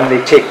than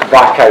they take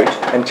back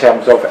out in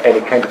terms of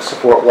any kind of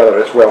support, whether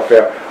it's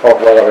welfare or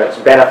whether it's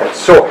benefits.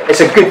 So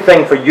it's a good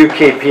thing for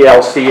UK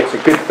PLC, it's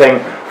a good thing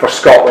for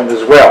Scotland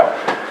as well.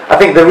 I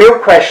think the real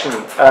question,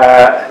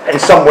 in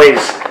some ways,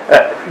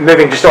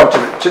 moving just on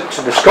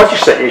to the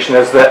Scottish situation,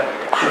 is that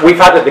we've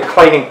had a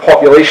declining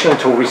population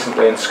until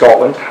recently in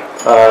Scotland.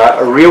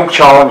 A real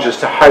challenge as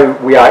to how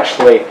we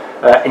actually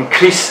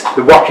increase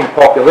the working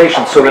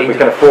population so that we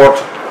can afford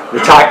the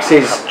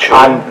taxes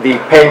and the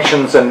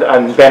pensions and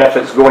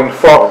benefits going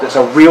forward. It's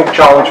a real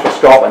challenge for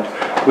Scotland.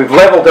 We've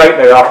levelled out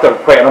now after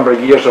quite a number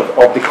of years of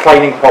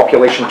declining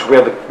population to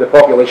where the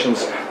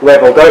population's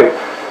levelled out.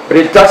 But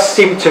it does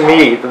seem to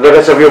me that there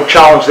is a real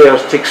challenge there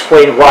to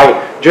explain why,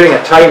 during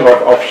a time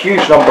of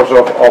huge numbers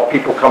of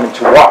people coming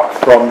to work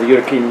from the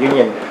European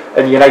Union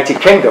and the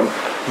United Kingdom,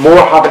 more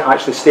haven't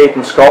actually stayed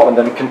in Scotland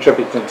and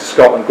contributing to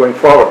Scotland going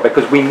forward,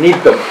 because we need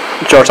them.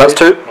 George, that's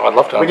two. I'd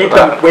love to we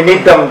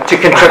need them to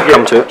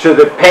contribute to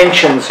the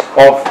pensions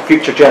of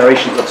future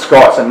generations of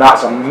Scots, and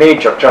that's a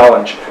major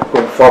challenge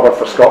going forward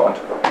for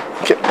Scotland.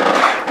 Okay.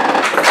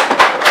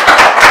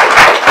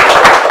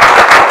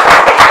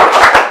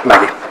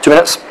 Maggie, 2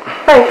 minutes.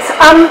 Thanks.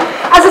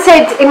 As I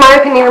said in my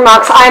opening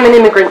remarks, I am an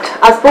immigrant.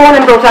 I was born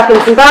and brought up in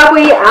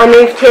Zimbabwe. I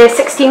moved here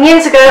 16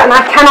 years ago, and I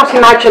cannot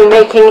imagine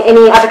making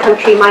any other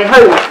country my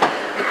home.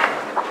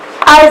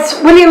 As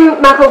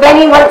William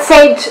McIlvenney once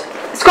said,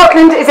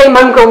 Scotland is a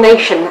mongrel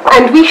nation,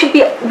 and we should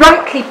be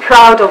rightly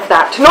proud of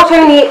that. Not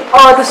only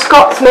are the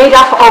Scots made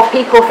up of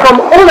people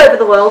from all over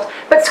the world,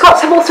 but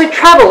Scots have also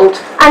travelled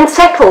and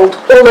settled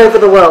all over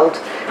the world.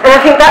 And I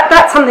think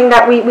that's something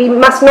that we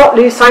must not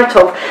lose sight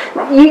of.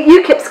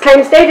 UKIP's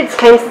claims, David's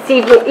claims this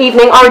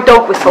evening are a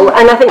dog whistle,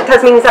 and I think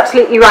Tasmina is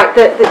absolutely right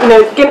that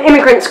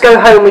immigrants go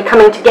home, we're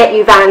coming to get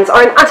you vans,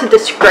 are an utter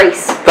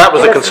disgrace. That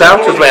was the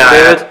Conservatives, may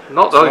I add.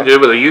 Not nothing to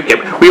do with the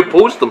UKIP. We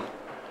opposed them.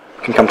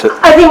 Can come to.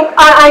 I think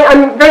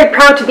I'm very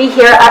proud to be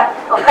here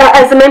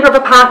as a member of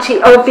a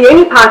party, of the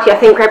only party I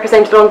think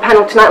represented on the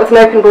panel tonight with an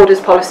open borders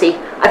policy.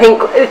 I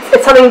think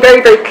it's something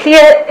very, very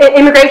clear.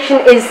 Immigration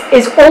is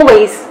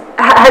always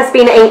has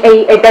been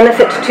a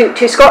benefit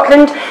to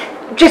Scotland.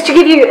 Just to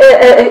give you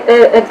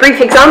a brief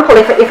example,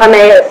 if I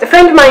may, a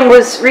friend of mine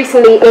was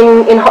recently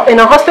in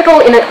a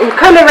hospital in a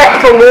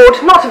colorectal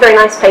ward, not a very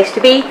nice place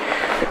to be,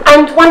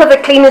 and one of the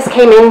cleaners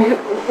came in.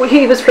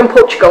 He was from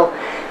Portugal.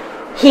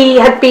 He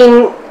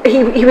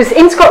was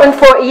in Scotland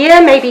for a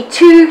year, maybe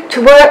two,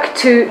 to work,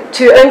 to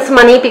earn some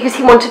money because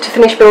he wanted to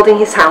finish building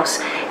his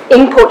house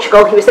in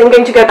Portugal. He was then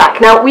going to go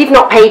back. Now, we've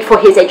not paid for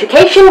his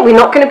education, we're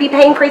not going to be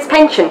paying for his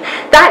pension.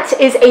 That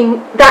is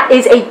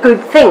a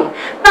good thing.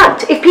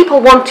 But if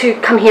people want to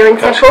come here and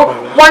settle,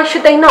 why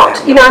should they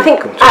not? I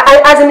think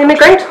as an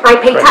immigrant, I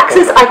pay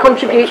taxes, I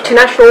contribute to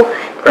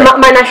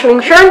my national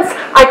insurance,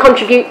 I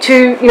contribute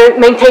to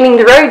maintaining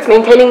the roads,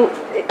 maintaining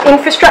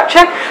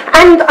infrastructure,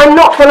 and I'm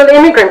not one of the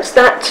immigrants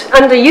that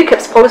under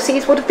UKIP's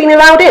policies would have been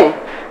allowed in.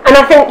 And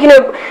I think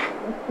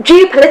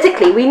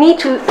geopolitically we need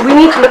to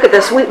look at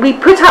this. We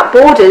put up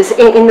borders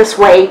in this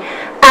way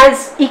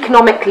as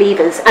economic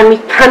levers, and we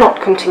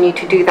cannot continue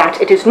to do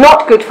that. It is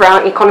not good for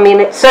our economy,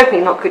 and it's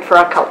certainly not good for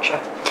our culture.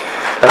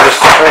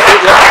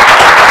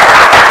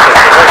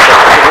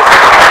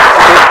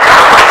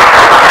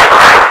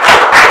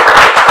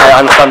 I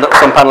understand that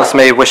some panellists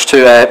may wish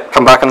to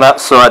come back on that.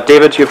 So,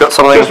 David, you've got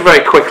something? Just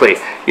very quickly,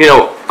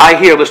 I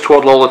hear this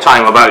twaddle all the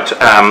time about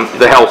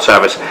the health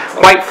service.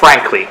 Quite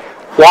frankly,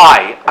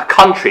 why a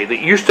country that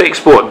used to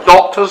export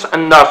doctors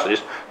and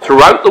nurses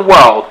throughout the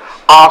world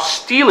are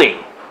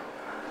stealing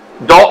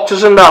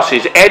doctors and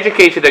nurses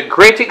educated at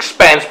great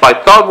expense by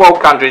third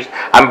world countries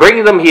and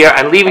bringing them here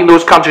and leaving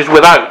those countries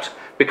without,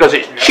 because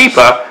it's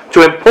cheaper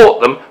to import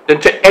them than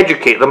to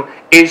educate them,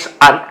 is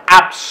an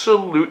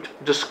absolute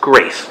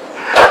disgrace.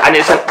 And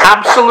it's an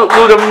absolute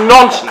load of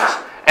nonsense.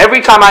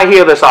 Every time I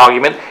hear this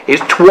argument,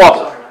 it's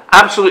twaddle.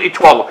 Absolutely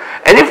twaddle.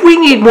 And if we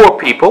need more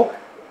people,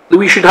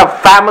 we should have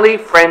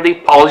family-friendly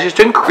policies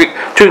to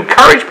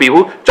encourage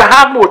people to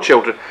have more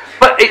children.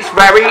 But it's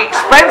very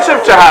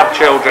expensive to have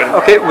children.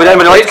 Okay, would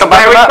anybody like to come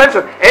back on that?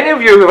 Expensive. Any of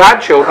you who've had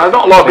children, there's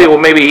not a lot of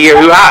people maybe here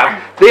who have,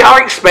 they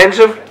are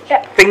expensive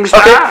things to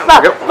have.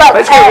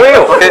 Let's get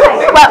real.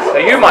 Now,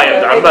 you might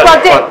have done, but...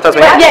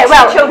 Tasmina.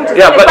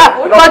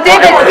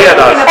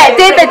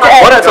 David,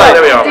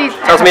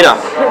 Tasmina.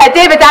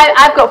 David,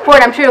 I've got 4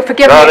 and I'm sure you'll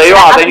forgive me. There you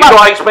are, then you know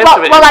how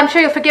expensive it is. Well, I'm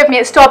sure you'll forgive me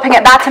at stopping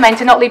at that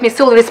amount and not leave me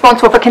solely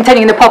responsible for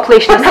continuing the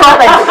population of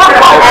Scotland.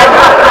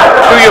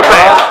 Do your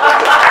best.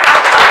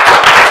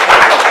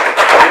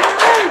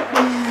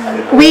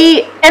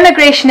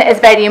 Immigration is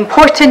very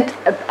important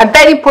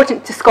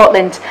to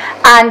Scotland,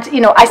 and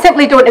I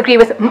simply don't agree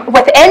with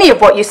any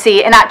of what you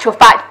say. In actual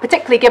fact,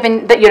 particularly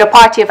given that you're a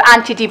party of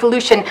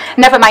anti-devolution,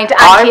 never mind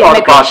anti-immigration. I'm not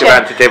a party of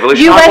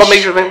anti-devolution. What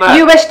makes you think that?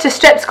 You wish to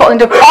strip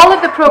Scotland of all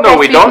of the progress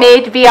we've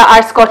made via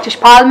our Scottish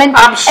Parliament.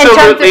 Absolutely in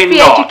terms of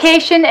free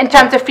education, in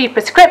terms of free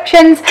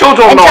prescriptions,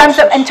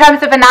 in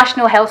terms of a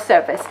national health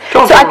service.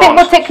 So I think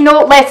we'll take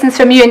no lessons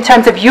from you in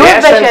terms of your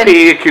vision.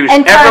 The SNP accused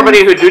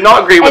everybody who do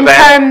not agree with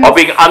them of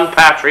being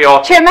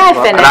unpatriotic. Chair, may I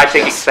finish? And I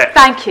take exception.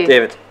 Thank you.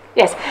 David.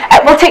 Yes.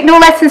 We'll take no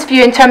lessons from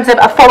you in terms of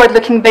a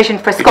forward-looking vision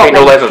for Scotland. You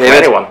take no lessons from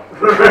anyone.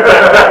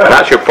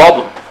 That's your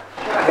problem.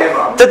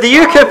 Did the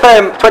UKIP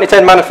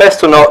 2010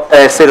 manifesto not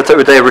say that it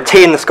would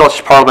retain the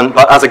Scottish Parliament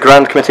but as a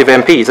grand committee of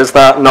MPs? Is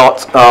that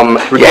not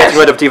getting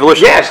rid of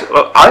devolution? Yes.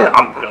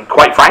 I'm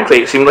quite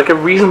frankly, it seemed like a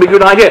reasonably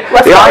good idea.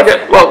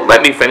 Well,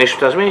 let me finish.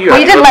 You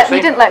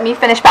didn't let me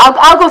finish, but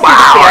I'll go through the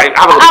chair.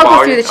 I'll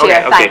go through the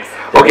chair. Thanks.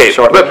 Okay,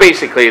 but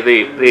basically,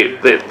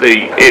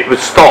 it was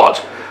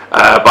thought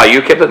by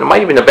UKIP that it might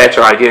have been a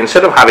better idea,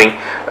 instead of having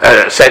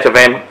a set of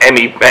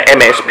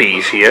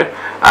MSPs here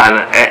and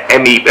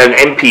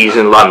MPs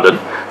in London,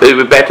 that it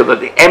would be better that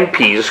the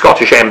MPs, the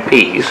Scottish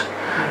MPs,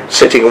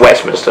 sitting in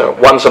Westminster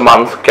once a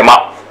month, come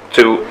up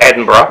to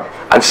Edinburgh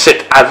and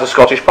sit as the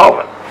Scottish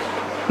Parliament.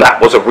 That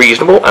was a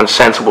reasonable and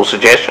sensible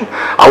suggestion.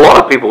 A lot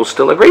of people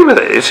still agree with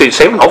it. It saves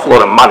an awful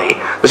lot of money.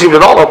 There seems a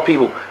lot of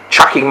people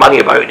chucking money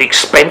about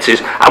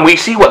expenses, and we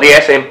see what the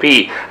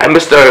SNP and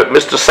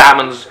Mr.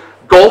 Salmon's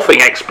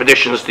golfing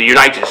expeditions to the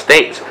United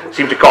States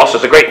seem to cost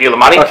us a great deal of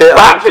money.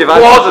 Perhaps it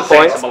was a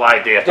sensible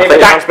idea. The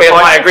taxpayers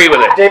might agree with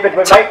it. David,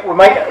 we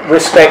might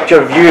respect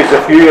your views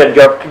if you and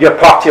your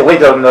party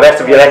leader and the rest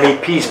of your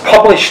MEPs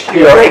published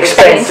your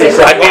expenses.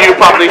 And do you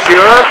publish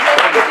yours?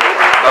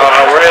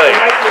 Oh, really?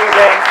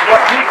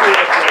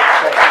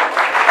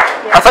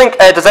 I think,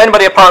 does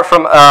anybody apart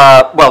from,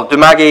 do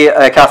Maggie,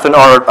 Catherine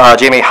or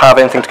Jamie have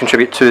anything to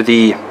contribute to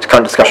the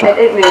current discussion? I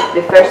think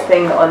the first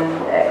thing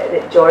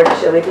that George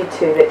alluded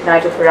to, that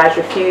Nigel Farage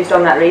refused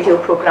on that radio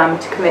programme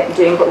to commit to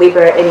doing what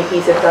Labour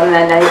MEPs have done,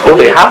 and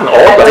they haven't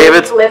all,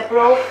 David.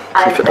 Liberal,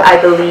 and I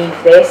believe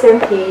the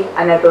SNP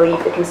and I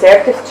believe the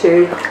Conservatives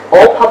too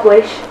all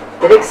publish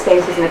their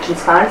expenses in a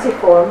transparency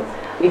form.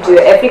 We do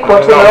it every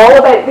quarter, we're all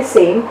about the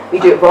same, we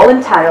do it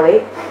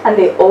voluntarily, and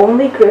the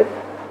only group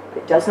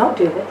that does not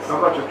do this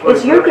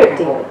is your group,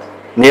 David.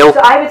 Neil?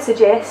 So I would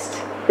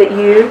suggest that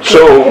you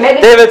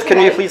David, can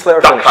you please let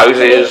her finish?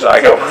 Houses,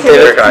 make a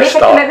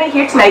commitment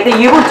here tonight that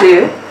you will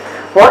do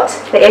what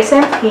the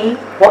SNP,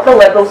 what the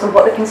Liberals and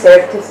what the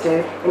Conservatives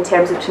do in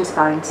terms of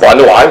transparency. Well, I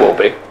know I will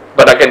be.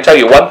 But I can tell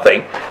you one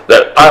thing,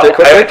 that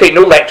I take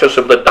no lectures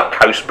from the Duck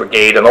House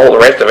Brigade and all the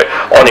rest of it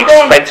on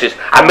expenses,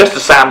 and Mr.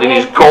 Sam in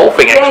his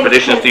golfing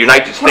expeditions to the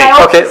United States.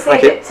 Okay,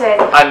 thank you.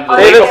 And the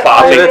Labour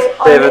Party,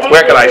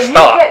 where can I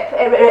start?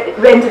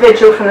 The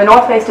individual from the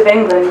northwest of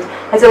England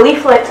has a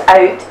leaflet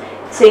out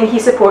saying he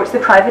supports the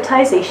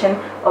privatisation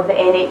of the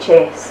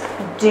NHS.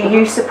 Do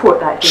you support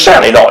that?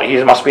 Certainly not. He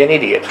must be an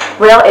idiot.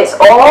 Well, it's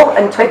all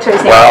on Twitter.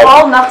 His name is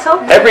Paul Nuttall.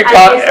 Every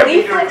party.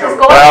 His leaflet has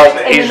gone out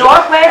in the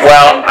northwest.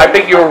 Well, I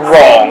think you're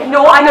wrong.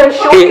 No, I'm going to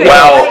show you.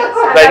 Well,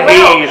 then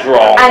he's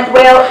wrong. And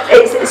well,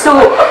 it's so.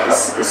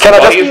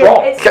 He's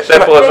wrong.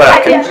 Simple as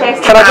that.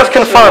 Can I just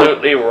confirm?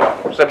 Absolutely wrong.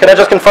 Can I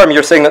just confirm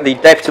you're saying that the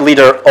deputy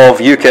leader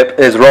of UKIP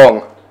is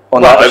wrong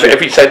on that issue?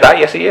 If he said that,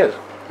 yes, he is.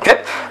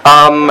 Okay.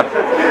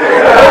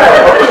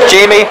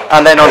 Jamie,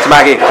 and then on to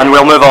Maggie, and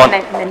we'll move on.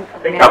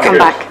 Come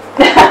back.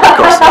 Of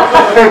course.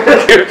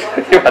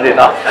 You had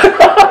enough.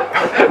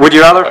 Would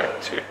you rather?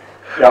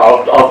 Yeah,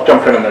 I'll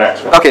jump in the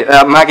next one. Okay,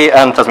 Maggie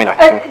and Tasmina,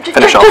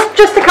 finish off.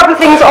 Just a couple of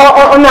things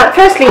on that.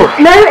 Firstly,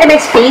 no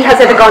MSP has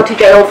ever gone to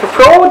jail for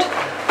fraud.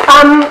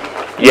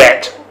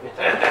 Yet.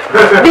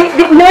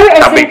 No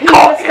SNP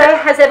minister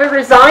has ever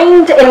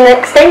resigned in the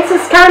extensive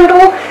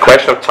scandal.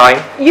 Question of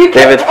time.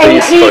 UKIP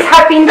MPs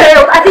have been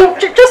jailed. I think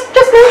just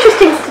an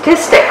interesting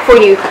statistic for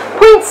you.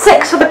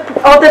 0.6%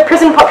 of the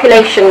prison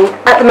population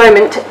at the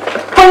moment.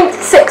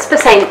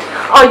 0.6%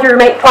 are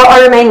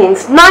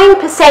Romanians.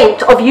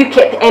 9% of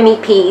UKIP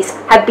MEPs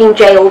have been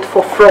jailed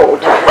for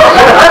fraud. I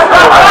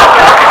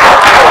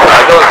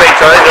don't think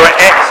so. There were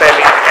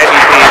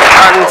ex-MEPs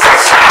and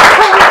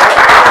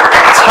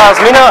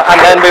Tasmina,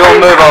 and then we will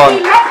move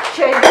on.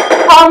 Lectured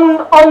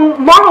on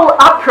moral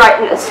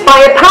uprightness by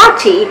a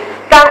party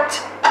that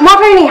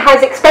not only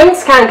has expense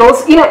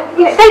scandals, they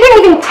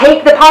don't even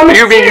take the Parliament.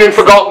 You mean you've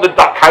forgotten the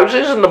duck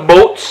houses and the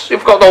boats?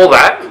 You've got all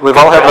that? We've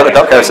all heard about the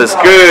duck houses.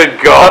 Good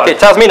God. Okay,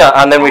 Tasmina,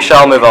 and then we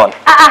shall move on.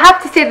 I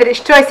have to say that it's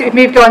choice that we've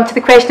moved on to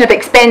the question of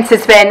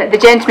expenses when the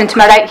gentleman to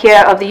my right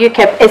here of the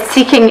UKIP is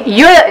seeking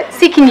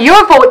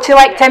your vote to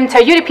elect him to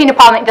a European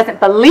Parliament he doesn't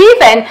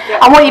believe in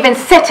and won't even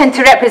sit in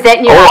to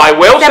represent you. Oh, I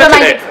will sit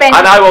in it,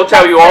 and I will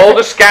tell you all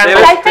the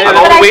scandals and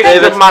all the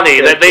wastes of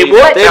money that they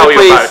won't tell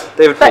you about.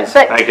 David, please.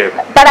 Thank you.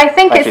 But I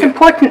think it's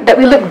important that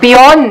we look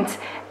beyond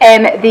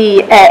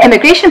the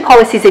immigration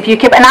policies of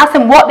UKIP and ask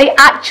them what they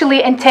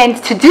actually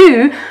intend to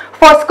do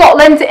for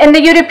Scotland in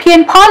the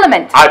European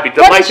Parliament. I'd be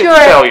delighted to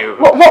tell you.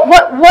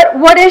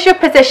 What is your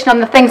position on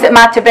the things that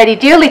matter very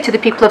dearly to the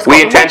people of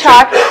Scotland?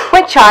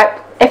 Which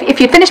are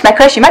if you finish my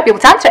question, you might be able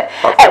to answer it.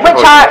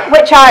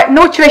 Which are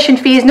no tuition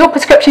fees, no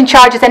prescription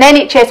charges, and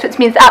NHS, which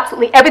means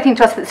absolutely everything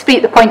to us that's free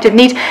at the point of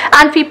need,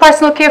 and free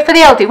personal care for the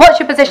elderly. What's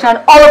your position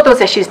on all of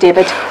those issues,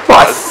 David?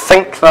 Well, I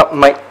think that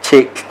might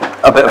take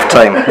a bit of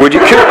time. Would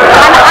you? An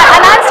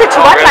answer to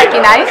one,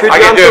 Maggie, now. I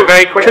can do it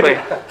very quickly.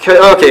 Okay,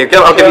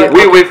 I'll give you.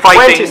 We will be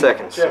fighting. 20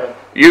 seconds.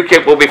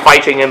 UKIP will be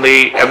fighting in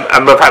the,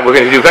 and in fact we're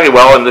going to do very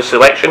well in this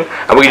election,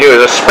 and we're going to do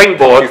it as a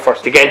springboard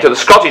to get into the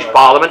Scottish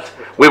Parliament.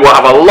 We will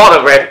have a lot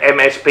of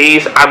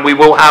MSPs, and we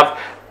will have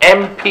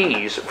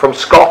MPs from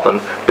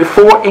Scotland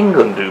before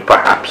England do,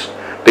 perhaps,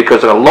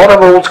 because there are a lot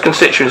of old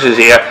constituencies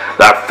here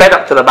that are fed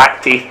up to the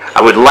back teeth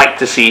and would like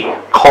to see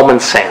common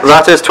sense.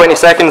 That is 20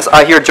 seconds.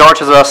 I hear George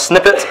has a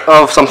snippet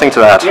of something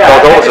to add. Yeah,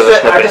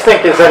 I just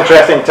think it's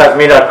interesting,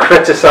 Tasmina,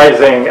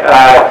 criticising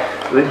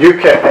the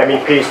UKIP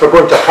MEPs for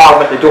going to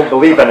Parliament they don't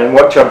believe in and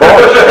want to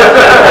abolish.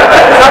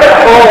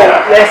 All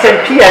the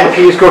SNP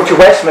MPs go to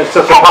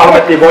Westminster to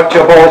Parliament they want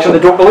to abolish and they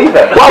don't believe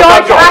in.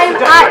 George, I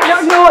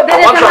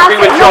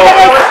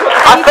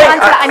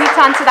need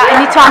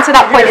to answer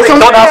that point.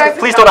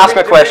 Please don't ask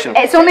me a question.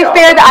 It's only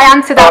fair that I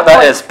answer that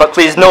point. That is, but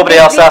please nobody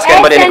else ask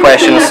anybody any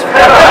questions.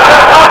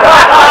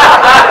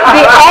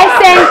 The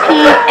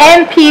SNP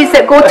MPs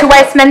that go to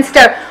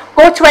Westminster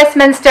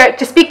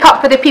to speak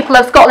up for the people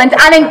of Scotland,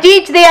 and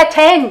indeed they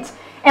attend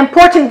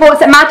important votes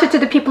that matter to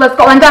the people of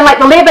Scotland, unlike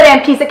the Labour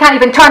MPs that can't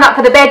even turn up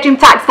for the bedroom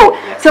tax vote.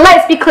 So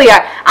let's be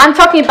clear, I'm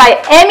talking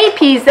about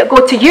MEPs that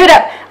go to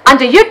Europe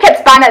under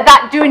UKIP's banner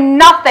that do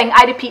nothing,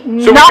 I repeat,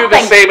 so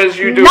nothing. We do the same as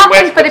you do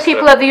nothing for the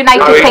people of the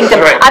United Kingdom.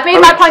 I've made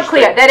my point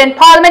clear. They're in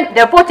Parliament,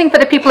 they're voting for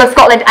the people of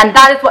Scotland, and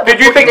that is what they're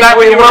supposed to do. Did you think that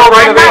when you were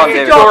right? That's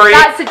the job.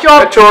 That's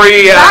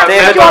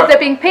the job they're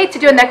being paid to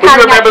do, and they're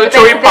carrying out to the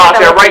Tory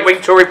Party, a right-wing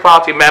Tory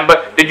Party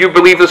member. Did you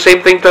believe the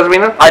same thing,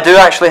 Tasmina? I do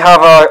actually have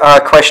a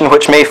question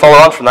which may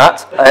follow on from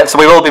that, so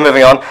we will be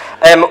moving on.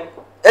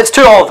 It's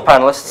to all of the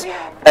panellists.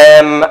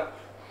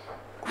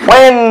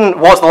 When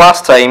was the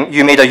last time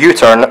you made a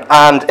U-turn,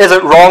 and is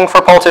it wrong for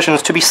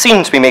politicians to be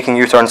seen to be making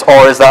U-turns,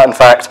 or is that in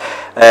fact,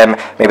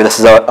 maybe this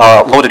is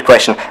a loaded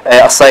question,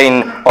 a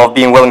sign of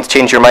being willing to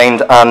change your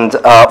mind and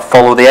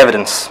follow the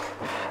evidence?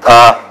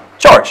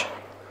 George?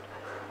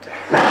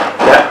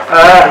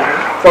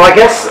 Well, I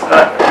guess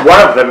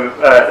one of them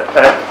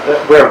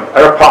where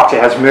our party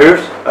has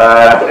moved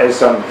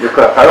is on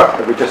nuclear power.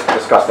 We just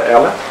discussed it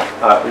earlier.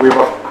 We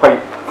were quite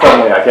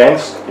firmly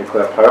against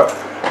nuclear power.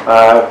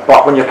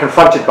 But when you're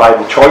confronted by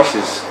the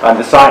choices and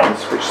the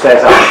science, which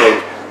says actually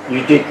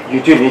you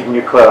do need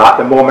nuclear at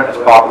the moment as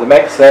part of the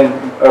mix, then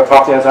our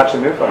party has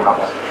actually moved on that.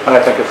 And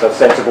I think it's a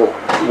sensible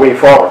way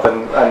forward,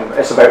 and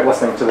it's about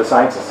listening to the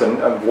scientists and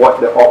what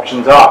the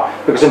options are.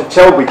 Because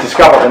until we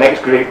discover the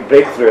next great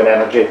breakthrough in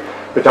energy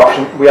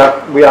production, we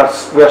are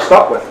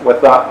stuck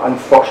with that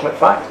unfortunate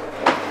fact.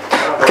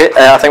 Okay,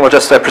 I think we'll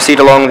just proceed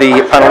along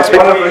the panel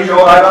speak.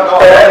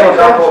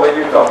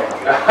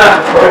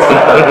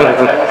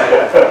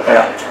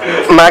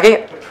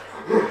 Maggie?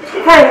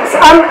 Thanks.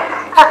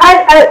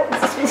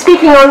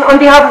 Speaking on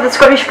behalf of the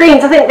Scottish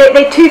Greens, I think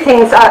there are two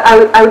things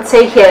I would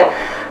say here.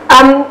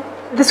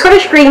 The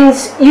Scottish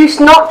Greens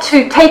used not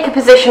to take a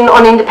position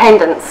on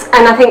independence,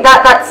 and I think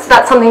that's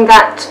something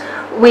that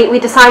we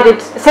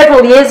decided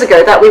several years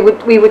ago that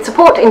we would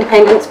support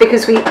independence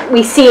because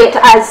we see it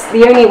as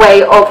the only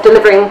way of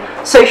delivering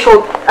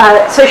social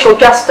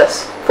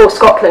justice for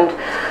Scotland.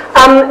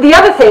 The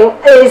other thing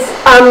is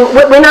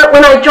when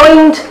I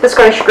joined the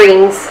Scottish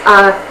Greens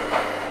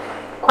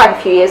quite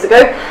a few years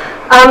ago,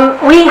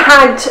 we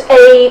had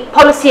a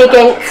policy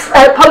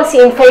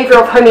in favour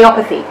of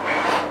homeopathy,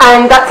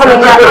 and that's something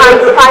that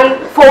I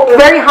fought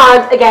very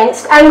hard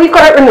against, and we've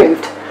got it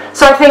removed.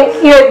 So I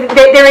think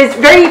there is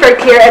very, very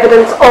clear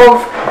evidence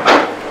of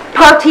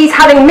parties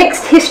having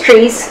mixed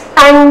histories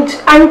and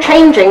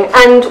changing.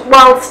 And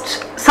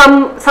whilst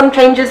some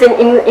changes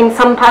in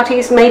some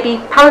parties may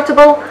be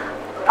palatable,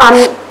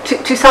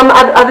 to some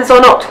others are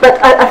not. But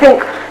I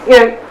think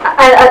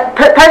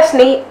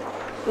personally,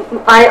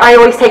 I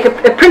always take a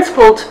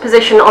principled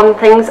position on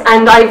things,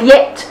 and I've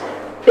yet,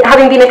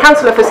 having been a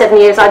councillor for 7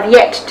 years, I've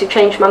yet to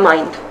change my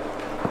mind.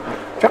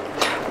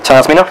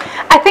 Tasmina?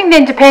 I think the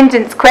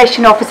independence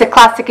question offers a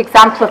classic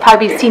example of how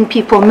we've seen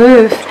people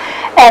move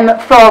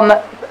from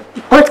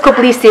political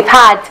beliefs they've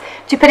had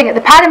to putting at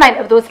the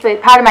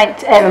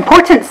paramount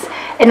importance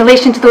in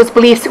relation to those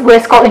beliefs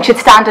where Scotland should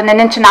stand on an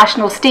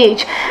international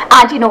stage.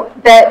 And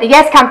the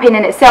Yes campaign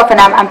in itself, and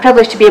I'm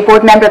privileged to be a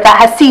board member of that,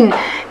 has seen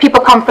people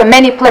come from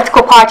many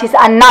political parties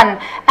and none,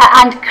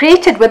 and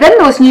created within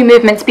those new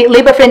movements, be it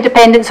Labour for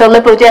Independence or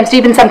Liberal Dems, or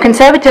even some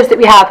Conservatives that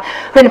we have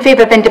who are in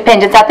favour of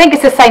independence. I think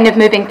it's a sign of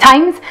moving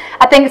times.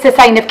 I think it's a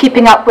sign of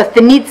keeping up with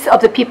the needs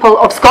of the people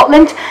of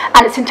Scotland,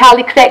 and it's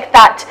entirely correct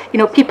that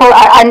people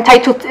are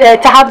entitled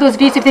to have those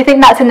views if they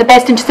think that's in the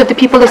best interest of the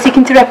people they're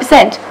seeking to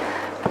represent.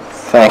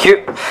 Thank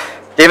you.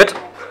 David?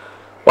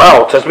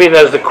 Well,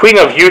 Tasmina is the queen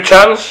of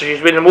U-turns.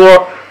 She's been in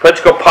more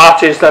political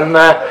parties than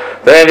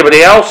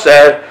anybody else.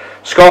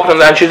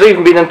 Scotland, and she's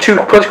even been in two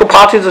political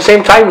parties at the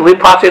same time, the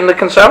Labour Party and the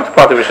Conservative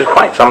Party, which is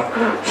quite some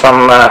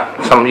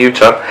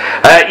U-turn.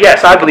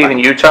 Yes, I believe in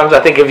U-turns. I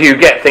think if you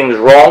get things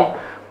wrong,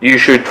 you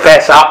should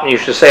fess up and you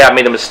should say, I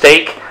made a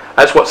mistake.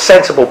 That's what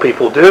sensible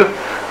people do.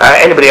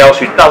 Anybody else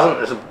who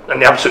doesn't is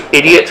an absolute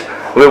idiot.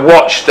 We've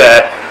watched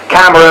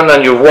Cameron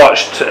and you've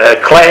watched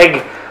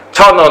Clegg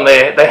turn on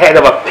the head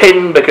of a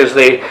pin because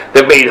they've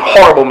made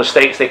horrible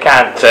mistakes they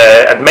can't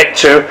admit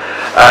to.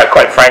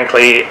 Quite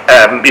frankly,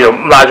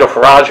 Nigel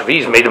Farage, if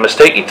he's made a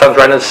mistake, he turns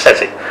around and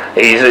says it.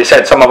 He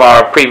said some of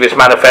our previous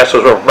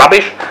manifestos were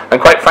rubbish,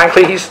 and quite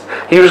frankly,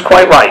 he was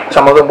quite right.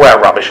 Some of them were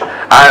rubbish,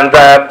 and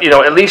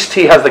at least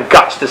he has the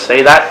guts to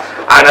say that.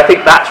 And I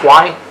think that's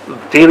why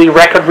Daily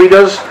Record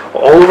readers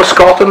all over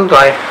Scotland,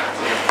 I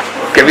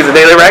give you the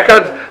Daily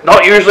Record.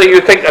 Not usually you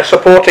think are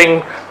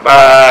supporting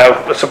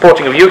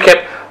of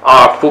UKIP.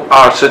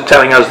 Are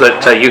telling us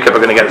that UKIP are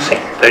going to get the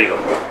seat. There you go.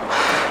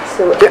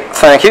 So,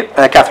 thank you.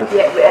 Catherine.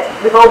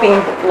 Yeah, we've all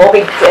been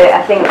lobbied,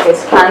 I think,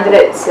 as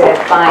candidates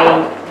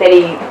by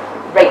very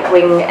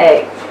right-wing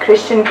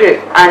Christian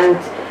group, and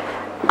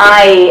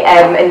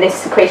I, in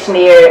this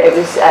questionnaire, it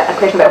was a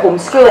question about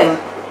homeschooling,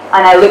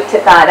 and I looked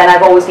at that, and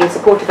I've always been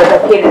supportive of a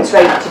parent's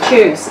right to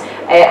choose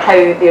how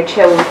their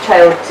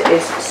child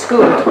is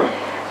schooled.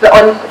 But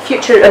on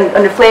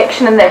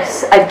reflection on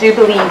this, I do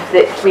believe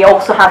that we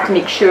also have to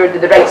make sure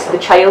that the rights of the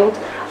child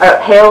are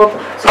upheld.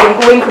 So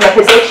from going from a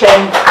position,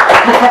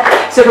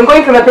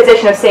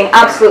 of saying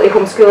absolutely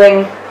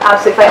homeschooling,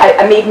 absolutely fine,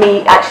 it made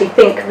me actually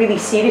think really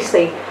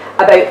seriously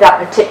about that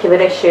particular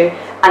issue,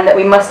 and that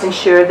we must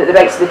ensure that the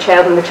rights of the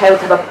child and the child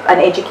to have an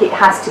educate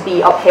has to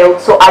be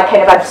upheld. So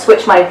I've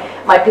switched my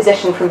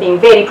position from being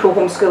very pro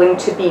homeschooling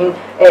to being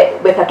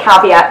with a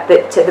caveat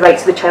that the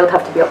rights of the child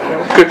have to be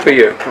upheld. Good for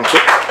you. Thank you.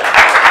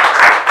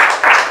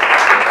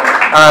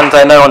 And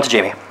now on to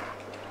Jamie.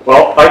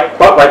 Well, I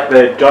quite like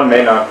the John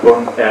Maynard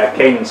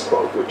Keynes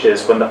quote, which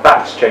is, when the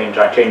facts change,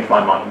 I change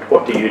my mind.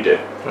 What do you do?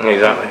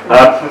 Exactly.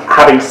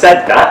 Having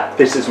said that,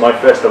 this is my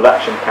first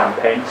election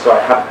campaign, so I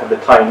haven't had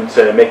the time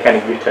to make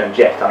any U-turns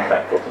yet, I'm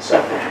thankful to say.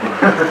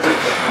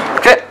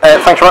 Okay,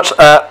 thanks very much.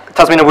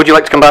 Tasmina, would you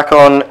like to come back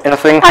on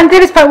anything? And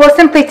David's point was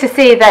simply to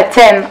say that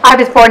I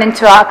was born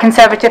into a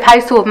Conservative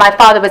household. My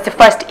father was the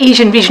first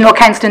Asian regional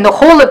councillor in the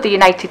whole of the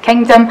United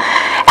Kingdom.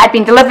 I'd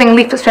been delivering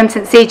leaflets from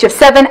since the age of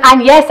 7,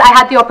 and yes, I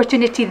had the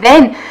opportunity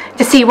then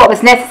to see what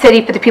was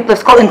necessary for the people of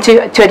Scotland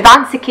to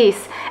advance the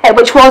case,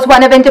 which was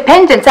one of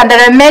independence. And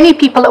there are many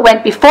people that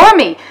went before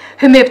me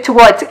who moved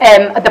towards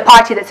the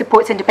party that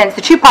supports independence,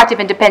 the true party of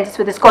independence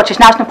with the Scottish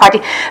National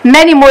Party,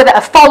 many more that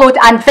have followed,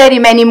 and very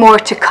many more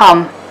to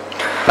come.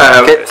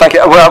 Okay, thank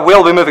you.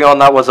 We'll be moving on.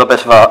 That was a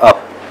bit of a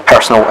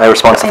personal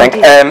response, I think.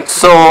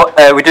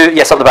 We do,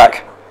 yes, up the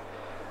back.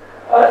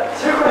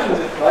 2 questions,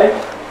 if I may.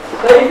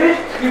 David,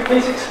 could you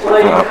please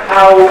explain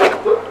how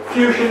the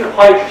fusion of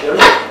hydrogen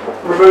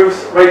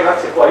removes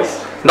radioactive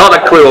waste? Not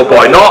a clue,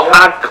 boy, not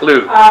a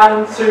clue.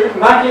 And to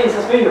Maggie and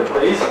Tasmina,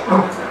 please.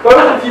 Both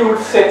of you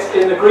would sit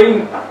in the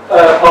Green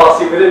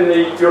Party within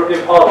the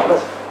European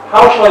Parliament.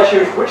 How shall I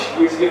choose which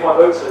of you to give my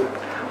vote to?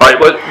 Right,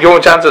 well, you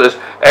want to answer this?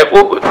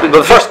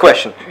 The first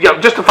question. Yeah,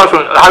 just the first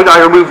one. How do I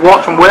remove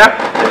what from where?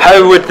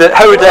 How would that?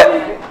 Hydrogen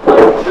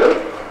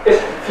is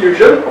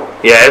fusion.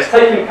 Yes. It's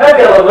taking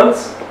heavy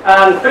elements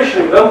and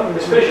fissioning them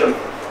is fission.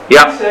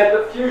 Yeah. You said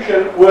that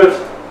fusion would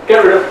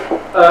get rid of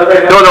I'll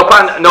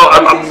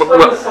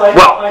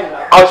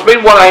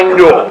explain what I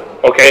know,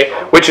 okay,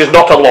 which is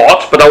not a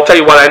lot, but I'll tell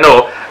you what I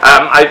know.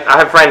 I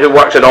have a friend who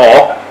works at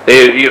AW,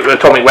 the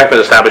Atomic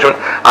Weapons Establishment.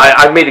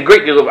 I've made a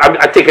great deal of,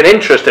 I take an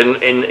interest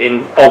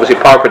in obviously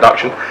power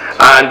production,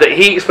 and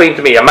he explained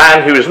to me, a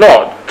man who is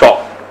not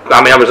taught,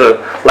 I mean, I was a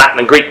Latin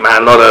and Greek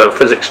man, not a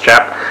physics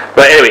chap,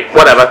 but anyway,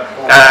 whatever.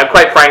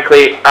 Quite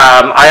frankly,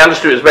 I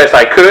understood as best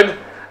I could,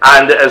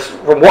 and as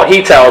from what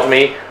he tells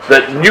me,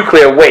 that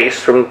nuclear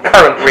waste from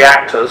current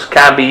reactors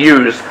can be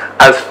used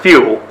as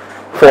fuel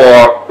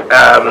for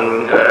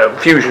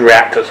fusion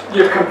reactors.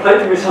 You've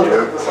completely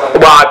misunderstood the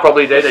science. Well, I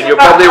probably did, and you're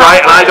probably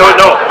right, and I don't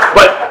know.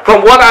 But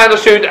from what I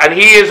understood, and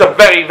he is a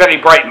very, very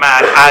bright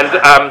man,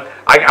 and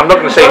I'm not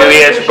going to say who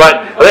he is,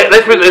 but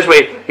let's put it this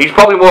way, he's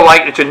probably more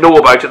likely to know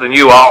about it than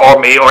you are, or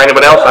me, or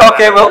anyone else.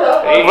 Okay, well...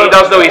 He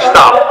does know his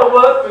stuff.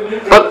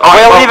 But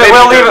we'll leave it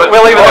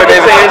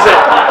there, David.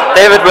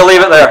 David, we'll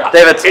leave it there.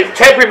 David. It's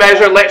temporary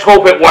measure, let's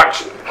hope it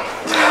works.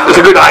 It's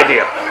a good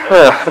idea.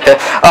 Okay.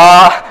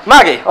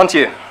 Maggie, on to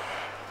you.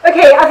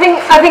 Okay, I think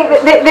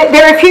that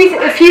there are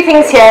a few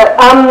things here.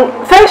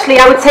 Firstly,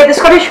 I would say the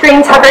Scottish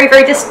Greens have very,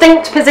 very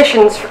distinct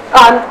positions,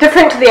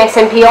 different to the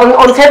SNP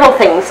on several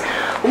things.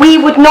 We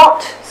would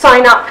not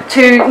sign up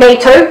to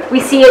NATO.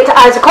 We see it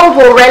as a Cold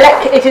War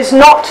relic. It is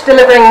not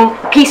delivering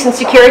peace and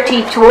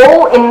security to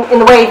all in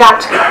the way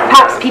that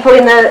perhaps people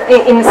in the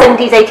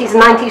 70s, 80s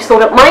and 90s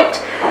thought it might.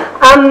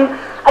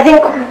 I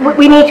think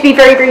we need to be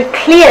very, very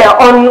clear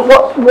on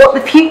what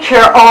the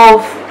future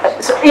of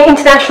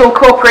international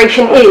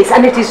cooperation is,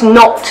 and it is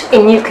not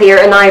in nuclear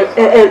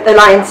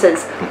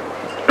alliances.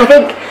 I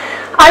think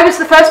I was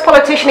the first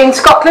politician in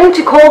Scotland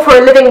to call for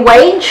a living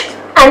wage,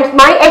 and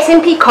my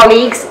SNP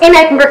colleagues in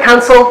Edinburgh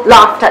Council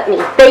laughed at me.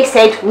 They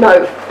said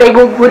no, they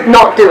would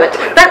not do it.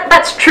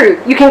 That's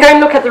true. You can go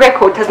and look at the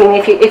record, Tasmina,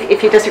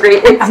 if you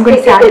disagree. I'm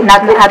going to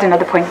add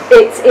another point.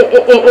 It's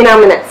in our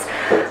minutes.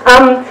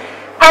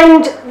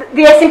 And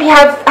the SNP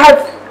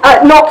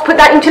have not put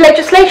that into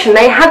legislation.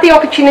 They had the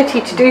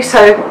opportunity to do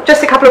so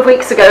just a couple of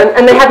weeks ago,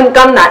 and they haven't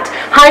done that,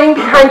 hiding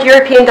behind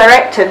European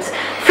directives.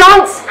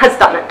 France has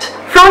done it.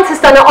 France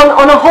has done it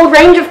on a whole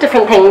range of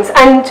different things,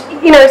 and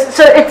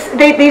so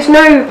there's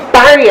no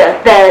barrier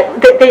there.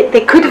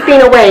 There could have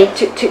been a way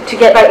to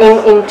get that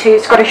into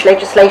Scottish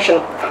legislation.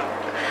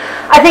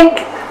 I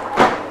think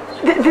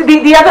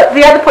the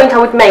other point I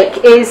would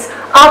make is,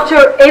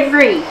 after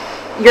every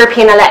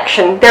European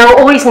election, there are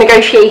always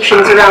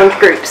negotiations around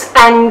groups,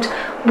 and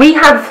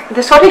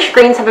the Scottish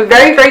Greens have a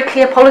very, very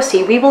clear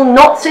policy. We will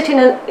not sit in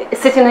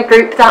a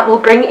group that will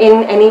bring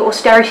in any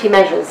austerity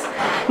measures.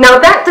 Now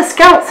that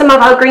discounts some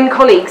of our Green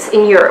colleagues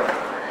in Europe.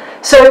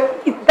 So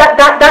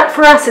that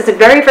for us is a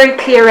very, very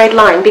clear red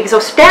line, because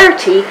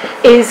austerity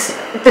is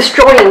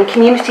destroying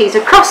communities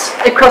across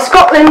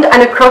Scotland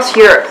and across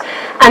Europe.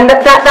 And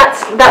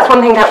that's one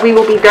thing that we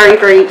will be very,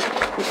 very,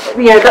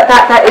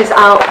 that is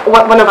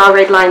one of our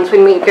red lines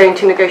when we go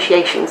into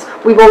negotiations.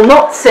 We will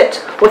not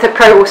sit with a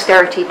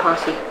pro-austerity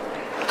party.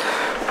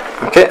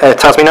 Okay,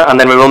 Tasmina, and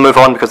then we will move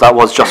on, because that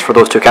was just for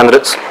those two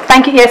candidates.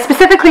 Thank you. Yes,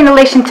 specifically in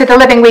relation to the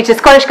living wage, the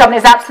Scottish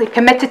Government is absolutely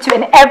committed to,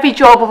 in every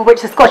job over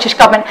which the Scottish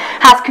Government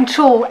has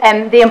control,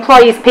 the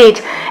employees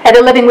paid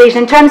the living wage.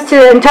 In terms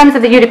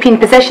of the European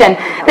position,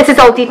 this is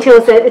all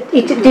detailed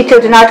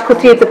in Article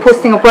 3 of the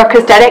Posting of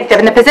Workers Directive,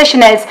 and the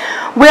position is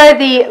where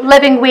the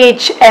living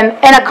wage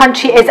in a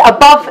country is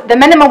above the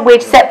minimum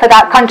wage set for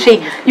that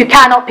country, you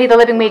cannot pay the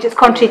living wage. It's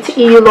contrary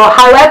to EU law.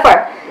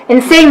 However, in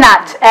saying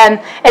that,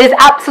 it is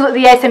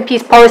absolutely the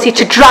SNP's policy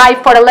to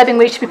drive for a living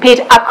wage to be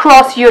paid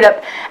across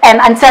Europe,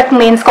 and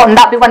certainly in Scotland.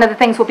 That will be one of the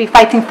things we'll be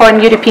fighting for in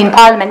European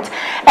Parliament.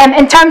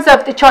 In terms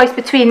of the choice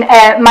between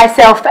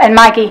myself and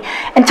Maggie,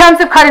 in terms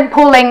of current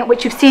polling,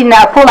 which you've seen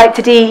a poll out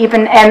today,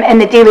 even in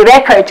the Daily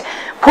Record,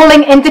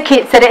 polling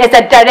indicates that it is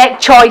a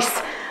direct choice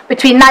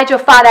between Nigel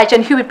Farage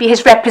and who would be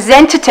his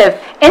representative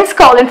in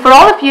Scotland for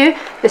all of you,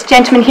 this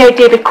gentleman here,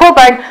 David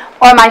Coburn,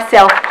 or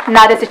myself, and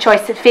that is the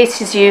choice that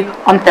faces you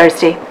on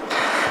Thursday.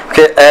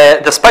 Okay,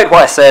 despite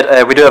what I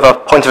said, we do have a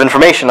point of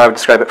information. I would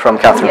describe it from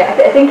Catherine. Yeah,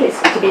 I think it's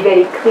to be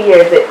very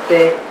clear that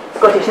the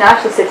Scottish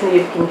Nationalists sit in the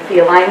European Free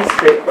Alliance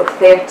group of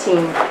 13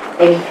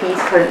 MEPs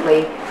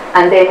currently,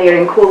 and then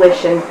they're in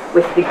coalition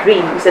with the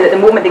Greens. And at the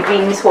moment, the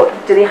Greens, what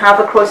do they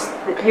have across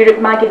Europe,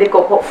 Maggie? They've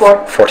got what,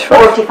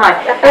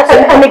 45?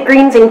 And the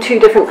Greens in two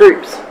different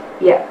groups.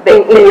 Yeah,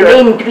 but the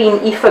main Green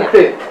IFA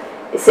group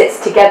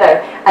sits together,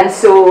 and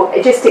so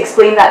just to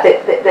explain that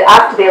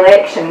after the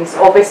elections,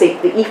 obviously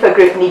the IFA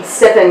group needs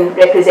 7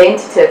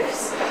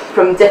 representatives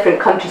from different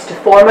countries to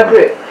form a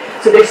group.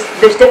 So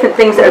there's different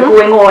things that are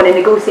going on in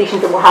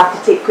negotiations that will have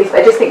to take place.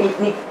 But I just think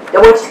I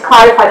wanted to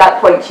clarify that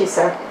point, you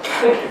sir.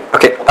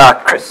 Okay,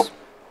 Chris.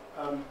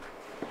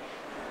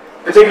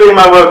 Particularly in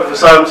my work with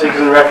asylum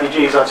seekers and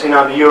refugees, I've seen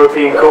how the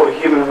European Court of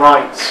Human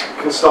Rights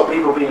can stop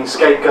people being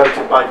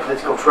scapegoated by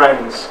political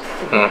trends.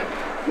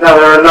 Now,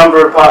 there are a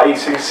number of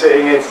parties who are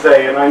sitting here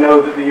today, and I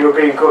know that the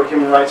European Court of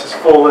Human Rights has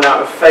fallen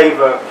out of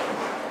favour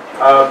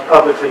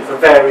publicly for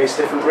various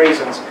different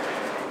reasons.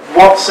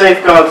 What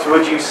safeguards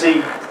would you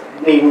see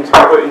needing to be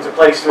put into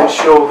place to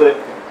ensure that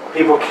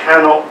people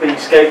cannot be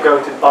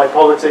scapegoated by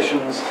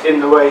politicians in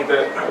the way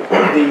that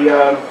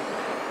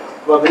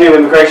the new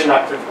Immigration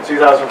Act of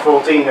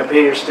 2014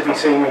 appears to be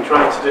seemingly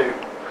trying to do?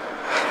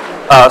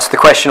 So the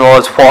question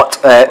was what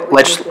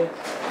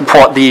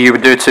the EU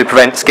would do to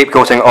prevent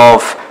scapegoating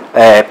of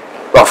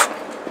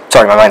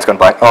sorry, my mind's gone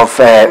blank, of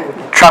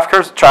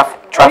traffickers,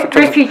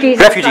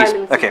 refugees.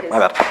 Okay, my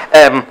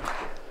bad.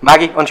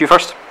 Maggie, on to you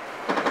first.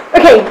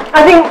 Okay,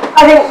 I think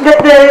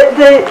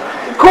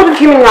the Court of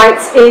Human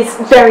Rights is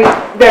very,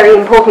 very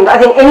important. I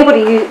think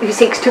anybody who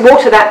seeks to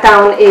water that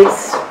down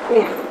is,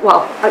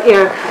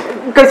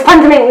 goes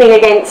fundamentally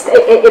against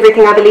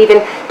everything I believe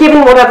in.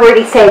 Given what I've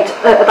already said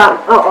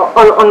about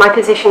on my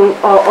position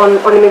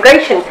on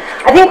immigration,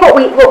 I think what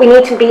we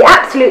need to be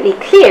absolutely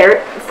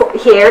clear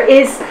here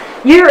is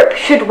Europe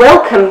should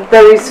welcome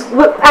those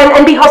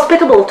and be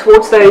hospitable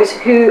towards those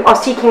who are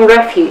seeking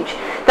refuge.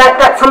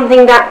 That's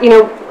something that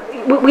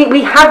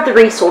we have the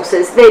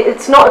resources.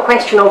 It's not a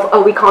question of,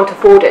 oh, we can't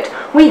afford it.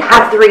 We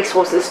have the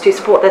resources to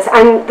support this,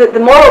 and the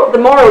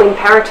moral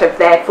imperative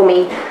there for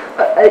me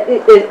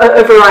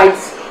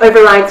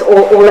overrides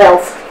all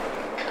else.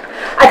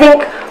 I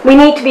think we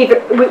need to be,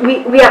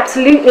 we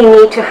absolutely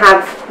need to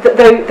have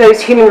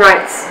those human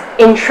rights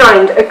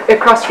enshrined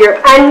across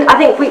Europe, and I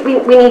think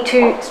we need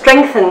to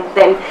strengthen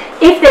them.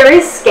 If there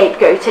is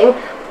scapegoating,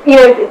 you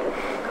know,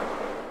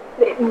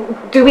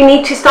 do we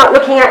need to start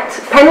looking at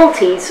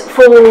penalties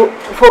for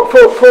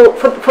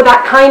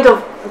that kind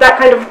of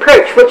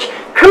approach, which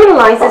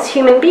criminalises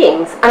human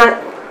beings? And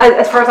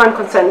as far as I'm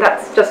concerned,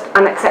 that's just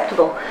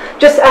unacceptable.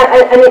 Just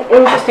an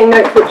interesting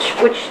note,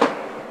 which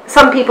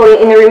some people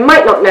in the room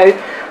might not know.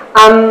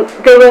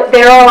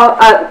 There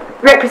are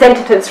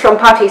representatives from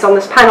parties on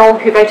this panel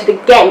who voted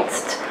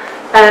against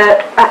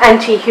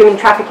anti-human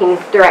trafficking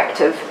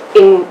directive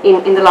in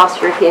the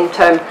last European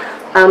term,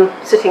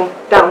 sitting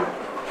down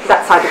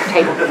that side of the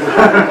table.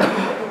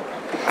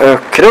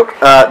 Okay,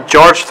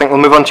 George, I think we'll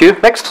move on to you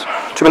next.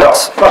 2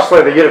 minutes. Well,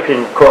 firstly, the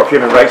European Court of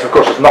Human Rights, of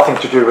course, has nothing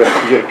to do with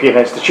European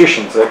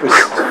institutions. It was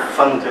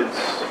funded.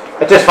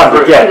 It is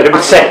funded, yeah, but it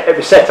was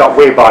set up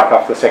way back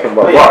after the Second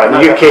World War, and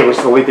the UK was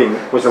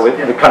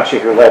the country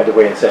who led the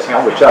way in setting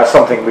up, which is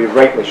something we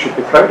rightly should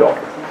be proud of,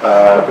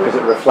 because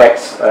it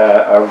reflects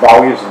our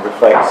values and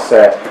reflects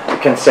the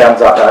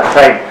concerns at that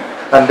time.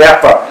 And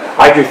therefore,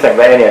 I do think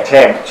that any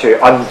attempt to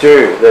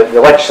undo the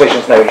legislation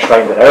is now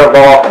enshrined in our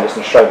law, and it's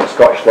enshrined in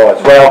Scottish law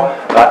as well,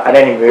 and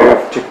any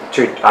move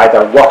to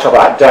either water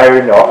that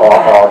down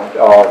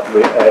or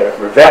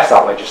reverse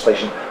that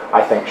legislation,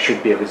 I think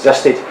should be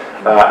resisted.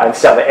 And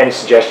certainly any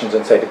suggestions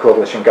inside the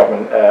coalition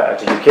government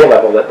at a UK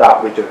level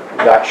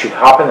that should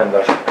happen, and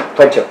there's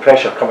plenty of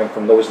pressure coming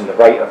from those on the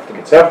right of the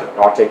Conservative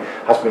Party,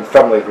 has been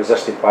firmly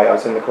resisted by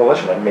us in the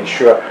coalition, and made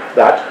sure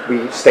that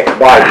we stick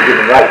by the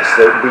human rights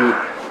that we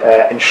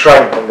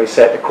enshrine when we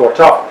set the court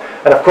up.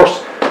 And of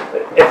course,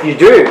 if the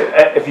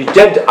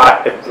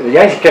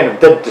United Kingdom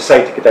did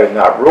decide to go down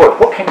that road,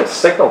 what kind of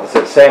signal does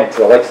it send to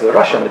the likes of the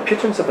Russia and the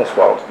Putins of this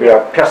world, who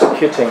are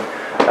persecuting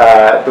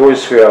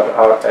those who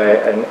are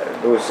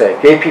those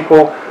gay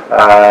people,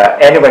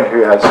 anyone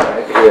who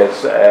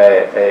is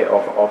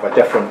of a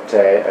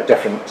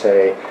different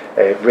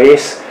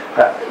race?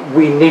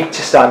 We need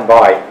to stand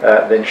by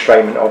the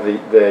enshrinement of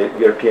the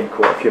European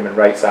Court of Human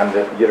Rights and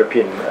the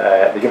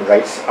Human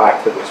Rights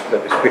Act that was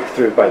put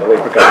through by the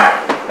Labour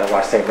government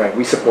last time round.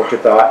 We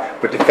supported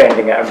that, we're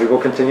defending it, and we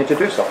will continue to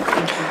do so.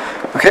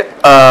 Okay,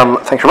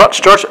 thank you very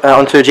much, George.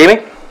 On to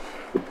Jamie.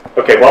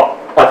 Okay, well,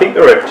 I think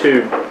there are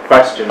two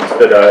questions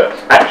that are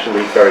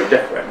actually very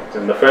different.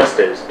 And the first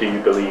is, do you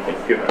believe in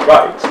human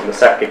rights? And the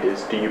second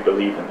is, do you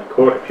believe in the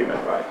Court of Human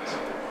Rights?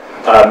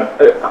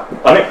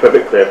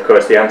 Unequivocally, of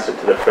course, the answer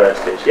to the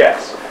first is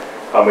yes.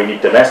 And we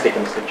need domestic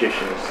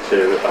institutions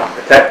to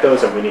protect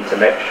those, and we need to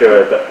make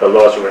sure that the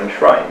laws are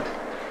enshrined.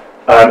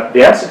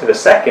 The answer to the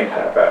second,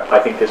 however, I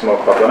think is more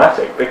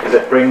problematic, because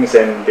it brings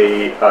in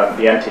the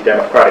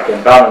anti-democratic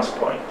imbalance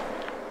point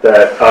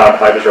that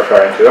I was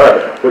referring to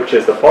earlier, which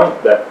is the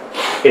point that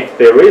if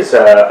there is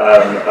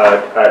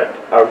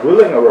a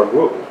ruling or a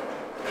rule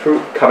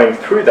coming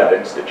through that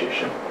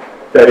institution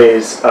that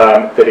is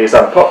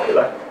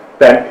unpopular,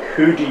 then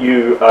who do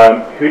you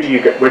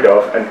get rid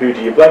of, and who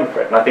do you blame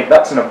for it? And I think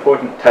that's an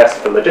important test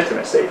for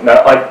legitimacy.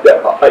 Now,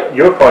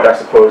 your point, I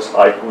suppose,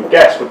 I would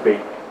guess, would be,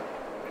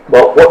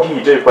 well, what do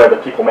you do where the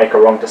people make a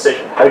wrong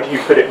decision? How do you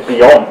put it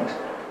beyond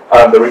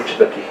the reach of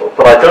the people?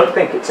 But I don't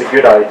think it's a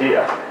good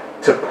idea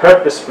to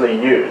purposefully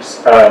use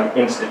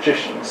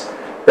institutions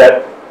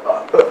that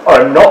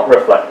are not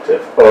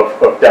reflective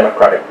of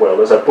democratic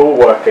will as a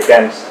bulwark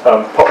against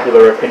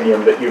popular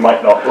opinion that you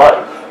might not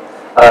like.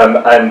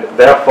 And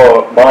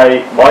therefore,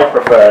 my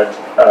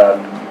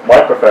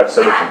preferred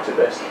solution to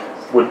this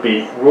would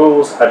be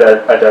rules at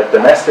a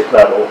domestic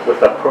level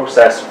with a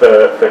process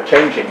for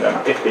changing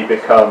them if they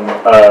become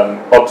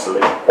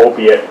obsolete,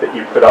 albeit that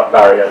you put up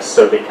barriers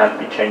so they can't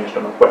be changed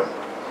on a whim.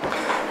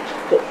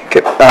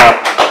 Okay.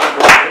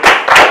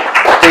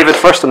 David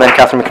first, and then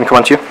Catherine, we can come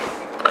on to you.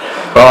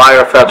 Well, I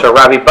refer to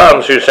Ravi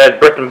Burns, who said,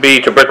 "Britain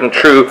be to Britain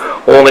true,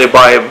 only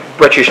by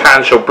British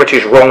hands shall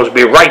British wrongs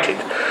be righted."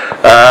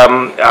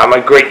 I'm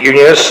a great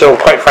unionist, so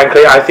quite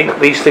frankly, I think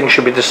these things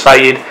should be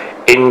decided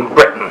in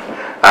Britain.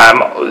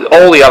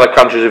 All the other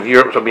countries of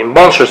Europe have been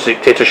monstrous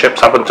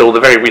dictatorships up until the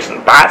very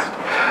recent past,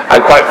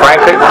 and quite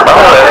frankly,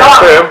 that's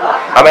true.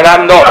 I mean,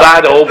 I'm not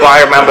that old, but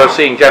I remember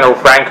seeing General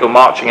Franco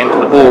marching into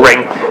the bull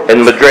ring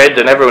in Madrid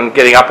and everyone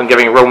getting up and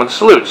giving Roman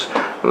salutes.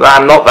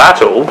 I'm not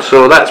that old,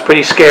 so that's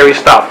pretty scary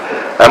stuff.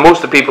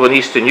 Most of the people in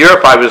Eastern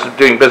Europe, I was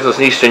doing business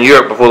in Eastern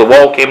Europe before the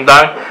wall came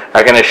down.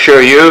 I can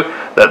assure you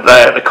that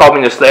the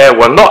communists there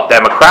were not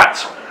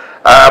Democrats.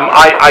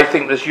 I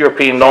think this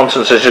European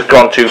nonsense has just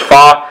gone too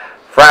far.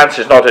 France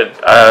is not a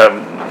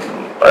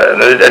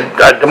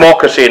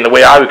democracy in the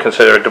way I would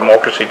consider a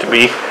democracy to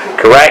be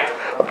correct.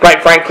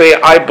 Quite frankly,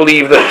 I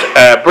believe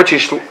that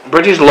British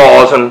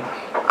laws and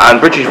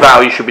British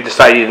values should be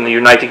decided in the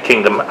United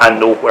Kingdom and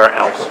nowhere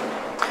else.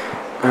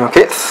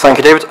 Okay, thank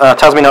you, David.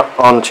 Tasmina,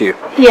 on to you.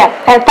 Yeah,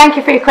 thank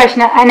you for your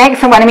question. An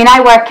excellent one. I mean,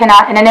 I work in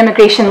an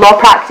immigration law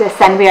practice,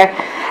 and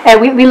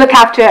we look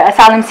after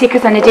asylum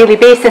seekers on a daily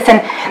basis,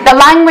 and the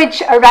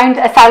language around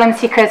asylum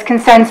seekers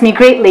concerns me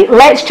greatly.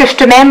 Let's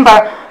just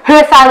remember who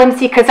asylum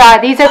seekers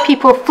are. These are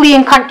people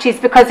fleeing countries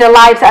because their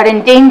lives are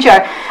in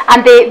danger,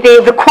 and they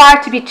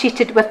require to be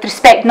treated with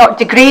respect, not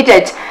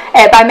degraded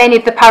by many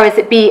of the powers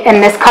that be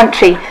in this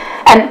country.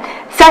 And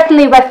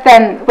certainly with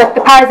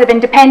the powers of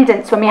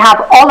independence, when we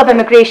have all of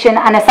immigration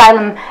and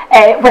asylum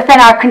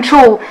within our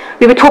control,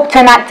 we would hope to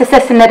enact a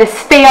system that is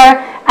fair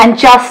and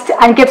just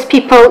and treats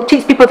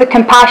people with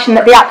compassion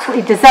that they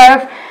absolutely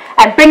deserve,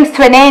 and brings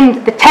to an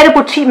end the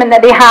terrible treatment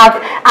that they have,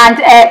 and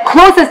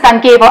closes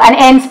Gable and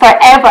ends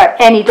forever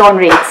any dawn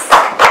raids.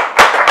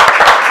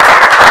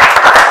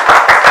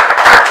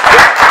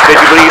 Did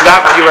you believe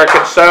that when you were a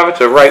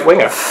Conservative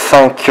right-winger?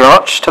 Thank you very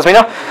much,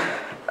 Tasmina.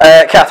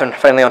 Catherine,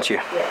 finally on to you.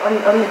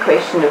 Yeah, on the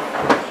question of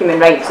human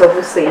rights,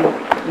 obviously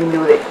you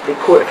know that the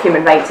Court of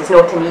Human Rights is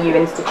not an EU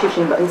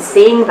institution, but in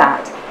saying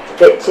that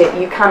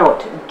you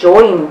cannot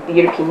join the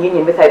European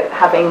Union without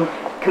having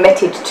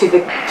committed to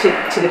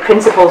the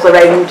principles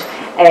around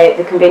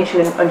the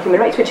Convention on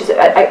Human Rights, which is,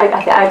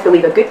 I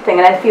believe, a good thing.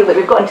 And I feel that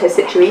we've got into a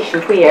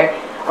situation where,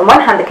 on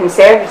one hand, the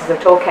Conservatives are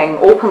talking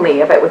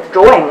openly about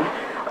withdrawing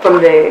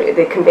from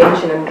the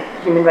Convention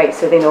on Human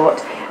Rights, are they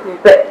not?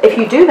 But if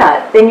you do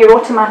that, then you're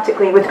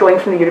automatically withdrawing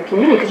from the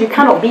European Union, because you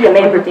cannot be a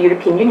member of the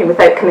European Union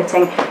without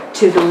committing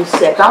to those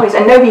values.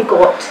 And now we've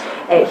got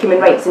human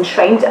rights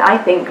enshrined, I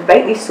think,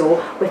 rightly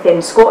so,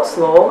 within Scots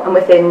law and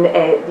within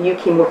the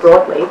UK more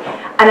broadly.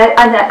 And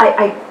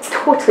I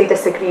totally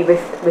disagree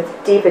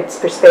with David's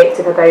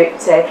perspective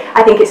about,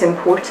 I think it's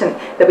important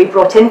that we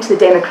brought into the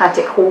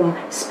democratic home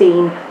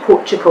Spain,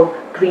 Portugal,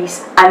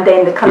 Greece, and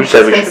then the countries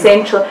from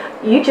Central.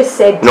 You just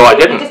said. No, I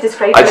didn't. You just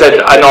described. I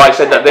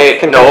said that they.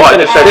 No, I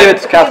just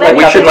said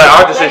we should let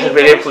our decisions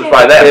be influenced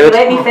by them.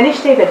 Let me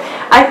finish, David.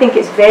 I think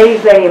it's very,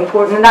 very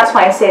important, and that's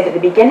why I said at the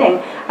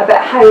beginning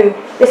about how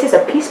this is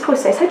a peace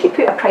process. How do you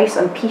put a price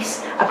on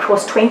peace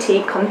across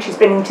 28 countries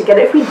bringing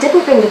together? If we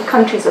didn't bring the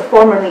countries of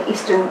formerly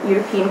Eastern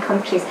European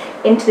countries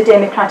into the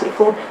democratic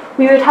fold,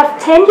 we would have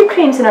 10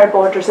 Ukraines in our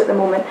borders at the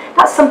moment.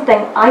 That's something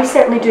I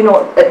certainly do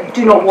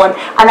not want,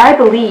 and I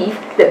believe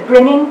that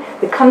bringing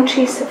the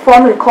countries,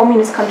 formerly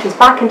communist countries,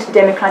 back into the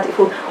democratic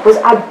fold was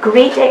a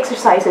great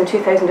exercise in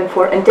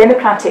 2004 in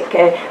democratic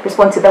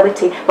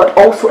responsibility, but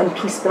also in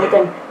peace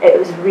building. It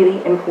was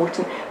really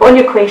important. But on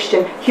your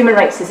question, human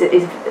rights is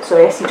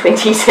sorry,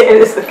 SC20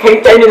 is the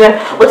countdown in a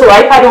little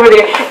iPad over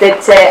there,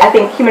 that I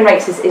think human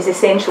rights is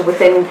essential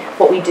within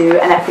what we do,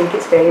 and I think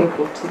it's very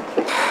important.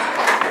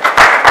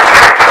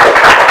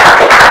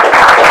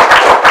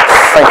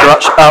 Thank you very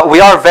much. We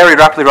are very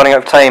rapidly running out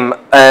of time.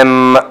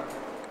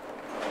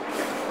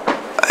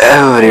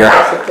 Oh dear.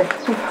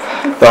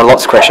 There are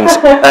lots of questions.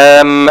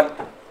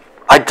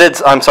 I did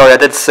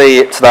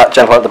say to that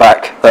gentleman at the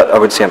back that I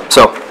would see him.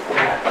 So,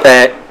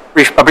 a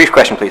brief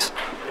question, please,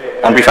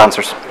 and brief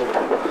answers.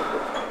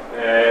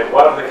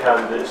 One of the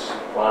candidates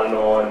planning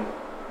on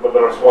what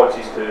the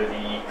responses to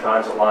the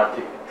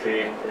transatlantic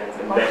trade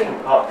and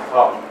investment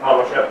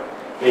partnership.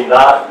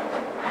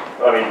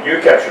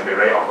 UKIP should be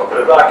right up,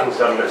 but if that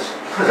concern is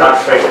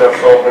satisfying their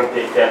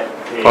sovereignty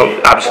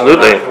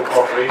absolutely.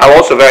 I'm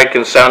also very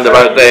concerned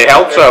about the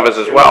health service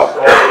as well,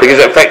 because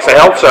it affects the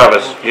health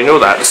service. You know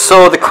that.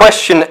 So the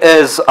question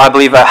is, I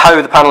believe,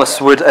 how the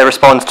panellists would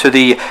respond to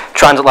the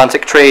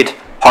transatlantic trade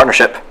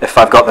partnership, if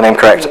I've got the name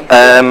correct.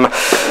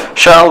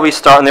 Shall we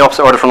start in the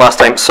opposite order from last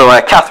time? So,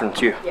 Catherine,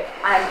 to you. Yeah,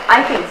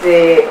 I think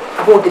the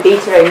whole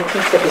debate around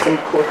TTIP is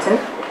important.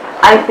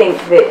 I think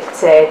that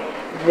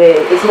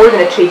it's more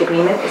than a trade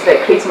agreement, it's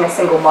about creating a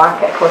single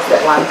market across the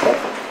Atlantic.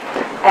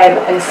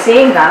 And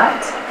saying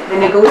that, the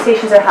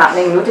negotiations are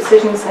happening, no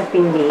decisions have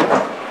been made.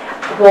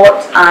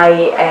 What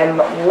I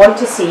want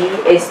to see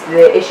is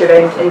the issue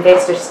around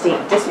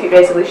investor-state dispute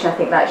resolution. I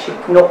think that should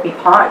not be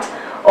part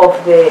of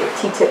the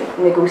TTIP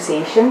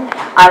negotiation.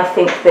 I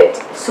think that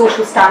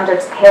social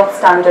standards, health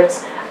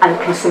standards and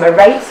consumer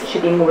rights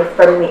should be more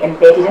firmly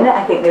embedded in it.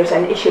 I think there's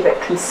an issue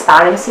about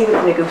transparency with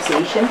the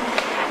negotiation.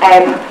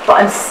 But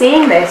I'm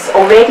saying this,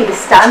 already the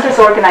standards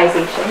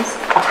organisations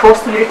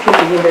across the European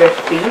Union, there are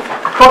 3,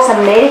 across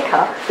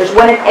America there's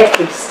 1 in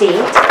every state,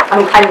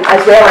 and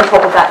as well on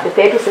top of that the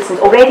federal systems.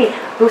 Already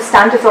those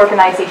standards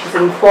organisations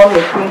are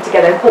informally coming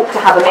together and hope to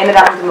have a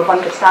memorandum of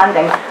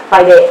understanding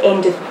by the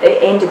end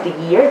of the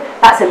year.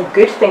 That's a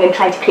good thing in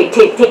trying to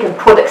take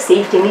product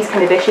safety and these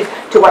kind of issues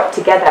to work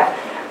together.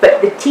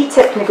 But the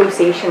TTIP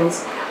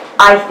negotiations,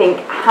 I think,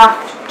 have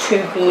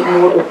to be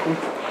more open.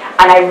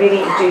 And I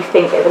really do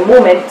think at the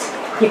moment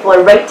people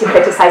are right to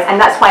criticise, and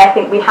that's why I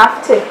think we have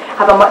to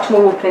have a much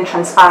more open and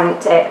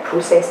transparent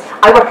process.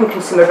 I work in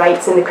consumer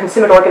rights, and the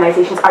consumer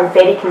organisations are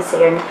very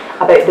concerned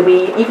about the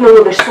way, even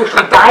though there's social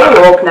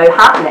dialogue now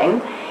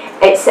happening,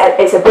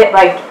 it's a bit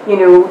like,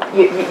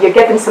 you're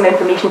given some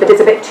information, but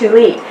it's a bit too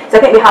late. So I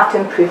think we have to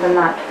improve on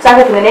that. So I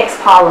hope in the next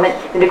Parliament,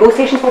 the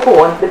negotiations will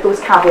go on with those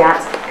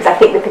caveats, because I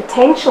think the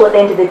potential at the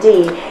end of the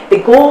day, the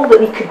goal that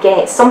we could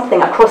get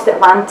something across the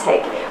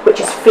Atlantic, which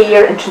is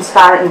fair and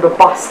transparent and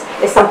robust,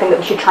 is something that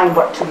we should try and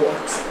work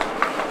towards.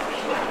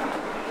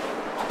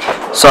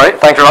 Sorry,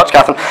 thank you very much,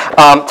 Catherine.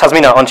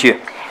 Tasmina, on to you.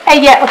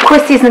 Yeah, of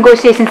course these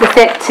negotiations are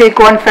set to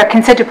go on for a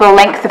considerable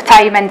length of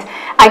time, and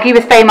I agree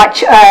with very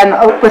much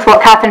with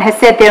what Catherine has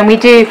said there, and we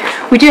do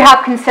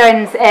have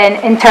concerns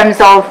in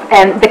terms of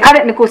the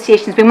current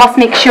negotiations. We must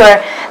make sure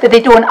that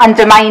they don't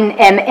undermine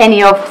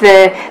any of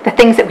the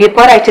things that we've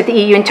got out of the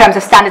EU in terms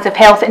of standards of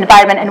health,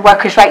 environment and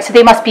workers' rights, so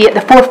they must be at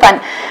the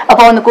forefront of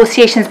all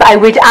negotiations. But I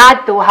would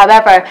add though,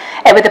 however,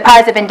 with the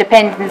powers of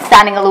independence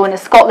standing alone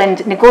as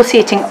Scotland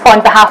negotiating on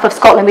behalf of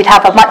Scotland, we'd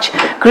have a much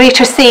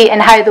greater say in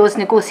how those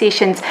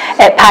negotiations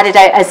padded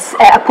out, as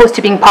opposed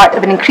to being part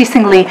of an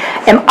increasingly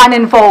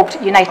uninvolved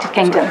United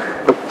Kingdom.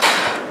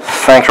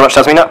 Thank you very much,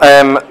 Tasmina.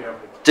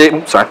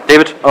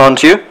 David, on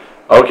to you.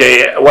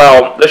 Okay,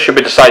 well, this should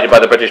be decided by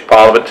the British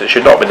Parliament. It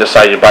should not be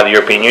decided by the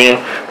European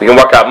Union. We can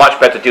work out a much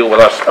better deal with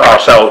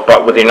ourselves,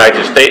 but with the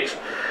United States.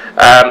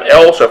 It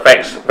also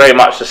affects very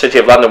much the City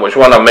of London, which is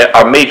one of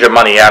our major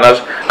money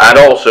earners, and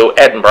also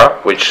Edinburgh,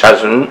 which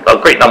has a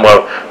great number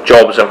of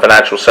jobs and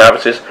financial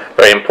services,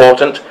 very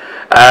important.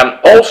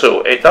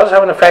 Also, it does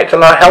have an effect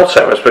on our health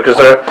service, because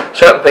there are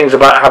certain things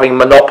about having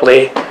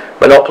monopolies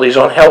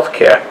on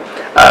healthcare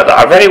that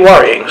are very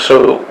worrying,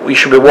 so we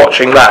should be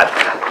watching that.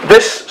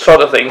 This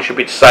sort of thing should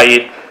be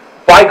decided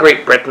by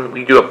Great Britain.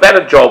 We do a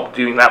better job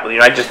doing that with the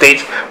United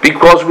States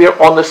because we are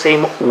on the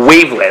same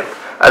wavelength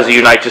as the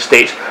United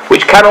States,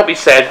 which cannot be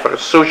said for a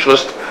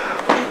socialist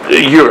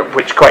Europe,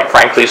 which quite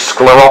frankly is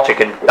sclerotic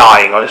and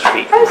dying on its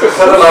feet.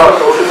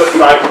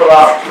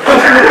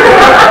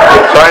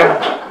 Sorry?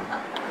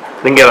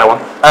 Didn't get that one.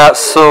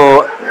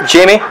 So,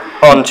 Jamie,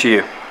 on to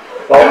you.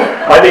 Well,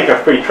 I think a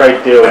free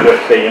trade deal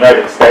with the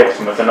United States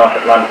and with the North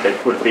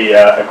Atlantic would be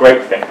a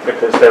great thing,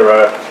 because there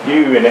are a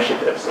few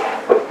initiatives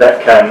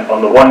that can,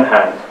 on the one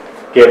hand,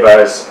 give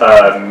us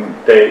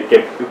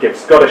give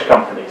Scottish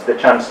companies the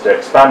chance to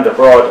expand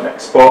abroad and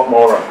export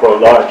more and grow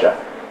larger,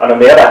 and on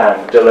the other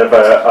hand,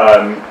 deliver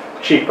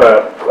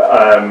cheaper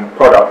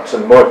products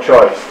and more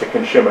choice to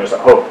consumers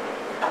at home.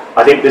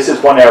 I think this is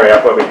one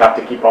area where we have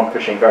to keep on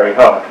pushing very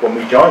hard. When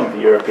we joined the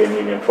European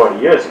Union 40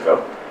 years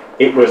ago,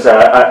 it was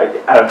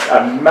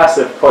a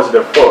massive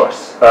positive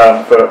force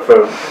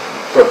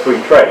for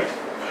free trade.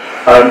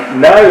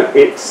 Now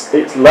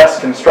it's less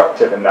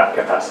constructive in that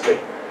capacity.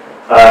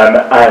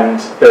 And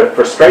the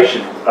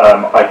frustration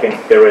I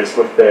think there is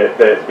with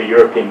the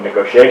European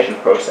negotiation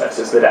process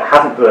is that it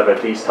hasn't delivered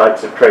these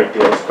types of trade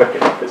deals quick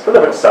enough. It's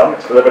delivered some.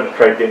 It's delivered a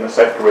trade deal in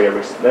South Korea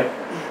recently.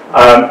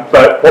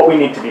 But what we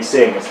need to be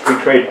seeing is free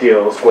trade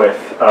deals with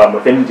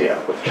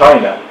India, with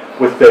China,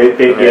 with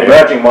the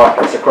emerging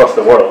markets across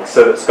the world,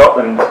 so that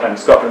Scotland and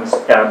Scotland's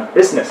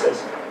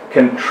businesses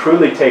can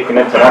truly take an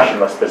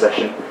internationalist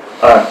position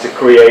to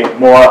create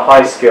more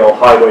high-skill,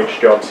 high-wage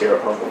jobs here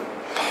at home.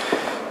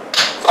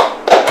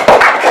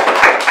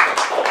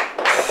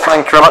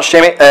 Thank you very much,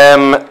 Jamie.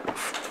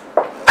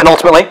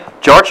 Penultimately,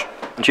 George,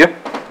 and you.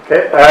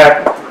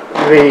 Okay.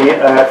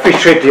 The free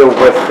trade deal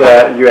with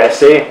the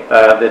USA,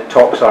 the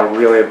talks are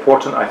really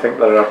important. I think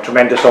there are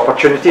tremendous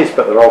opportunities,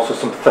 but there are also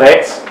some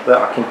threats that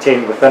are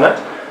contained within it.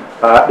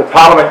 The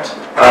Parliament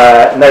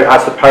now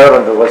has the power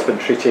under the Lisbon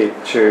Treaty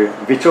to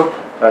veto,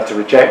 to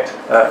reject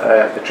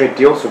the trade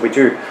deal, so we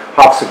do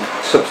have some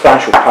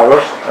substantial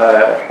powers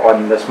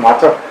on this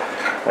matter.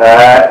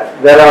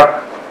 There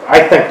are,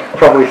 I think,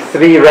 probably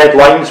three red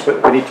lines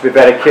but we need to be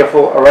very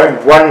careful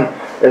around. One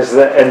is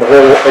in the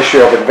whole issue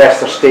of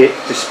investor-state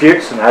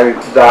disputes and how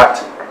that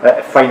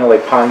finally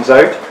pans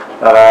out.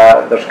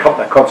 There's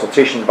a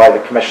consultation by the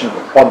Commission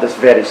on this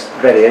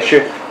very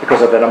issue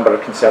because of the number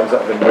of concerns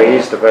that have been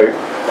raised about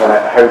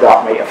how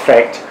that might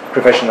affect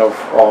provision of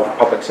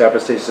public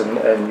services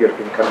in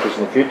European countries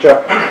in the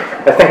future.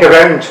 I think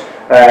around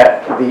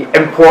the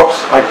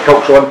imports,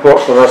 agricultural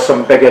imports, there are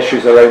some big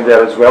issues around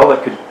there as well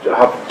that could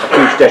have a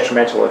huge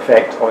detrimental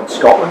effect on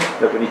Scotland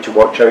that we need to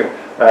watch out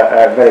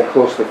very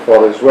closely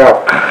for as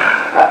well.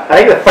 I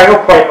think the final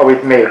point I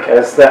would make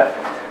is that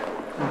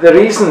the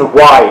reason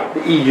why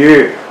the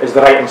EU is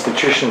the right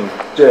institution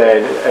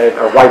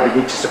or why we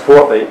need to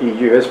support the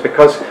EU is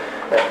because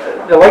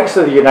the likes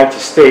of the United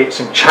States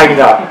and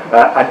China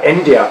and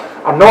India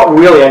are not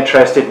really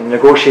interested in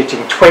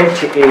negotiating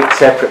 28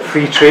 separate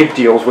free trade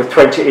deals with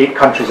 28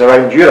 countries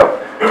around Europe.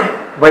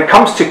 When it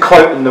comes to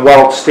clout in the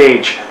world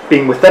stage,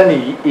 being within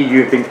the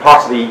EU, being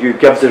part of the EU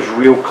gives us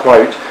real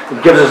clout.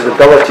 It gives us the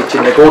ability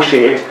to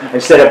negotiate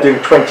instead of doing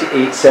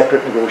 28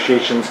 separate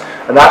negotiations,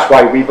 and that's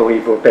why we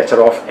believe we're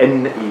better off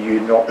in the EU,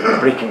 not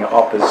breaking it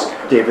up as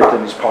David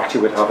and his party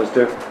would have us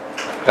do.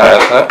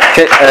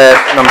 Okay,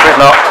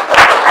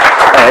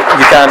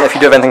 you can, if you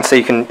do have anything to say,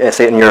 you can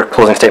say it in your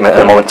closing statement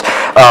in a moment.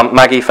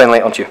 Maggie,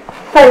 finally, on to you.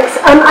 Thanks.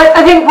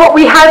 I think what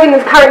we have in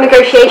the current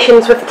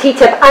negotiations with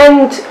TTIP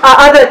and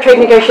other trade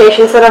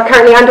negotiations that are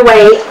currently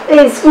underway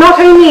is not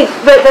only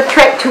the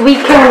threat to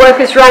weaken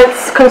workers'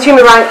 rights,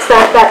 consumer rights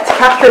that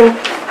Catherine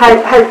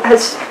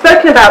has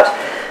spoken about,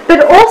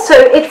 but also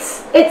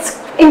it's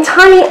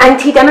entirely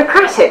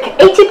anti-democratic.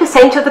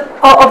 80%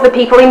 of the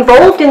people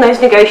involved in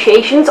those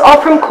negotiations are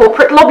from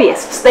corporate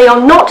lobbyists. They are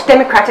not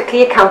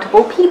democratically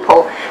accountable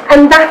people,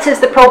 and that is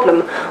the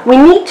problem. We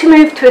need to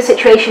move to a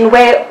situation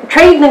where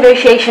trade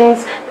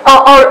negotiations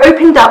are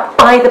opened up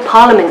by the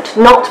Parliament,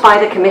 not by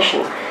the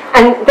Commission,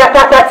 and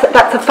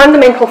that's a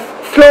fundamental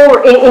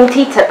flaw in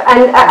TTIP.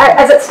 And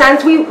as it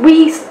stands, we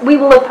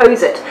will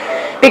oppose it,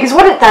 because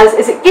what it does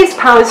is it gives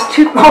powers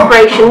to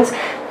corporations.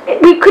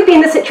 We could be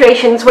in the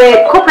situations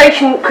where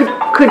corporations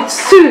could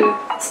sue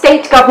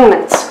state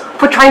governments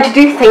for trying to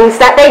do things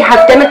that they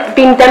have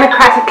been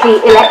democratically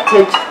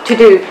elected to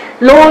do.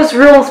 Laws,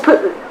 rules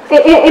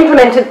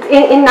implemented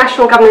in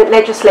national government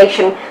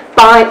legislation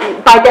by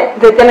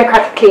the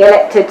democratically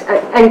elected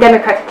and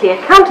democratically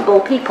accountable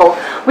people.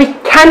 We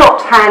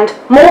cannot hand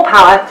more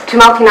power to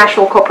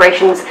multinational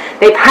corporations.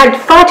 They've had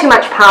far too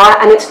much power,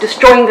 and it's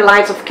destroying the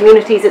lives of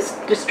communities, it's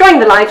destroying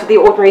the lives of the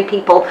ordinary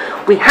people.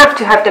 We have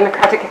to have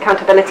democratic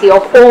accountability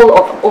of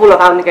all of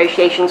our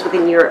negotiations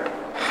within Europe.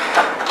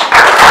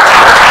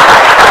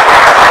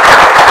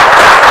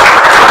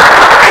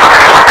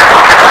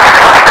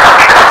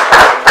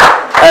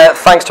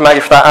 Thanks to Maggie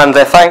for that,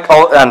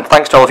 and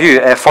thanks to all of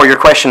you for your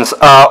questions.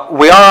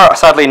 We are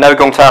sadly now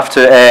going to have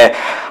to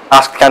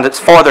ask the candidates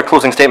for their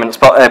closing statements,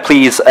 but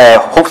please,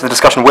 hopefully the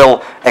discussion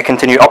will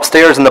continue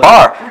upstairs in the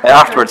bar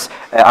afterwards.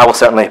 I will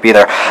certainly be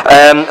there.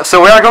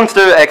 So we are going to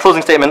do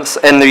closing statements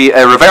in the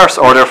reverse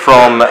order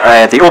from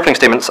the opening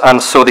statements,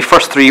 and so the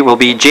first three will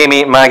be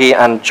Jamie, Maggie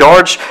and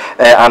George,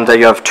 and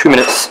you have 2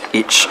 minutes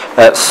each.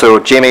 So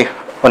Jamie,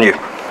 on you.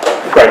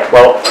 Great.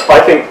 Well, I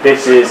think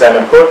this is an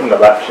important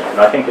election, and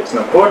I think it's an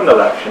important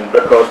election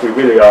because we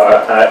really are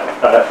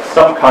at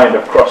some kind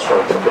of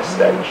crossroads at this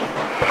stage.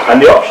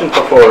 And the options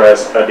before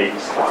us are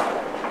these.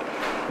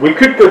 We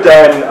could go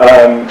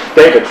down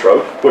David's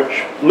Road,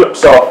 which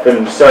looks off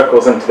and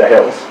circles into the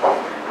hills,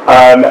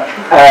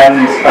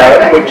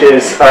 which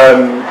is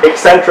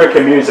eccentric,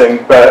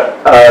 amusing, but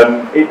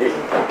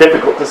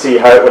difficult to see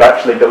how it would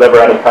actually deliver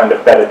any kind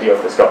of better deal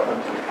for Scotland.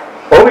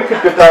 Or we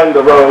could go down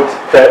the road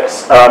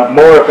that's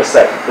more of the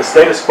same, the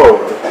status quo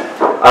road,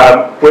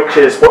 which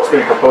is what's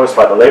being proposed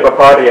by the Labour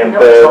Party and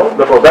the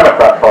Liberal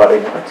Democrat Party.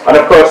 And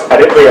of course,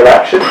 at every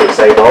election, they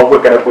say, well, we're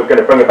going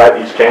to bring about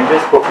these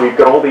changes, but we've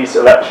got all these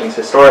elections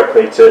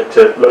historically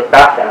to look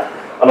back at.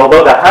 And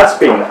although there has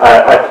been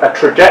a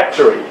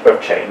trajectory of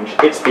change,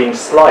 it's been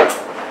slight.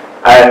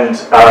 And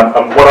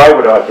what I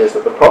would argue is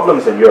that the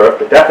problems in Europe,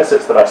 the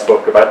deficits that I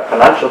spoke about, the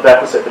financial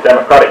deficit, the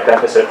democratic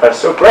deficit, are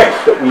so great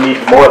that we need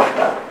more than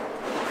that.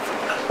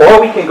 Or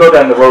we can go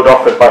down the road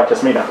offered by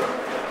Tasmina,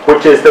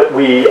 which is that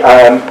we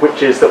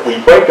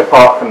break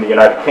apart from the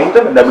United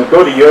Kingdom, and then we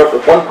go to Europe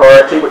with one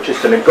priority, which is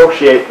to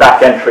negotiate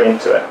back entry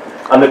into it.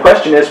 And the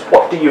question is,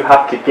 what do you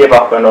have to give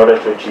up in order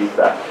to achieve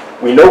that?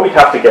 We know we'd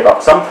have to give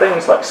up some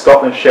things, like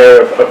Scotland's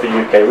share of the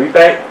UK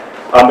rebate.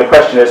 The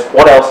question is,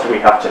 what else do we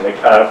have to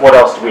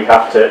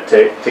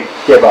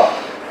give up,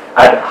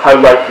 and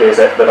how likely is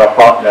it that our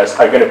partners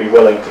are going to be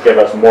willing to give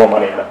us more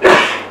money in it?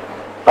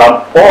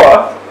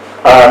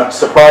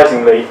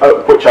 Surprisingly,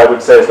 which I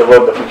would say is the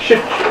road that we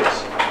should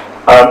choose,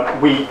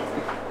 we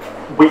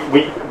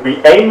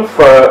aim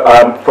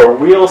for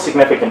real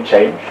significant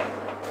change.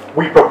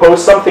 We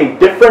propose something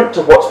different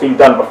to what's been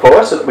done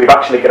before, so that we've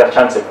actually got a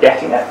chance of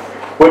getting it,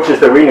 which is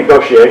the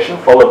renegotiation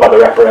followed by the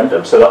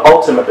referendum, so that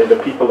ultimately the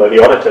people are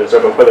the auditors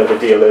over whether the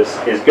deal is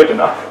good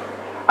enough.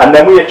 And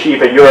then we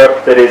achieve a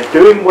Europe that is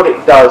doing what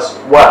it does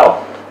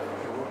well,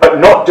 but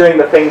not doing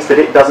the things that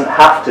it doesn't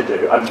have to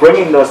do, and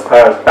bringing those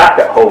powers back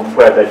at home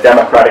where they're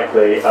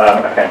democratically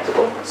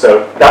accountable.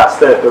 So that's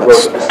the road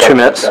that the Scottish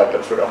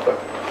Conservatives would offer.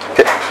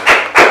 Okay.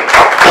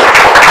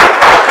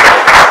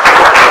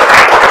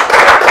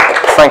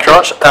 Thank you very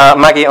much.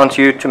 Maggie, on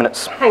to you, 2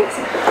 minutes. Thanks.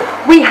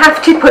 We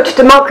have to put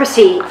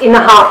democracy in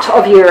the heart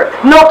of Europe,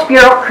 not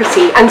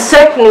bureaucracy, and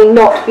certainly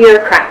not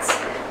bureaucrats.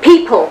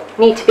 People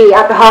need to be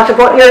at the heart of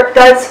what Europe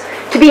does,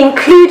 to be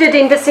included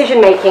in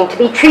decision-making, to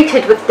be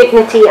treated with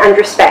dignity and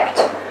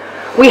respect.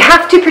 We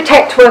have to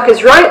protect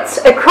workers' rights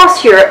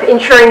across Europe,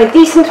 ensuring a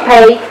decent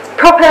pay,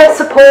 proper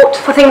support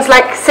for things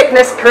like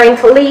sickness,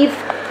 parental leave.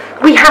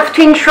 We have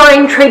to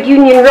enshrine trade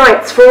union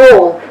rights for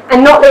all,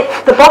 and not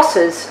let the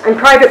bosses and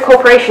private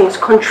corporations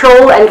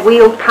control and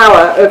wield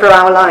power over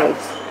our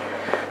lives.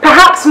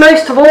 Perhaps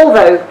most of all,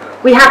 though,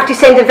 we have to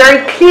send a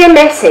very clear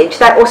message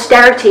that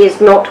austerity is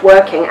not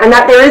working, and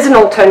that there is an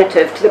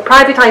alternative to the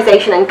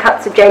privatisation and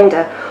cuts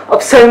agenda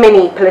of so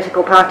many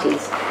political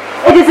parties.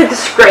 It is a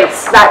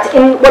disgrace that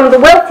in one of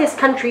the wealthiest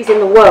countries in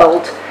the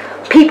world,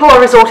 people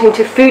are resorting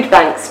to food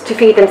banks to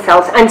feed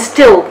themselves and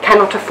still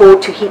cannot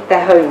afford to heat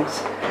their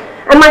homes.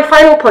 And my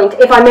final point,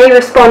 if I may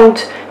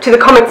respond to the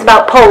comments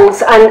about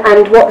polls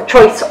and what the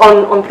choice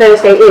on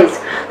Thursday is.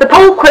 The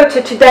poll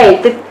quoted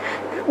today,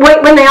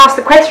 when they asked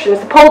the questions,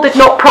 the poll did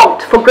not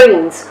prompt for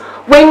Greens.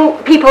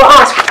 When people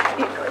ask,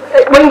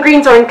 when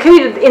Greens are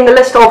included in the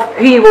list of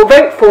who you will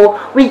vote for,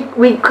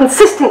 we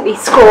consistently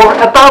score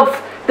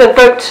above the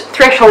vote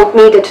threshold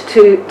needed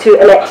to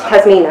elect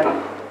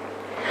Tasmina.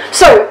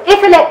 So,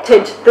 if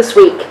elected this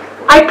week,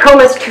 I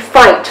promise to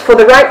fight for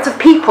the rights of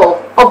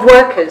people, of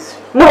workers,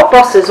 not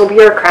bosses or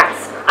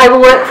bureaucrats. I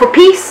will work for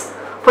peace,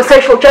 for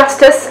social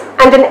justice,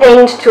 and an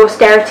end to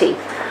austerity.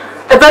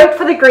 A vote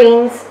for the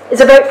Greens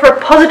is a vote for a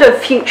positive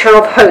future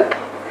of hope,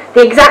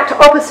 the exact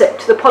opposite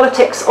to the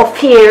politics of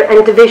fear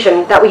and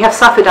division that we have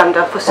suffered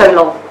under for so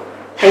long.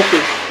 Thank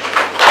you.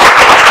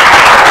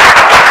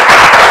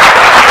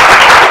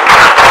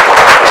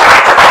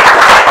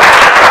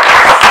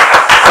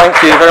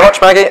 Thank you very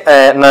much, Maggie.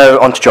 Now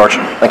on to George.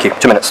 Thank you.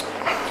 2 minutes.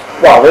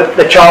 Well,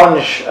 the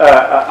challenge,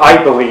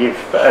 I believe,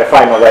 if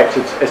I'm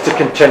elected, is to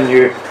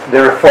continue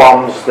the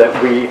reforms that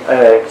we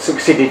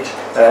succeeded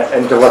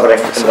in delivering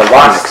in the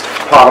last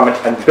Parliament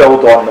and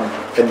build on them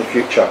in the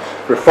future.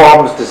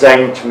 Reforms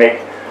designed to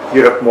make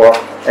Europe more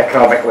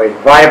economically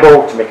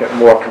viable, to make it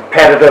more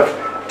competitive,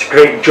 to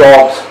create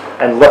jobs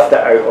and lift it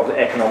out of the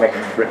economic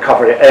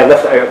recovery,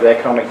 lift it out of the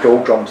economic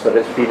doldrums that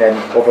it's been in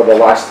over the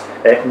last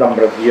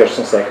number of years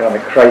since the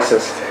economic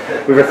crisis.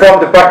 We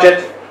reformed the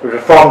budget. We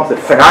reformed the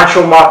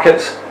financial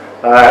markets.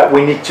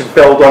 We need to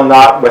build on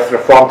that with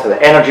reform to the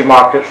energy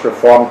markets,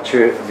 reform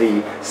to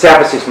the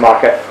services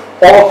market,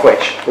 all of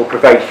which will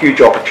provide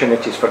huge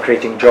opportunities for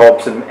creating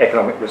jobs and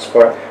economic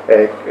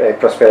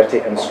prosperity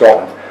in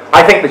Scotland.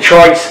 I think the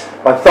choice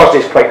on Thursday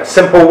is quite a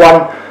simple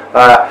one.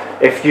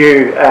 If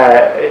you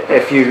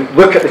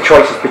look at the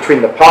choices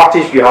between the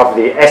parties, you have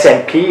the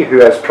SNP, who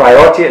has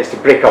priority is to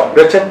break up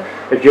Britain.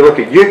 If you look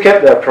at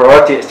UKIP, their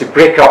priority is to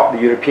break up the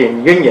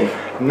European Union.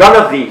 None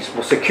of these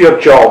will secure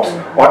jobs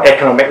or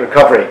economic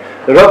recovery.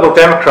 The Liberal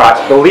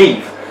Democrats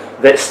believe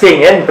that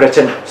staying in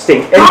Britain,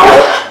 staying in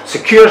Europe,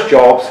 secures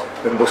jobs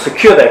and will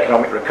secure the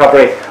economic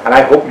recovery, and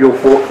I hope you'll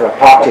vote for a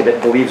party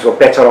that believes we're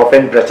better off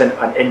in Britain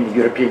and in the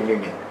European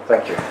Union.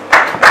 Thank you.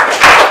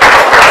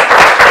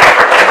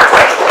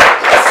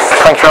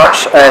 Thanks very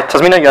much.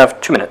 Tasmina, you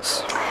have 2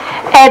 minutes.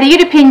 The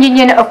European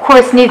Union, of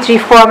course, needs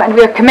reform, and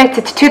we are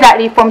committed to that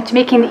reform, to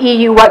making the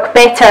EU work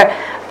better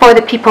for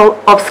the people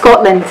of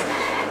Scotland.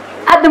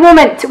 At the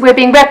moment, we're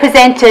being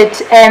represented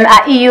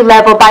at EU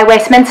level by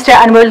Westminster,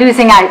 and we're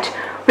losing out.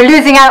 We're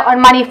losing out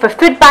on money for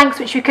food banks,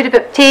 which we could have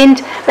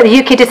obtained, but the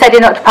UK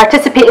decided not to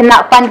participate in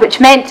that fund, which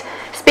meant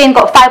Spain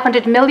got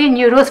 500 million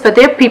euros for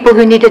their people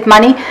who needed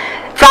money.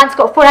 France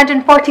got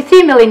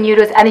 443 million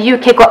euros, and the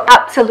UK got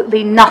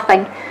absolutely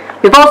nothing.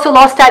 We've also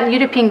lost out on the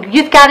European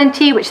Youth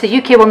Guarantee, which the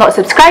UK will not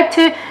subscribe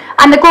to,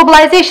 and the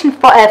Globalisation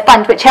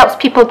Fund, which helps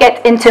people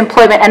get into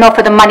employment and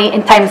offer them money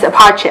in times of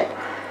hardship.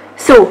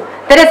 So,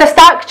 there is a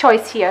stark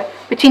choice here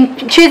between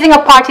choosing a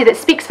party that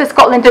speaks for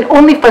Scotland and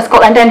only for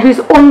Scotland, and whose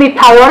only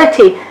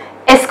priority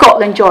is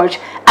Scotland, George.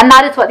 And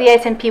that is what the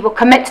SNP will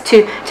commit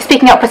to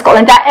speaking up for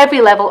Scotland at every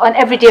level, on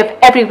every day of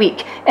every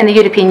week in the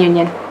European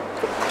Union.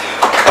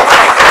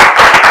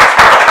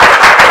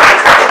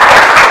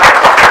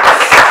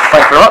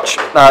 Thank you very much.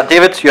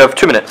 David, you have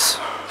 2 minutes.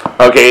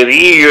 Okay, the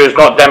EU is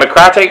not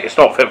democratic, it's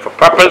not fit for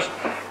purpose.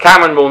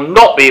 Cameron will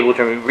not be able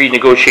to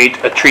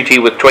renegotiate a treaty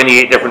with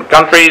 28 different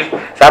countries.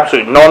 It's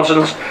absolute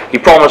nonsense. He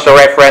promised a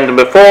referendum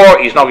before,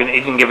 he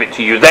didn't give it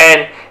to you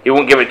then, he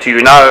won't give it to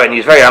you now, and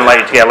he's very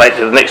unlikely to get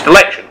elected in the next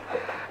election.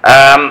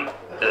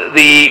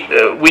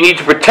 We need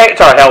to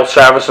protect our health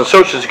service and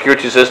social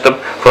security system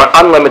for an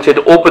unlimited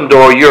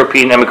open-door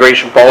European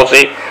immigration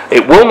policy.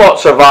 It will not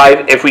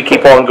survive if we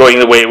keep on going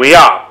the way we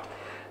are.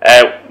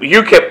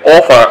 UKIP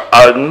offer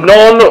a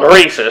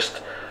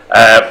non-racist,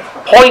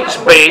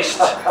 points-based,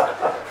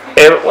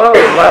 well,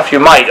 laugh you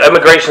might,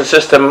 immigration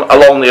system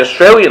along the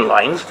Australian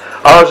lines.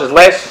 Ours is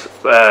less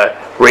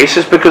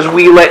racist because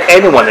we let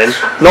anyone in,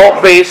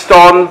 not based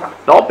on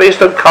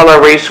colour,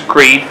 race,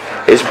 creed.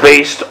 It's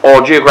based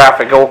on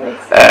geographical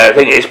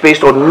thing. It's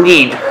based on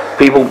need,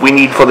 people we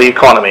need for the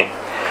economy.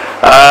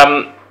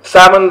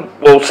 Salmon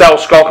will sell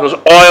Scotland's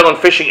oil and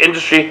fishing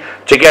industry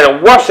to get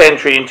a worse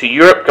entry into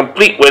Europe,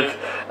 complete with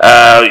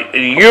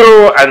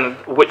euro, and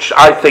which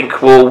I think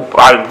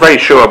I'm very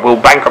sure will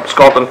bankrupt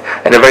Scotland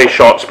in a very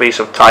short space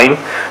of time,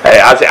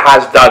 as it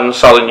has done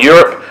Southern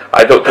Europe.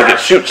 I don't think it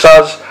suits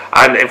us,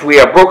 and if we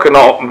are broken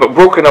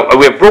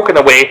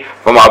away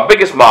from our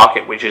biggest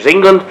market, which is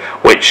England,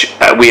 which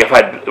we have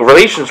had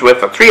relations with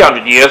for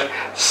 300 years,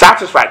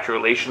 satisfactory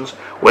relations,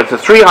 with a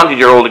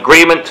 300-year-old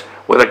agreement,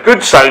 with a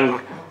good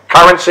sound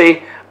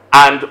currency,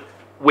 and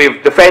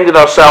we've defended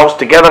ourselves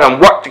together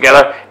and worked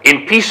together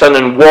in peace and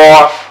in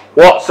war.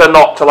 What's there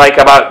not to like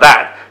about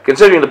that?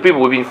 Considering the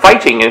people we've been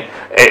fighting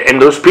in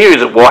those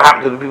periods of war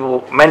happened to the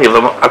people, many of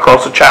them,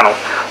 across the channel.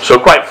 So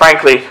quite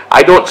frankly,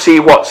 I don't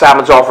see what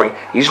Salmon's offering.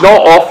 He's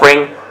not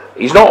offering,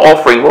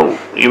 well,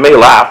 you may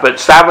laugh, but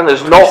Salmon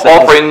is not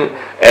offering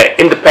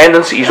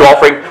independence. He's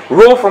offering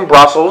rule from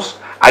Brussels,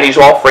 and he's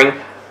offering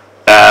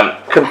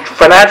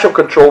financial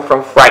control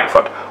from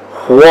Frankfurt.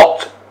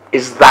 What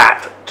is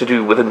that to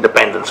do with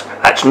independence?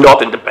 That's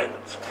not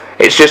independence.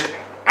 It's just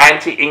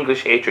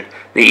anti-English hatred.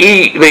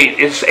 The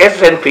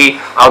SNP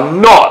are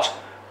not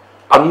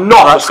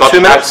a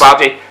Scottish National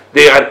Party.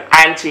 They are an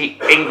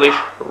anti-English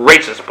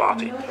racist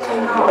party.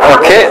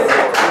 Okay.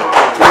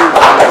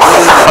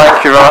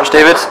 Thank you very much,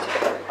 David.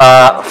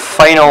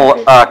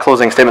 Final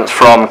closing statements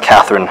from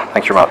Catherine.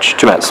 Thank you very much.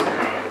 2 minutes.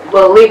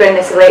 Well, Labour in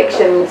this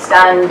election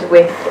stand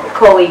with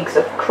colleagues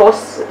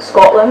across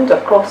Scotland,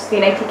 across the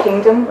United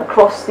Kingdom,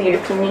 across the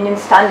European Union,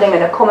 standing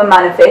in a common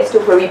manifesto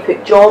where we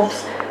put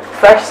jobs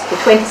first. The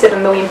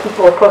 27 million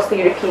people across the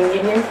European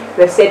Union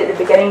who have said at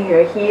the beginning who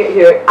are here,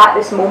 who are at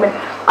this moment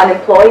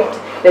unemployed.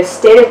 The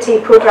austerity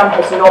programme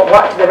has not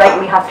worked to the right,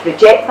 and we have to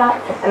reject that,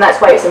 and that's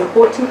why it's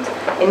important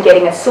in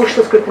getting a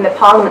socialist group in the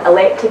Parliament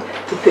elected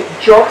to put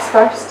jobs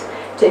first,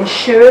 to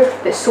ensure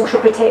that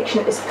social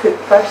protection is put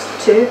first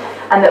too,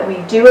 and that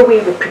we do away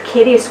with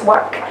precarious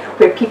work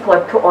where people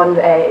are put on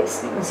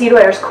 0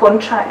 hours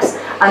contracts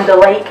and the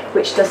like,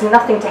 which does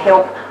nothing to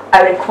help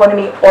our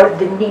economy or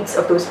the needs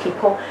of those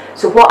people.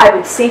 So what I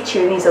would say to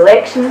you in these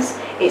elections,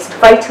 it's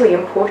vitally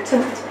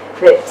important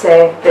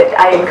that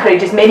I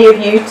encourage as many of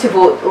you to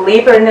vote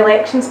Labour in the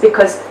elections,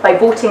 because by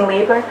voting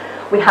Labour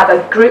we have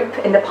a group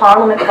in the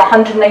Parliament of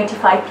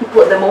 195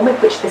 people at the moment,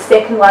 which is the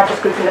second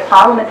largest group in the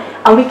Parliament,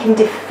 and we can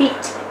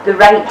defeat the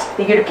right,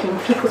 the European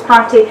People's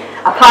Party,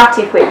 a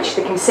party which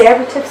the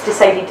Conservatives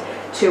decided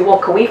to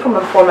walk away from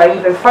and form an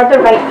even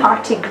further right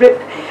party group,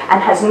 and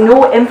has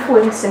no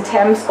influence in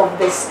terms of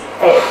this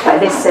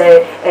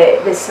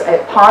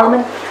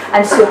Parliament.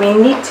 And so we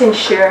need to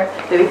ensure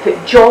that we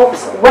put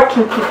jobs,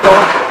 working people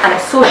and a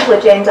social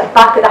agenda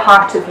back at the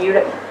heart of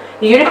Europe.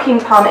 The European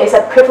Parliament is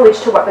a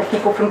privilege to work with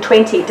people from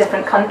 28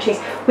 different countries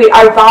where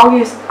our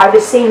values are the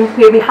same,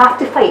 where we have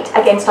to fight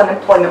against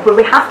unemployment, where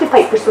we have to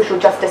fight for social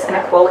justice and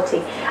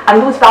equality.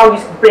 And those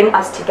values bring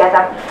us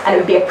together, and it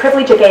would be a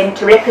privilege again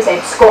to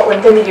represent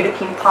Scotland in the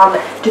European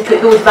Parliament, to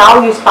put those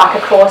values back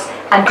across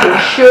and to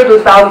ensure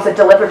those values are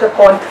delivered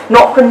upon,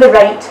 not from the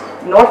right,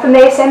 nor from the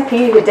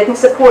SNP, who didn't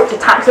support the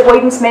tax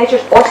avoidance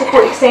measures or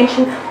support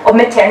extension of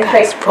maternity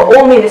rights, but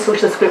only in the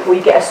Socialist group will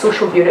you get a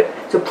social Europe.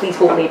 So please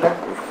vote Labour.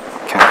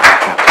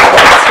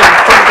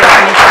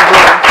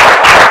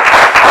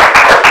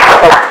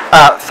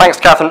 Thanks,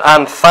 Catherine,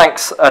 and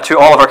thanks to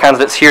all of our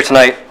candidates here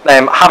tonight.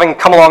 Having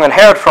come along and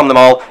heard from them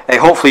all,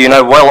 hopefully you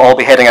now will all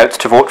be heading out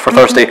to vote for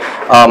Thursday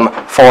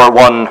for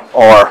one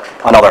or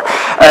another.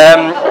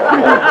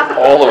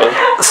 All of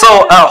it.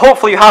 So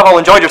hopefully you have all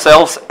enjoyed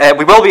yourselves.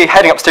 We will be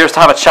heading upstairs to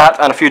have a chat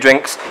and a few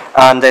drinks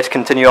and to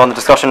continue on the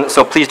discussion,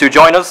 so please do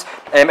join us.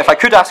 If I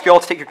could ask you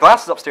all to take your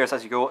glasses upstairs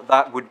as you go,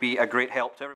 that would be a great help to everyone.